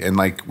 basically. Yeah. And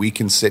like we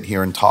can sit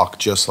here and talk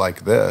just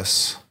like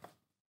this.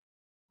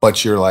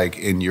 But you're like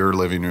in your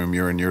living room,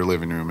 you're in your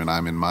living room, and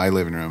I'm in my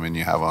living room, and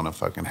you have on a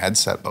fucking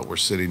headset, but we're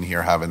sitting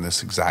here having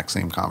this exact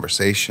same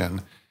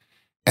conversation.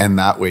 And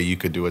that way you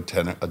could do a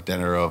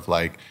dinner of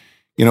like,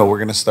 you know, we're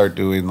going to start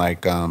doing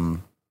like,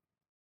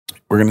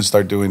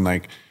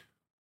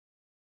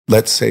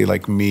 let's say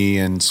like me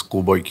and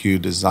Schoolboy Q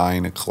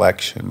design a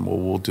collection. Well,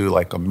 we'll do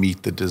like a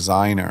meet the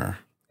designer.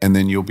 And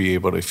then you'll be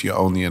able to, if you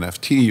own the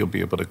NFT, you'll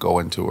be able to go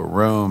into a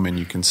room and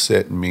you can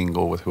sit and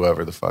mingle with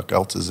whoever the fuck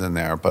else is in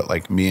there. But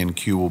like me and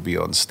Q will be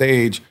on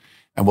stage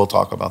and we'll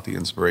talk about the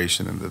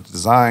inspiration and the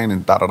design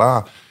and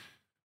da-da-da.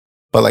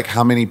 But like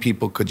how many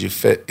people could you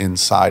fit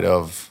inside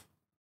of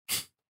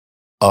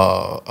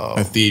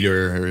a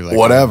theater or like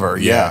whatever?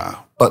 Yeah.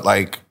 But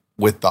like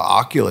with the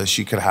Oculus,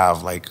 you could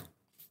have like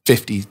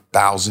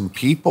 50,000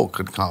 people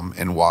could come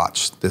and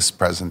watch this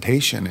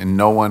presentation and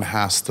no one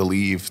has to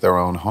leave their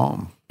own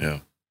home. Yeah.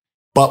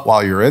 But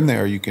while you're in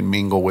there, you can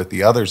mingle with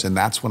the others, and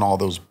that's when all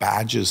those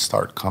badges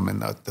start coming.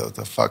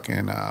 The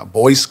fucking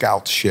Boy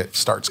Scout shit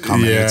starts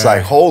coming. Yeah. It's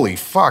like, holy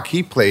fuck,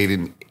 he played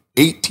in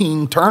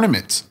 18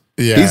 tournaments.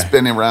 Yeah. He's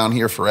been around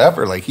here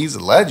forever. Like, he's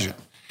a legend.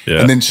 Yeah.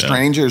 And then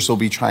strangers will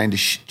be trying to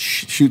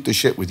shoot the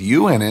shit with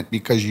you in it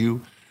because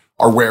you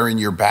are wearing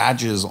your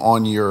badges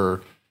on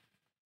your,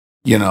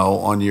 you know,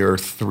 on your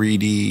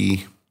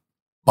 3D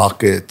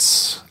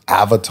buckets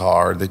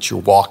avatar that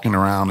you're walking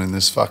around in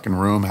this fucking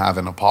room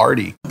having a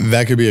party.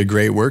 That could be a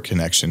great work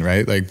connection,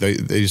 right? Like they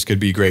just could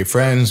be great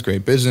friends,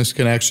 great business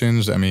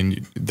connections. I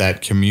mean,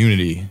 that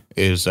community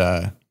is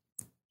going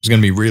to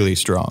be really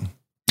strong.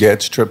 Yeah,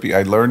 it's trippy.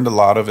 I learned a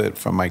lot of it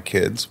from my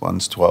kids.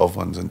 One's 12,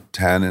 one's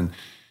 10, and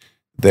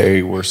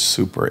they were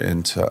super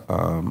into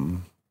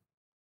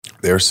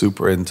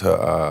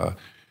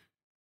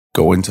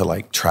going to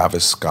like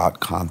Travis Scott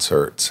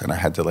concerts, and I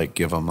had to like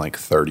give them like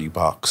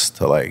 $30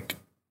 to like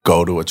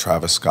go to a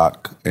Travis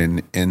Scott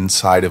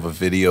inside of a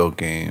video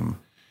game.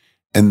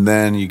 And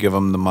then you give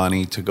them the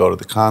money to go to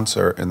the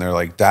concert and they're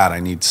like, Dad, I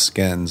need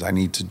skins. I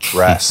need to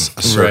dress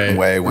a certain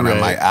way when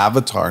I'm my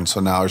avatar. And so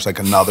now there's like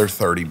another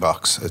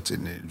 $30. It's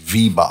in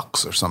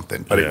V-Bucks or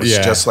something. But it was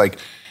just like,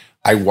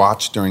 I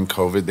watched during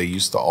COVID, they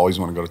used to always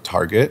want to go to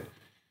Target.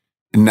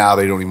 And now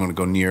they don't even want to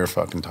go near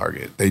fucking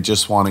Target. They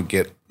just want to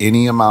get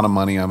any amount of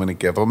money I'm going to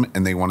give them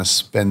and they want to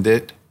spend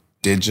it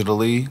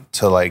digitally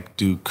to like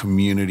do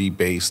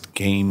community-based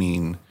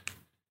gaming,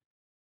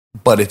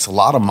 but it's a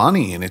lot of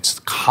money and it's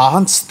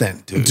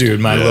constant, dude.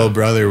 My little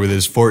brother with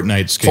his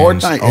Fortnite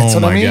skins. Oh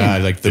my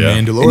God, like the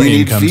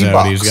Mandalorian comes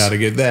out, he's got to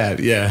get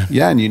that.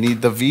 Yeah, and you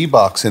need the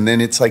V-Bucks, and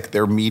then it's like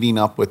they're meeting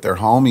up with their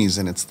homies,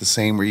 and it's the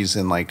same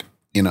reason, like,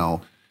 you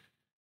know,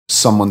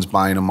 someone's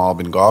buying a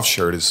Malbon golf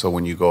shirt is so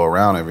when you go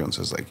around, everyone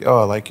says like, "Oh,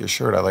 I like your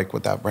shirt. I like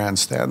what that brand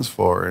stands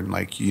for." And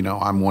like, you know,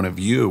 I'm one of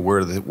you. We're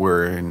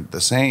in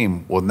the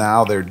same. Well,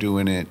 now they're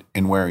doing it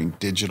and wearing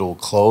digital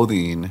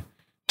clothing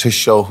to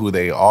show who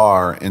they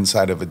are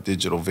inside of a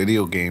digital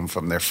video game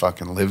from their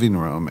fucking living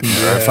room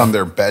or from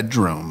their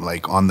bedroom,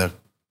 like on the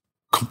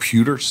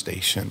computer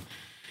station.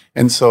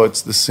 And so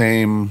it's the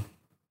same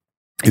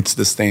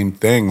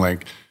thing.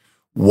 Like,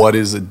 what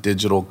is a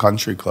digital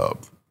country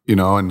club? You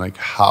know, and like,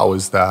 how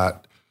is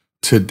that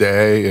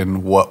today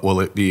and what will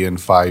it be in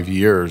 5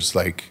 years?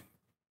 Like,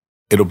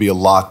 it'll be a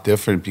lot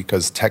different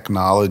because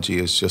technology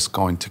is just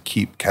going to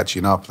keep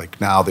catching up.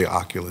 Like, now the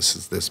Oculus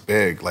is this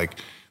big. Like,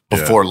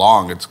 before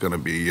long, it's going to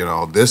be, you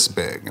know, this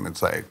big. And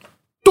it's like,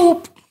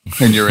 doop.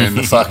 And you're in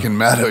the fucking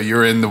meta.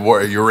 You're in the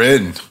war. You're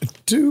in.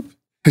 Doop.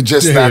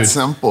 Just that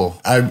simple.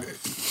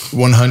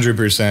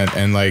 100%.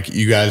 And like,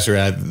 you guys are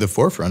at the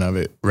forefront of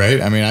it,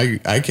 right? I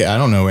mean, I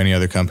don't know any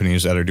other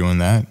companies that are doing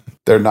that.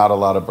 There are not a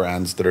lot of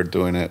brands that are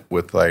doing it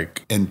with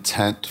like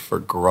intent for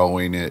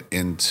growing it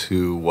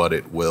into what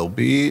it will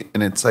be.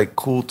 And it's like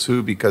cool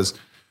too, because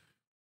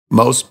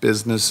most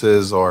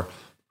businesses or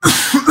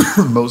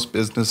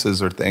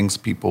things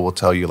people will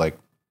tell you like,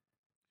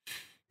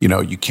 you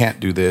know, you can't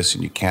do this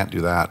and you can't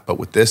do that. But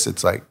with this,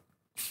 it's like,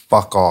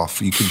 fuck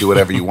off. You can do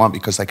whatever you want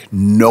because like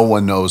no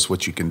one knows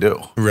what you can do.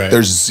 Right.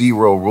 There's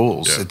zero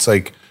rules. Yeah. It's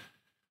like,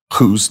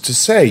 who's to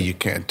say you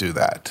can't do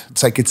that?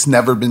 It's like, it's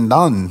never been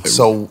done.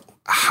 So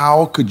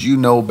how could you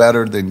know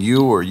better than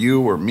you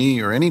or me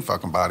or any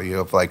fucking body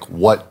of like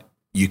what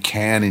you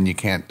can and you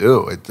can't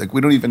do? It's like we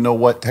don't even know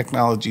what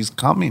technology is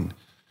coming.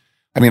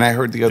 I mean, I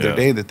heard the other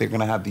day that they're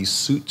going to have these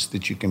suits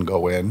that you can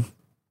go in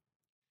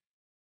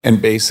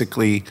and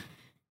basically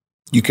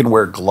you can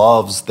wear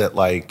gloves that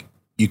like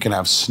you can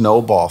have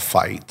snowball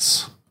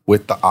fights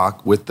with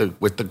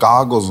the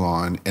goggles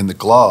on and the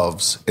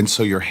gloves, and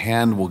so your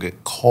hand will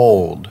get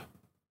cold.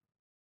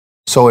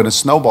 So in a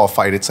snowball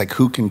fight, it's like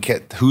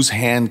whose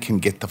hand can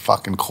get the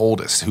fucking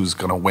coldest? Who's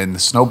going to win the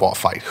snowball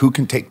fight? Who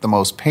can take the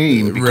most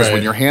pain? Because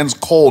when your hand's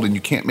cold and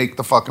you can't make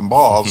the fucking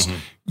balls,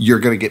 you're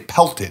going to get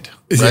pelted,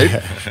 right?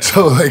 Yeah.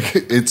 So like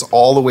it's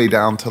all the way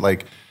down to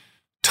like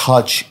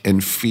touch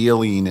and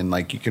feeling, and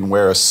like you can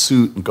wear a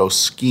suit and go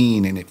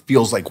skiing and it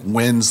feels like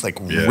wind's like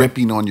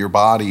ripping on your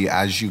body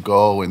as you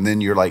go, and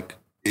then you're like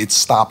it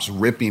stops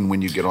ripping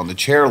when you get on the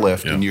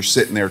chairlift and you're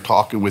sitting there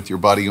talking with your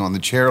buddy on the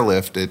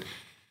chairlift at,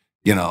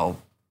 you know,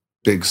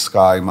 Big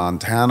Sky,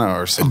 Montana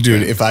or something.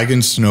 Dude, if I can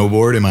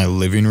snowboard in my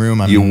living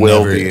room, it's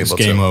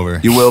game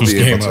over. You will be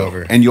able game to.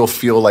 over. And you'll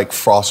feel like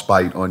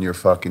frostbite on your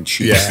fucking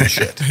cheeks and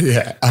shit.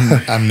 Yeah,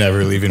 I'm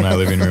never leaving my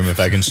living room if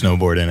I can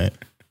snowboard in it.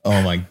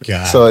 Oh my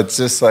God. So it's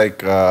just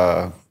like,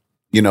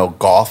 you know,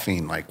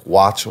 golfing, like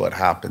watch what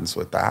happens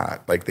with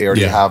that. Like they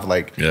already have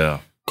like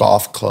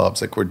golf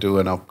clubs. Like we're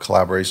doing a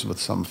collaboration with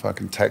some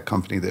fucking tech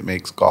company that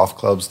makes golf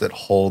clubs that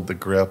hold the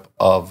grip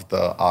of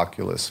the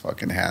Oculus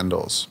fucking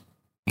handles.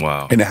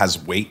 Wow. And it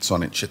has weights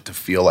on it, shit, to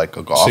feel like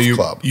a golf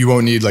club. You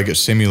won't need like a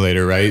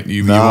simulator, right?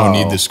 You won't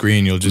need the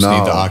screen. You'll just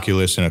need the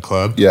Oculus in a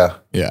club. Yeah.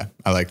 Yeah.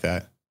 I like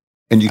that.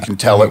 And you can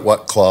tell it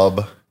what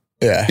club.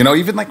 Yeah. You know,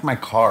 even like my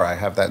car, I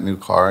have that new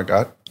car I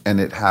got,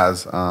 and it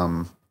has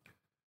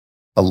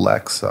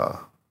Alexa.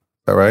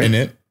 Is that right? In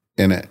it?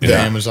 The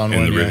Amazon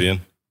one. In the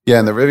Rivian? Yeah,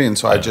 in the Rivian.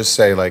 So I just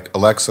say like,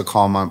 Alexa,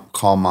 call my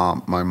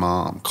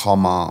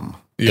mom.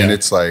 Yeah. And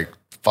it's like,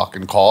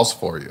 fucking calls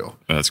for you.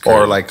 That's great.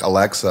 Or like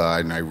Alexa,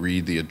 and I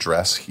read the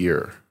address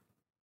here.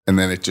 And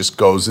then it just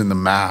goes in the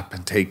map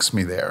and takes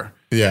me there.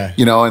 Yeah.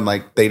 You know, and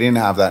like they didn't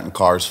have that in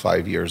cars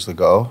 5 years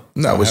ago.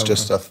 No, that was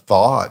just a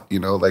thought, you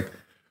know, like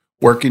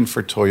working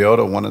for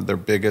Toyota, one of their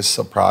biggest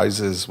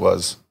surprises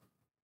was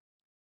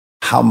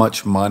how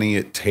much money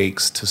it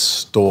takes to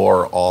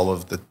store all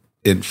of the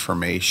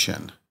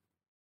information.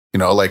 You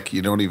know, like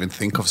you don't even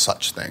think of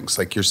such things.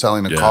 Like you're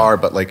selling a car,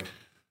 but like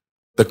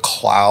the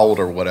cloud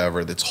or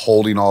whatever that's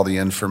holding all the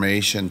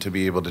information to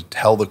be able to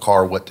tell the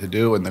car what to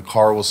do. And the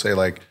car will say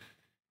like,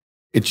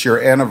 it's your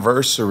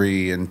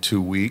anniversary in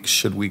 2 weeks.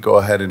 Should we go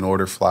ahead and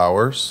order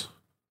flowers?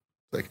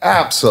 Like,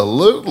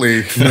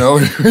 absolutely. You know,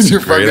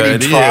 you're fucking in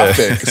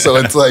traffic. So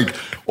it's like,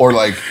 or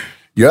like,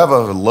 you have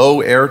a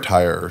low air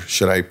tire.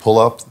 Should I pull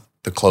up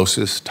the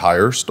closest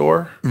tire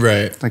store?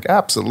 Right. Like,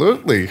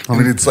 absolutely. I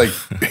mean, it's like,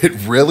 it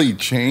really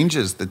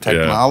changes the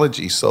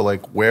technology. So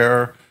like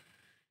where,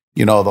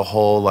 you know, the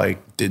whole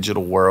like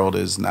digital world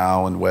is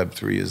now and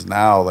Web3 is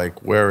now,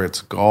 like where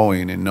it's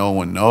going and no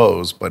one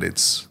knows, but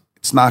it's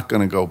not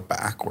going to go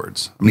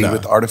backwards. I mean,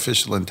 with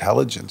artificial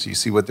intelligence, you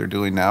see what they're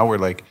doing now where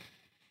like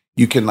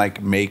you can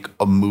like make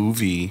a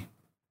movie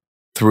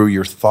through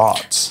your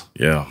thoughts.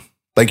 Yeah.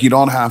 Like you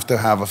don't have to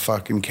have a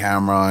fucking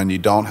camera and you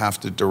don't have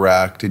to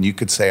direct, and you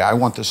could say, I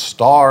want the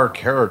star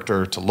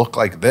character to look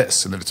like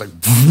this. And then it's like,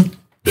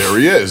 there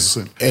he is.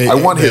 I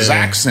want his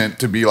accent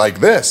to be like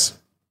this.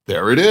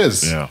 There it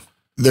is. Yeah.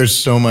 There's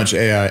so much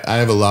AI. I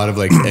have a lot of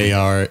like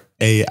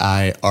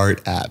AI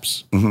art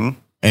apps. Mm-hmm.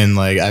 And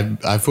like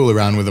I fool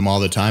around with them all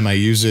the time. I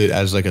use it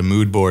as like a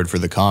mood board for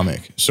the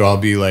comic. So I'll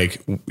be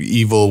like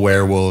evil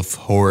werewolf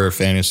horror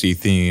fantasy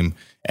theme,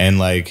 and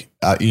like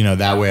you know,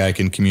 that way I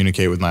can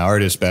communicate with my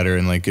artists better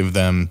and like give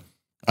them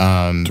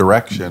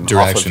direction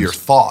off of your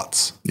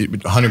thoughts.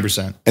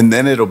 100%. And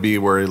then it'll be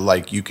where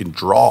like you can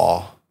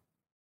draw.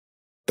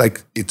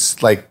 Like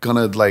it's like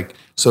gonna like,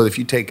 so if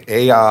you take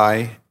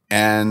AI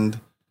and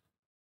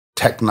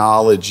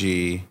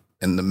technology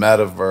and the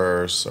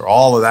metaverse or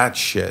all of that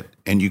shit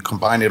and you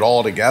combine it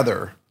all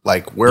together,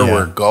 like where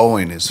we're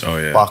going is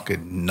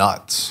fucking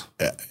nuts.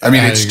 I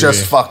mean, it's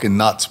just fucking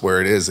nuts where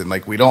it is. And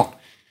like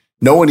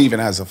no one even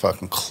has a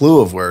fucking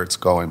clue of where it's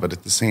going. But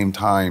at the same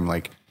time,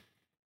 like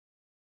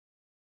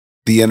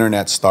the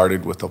internet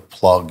started with a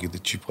plug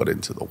that you put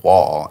into the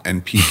wall,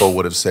 and people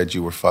would have said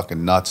you were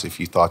fucking nuts if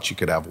you thought you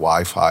could have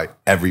Wi-Fi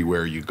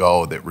everywhere you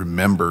go that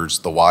remembers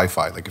the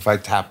Wi-Fi. Like if I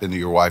tap into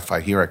your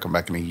Wi-Fi here, I come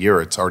back in a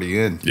year, it's already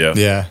in. Yeah.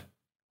 Yeah.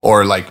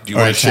 Or like, do you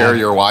want to share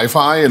your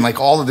Wi-Fi and like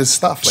all of this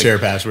stuff? Like, share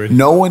password.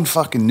 No one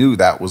fucking knew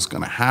that was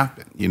going to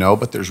happen, you know?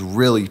 But there's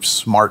really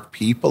smart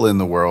people in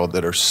the world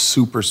that are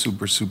super,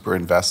 super, super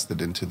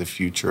invested into the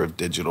future of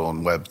digital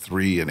and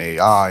Web3 and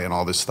AI and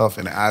all this stuff.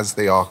 And as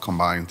they all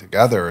combine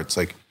together, it's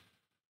like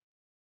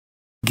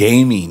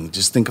gaming.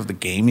 Just think of the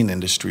gaming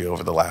industry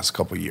over the last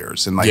couple of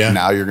years. And like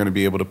now you're going to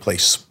be able to play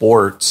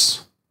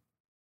sports,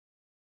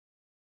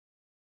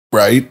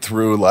 right,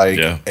 through like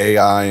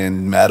AI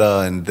and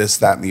meta and this,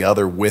 that, and the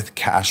other with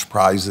cash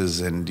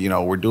prizes. And, you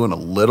know, we're doing a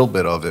little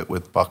bit of it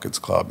with Buckets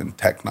Club and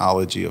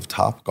technology of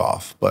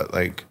Topgolf. But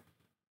like,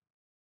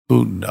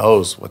 who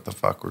knows what the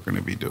fuck we're going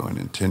to be doing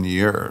in 10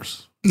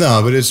 years.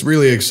 No, but it's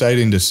really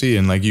exciting to see.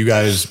 And like you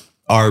guys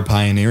are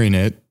pioneering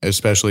it,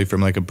 especially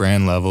from like a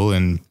brand level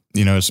and,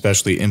 you know,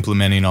 especially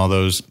implementing all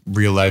those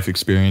real life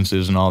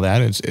experiences and all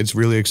that. It's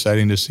really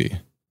exciting to see.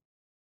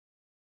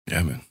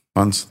 Yeah, man.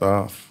 Fun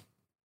stuff.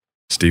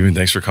 Steven,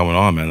 thanks for coming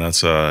on, man.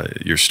 That's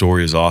your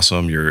story is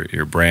awesome.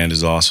 Your brand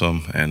is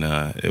awesome, and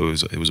it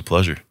was a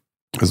pleasure.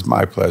 It was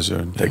my pleasure,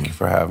 and thank you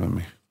for having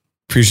me.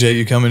 Appreciate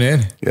you coming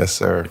in. Yes,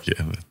 sir.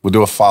 Yeah, man. We'll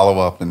do a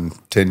follow-up in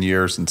 10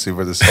 years and see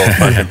where this whole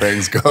fucking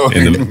thing's going.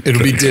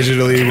 It'll be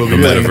digitally. We'll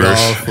be playing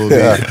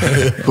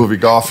golf. We'll be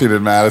golfing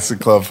in Madison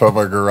Club from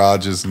our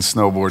garages and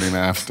snowboarding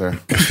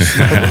after.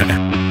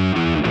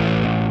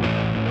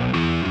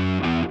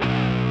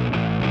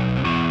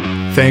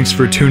 Thanks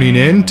for tuning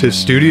in to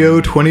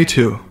Studio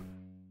 22.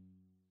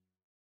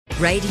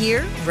 Right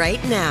here, right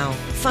now.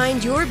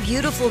 Find your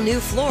beautiful new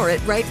floor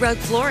at Right Rug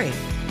Flooring.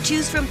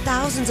 Choose from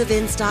thousands of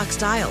in-stock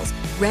styles,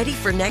 ready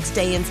for next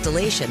day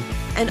installation,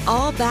 and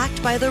all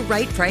backed by the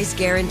right price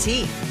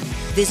guarantee.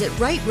 Visit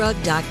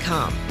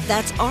rightrug.com.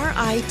 That's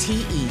RITERUG.com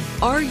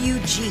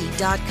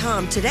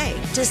today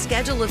to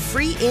schedule a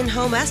free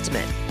in-home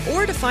estimate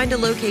or to find a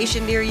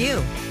location near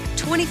you.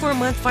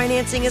 24-month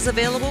financing is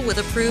available with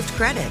approved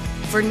credit.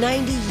 For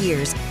 90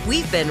 years,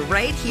 we've been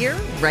right here,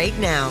 right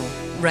now.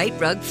 Right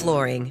Rug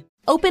Flooring.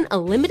 Open a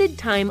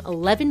limited-time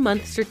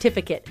 11-month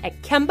certificate at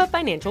Kemba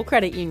Financial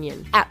Credit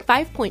Union. At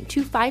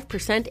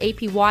 5.25%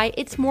 APY,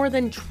 it's more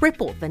than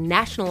triple the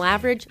national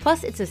average,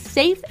 plus it's a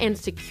safe and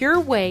secure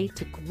way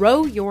to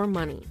grow your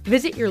money.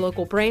 Visit your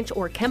local branch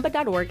or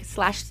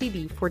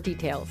kemba.org/cb for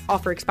details.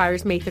 Offer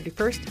expires May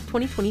 31st,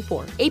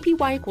 2024.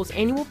 APY equals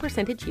annual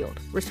percentage yield.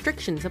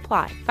 Restrictions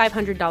apply.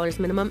 $500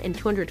 minimum and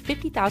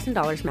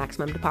 $250,000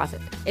 maximum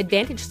deposit.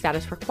 Advantage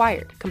status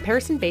required.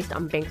 Comparison based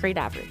on bank rate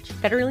average.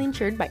 Federally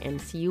insured by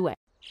NCUA.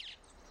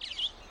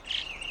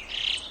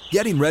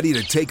 Getting ready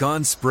to take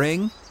on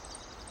spring?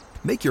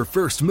 Make your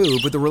first move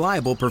with the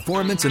reliable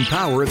performance and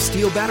power of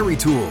Steel battery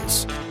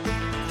tools.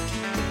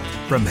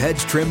 From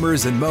hedge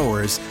trimmers and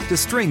mowers to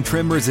string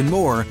trimmers and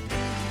more,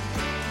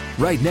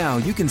 right now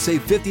you can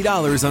save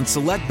 $50 on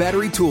select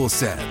battery tool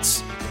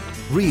sets.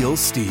 Real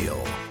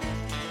Steel.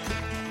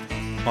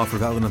 Offer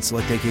valid on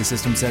select AK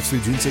system sets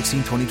through June 16,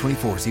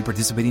 2024. See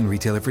participating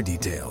retailer for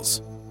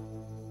details.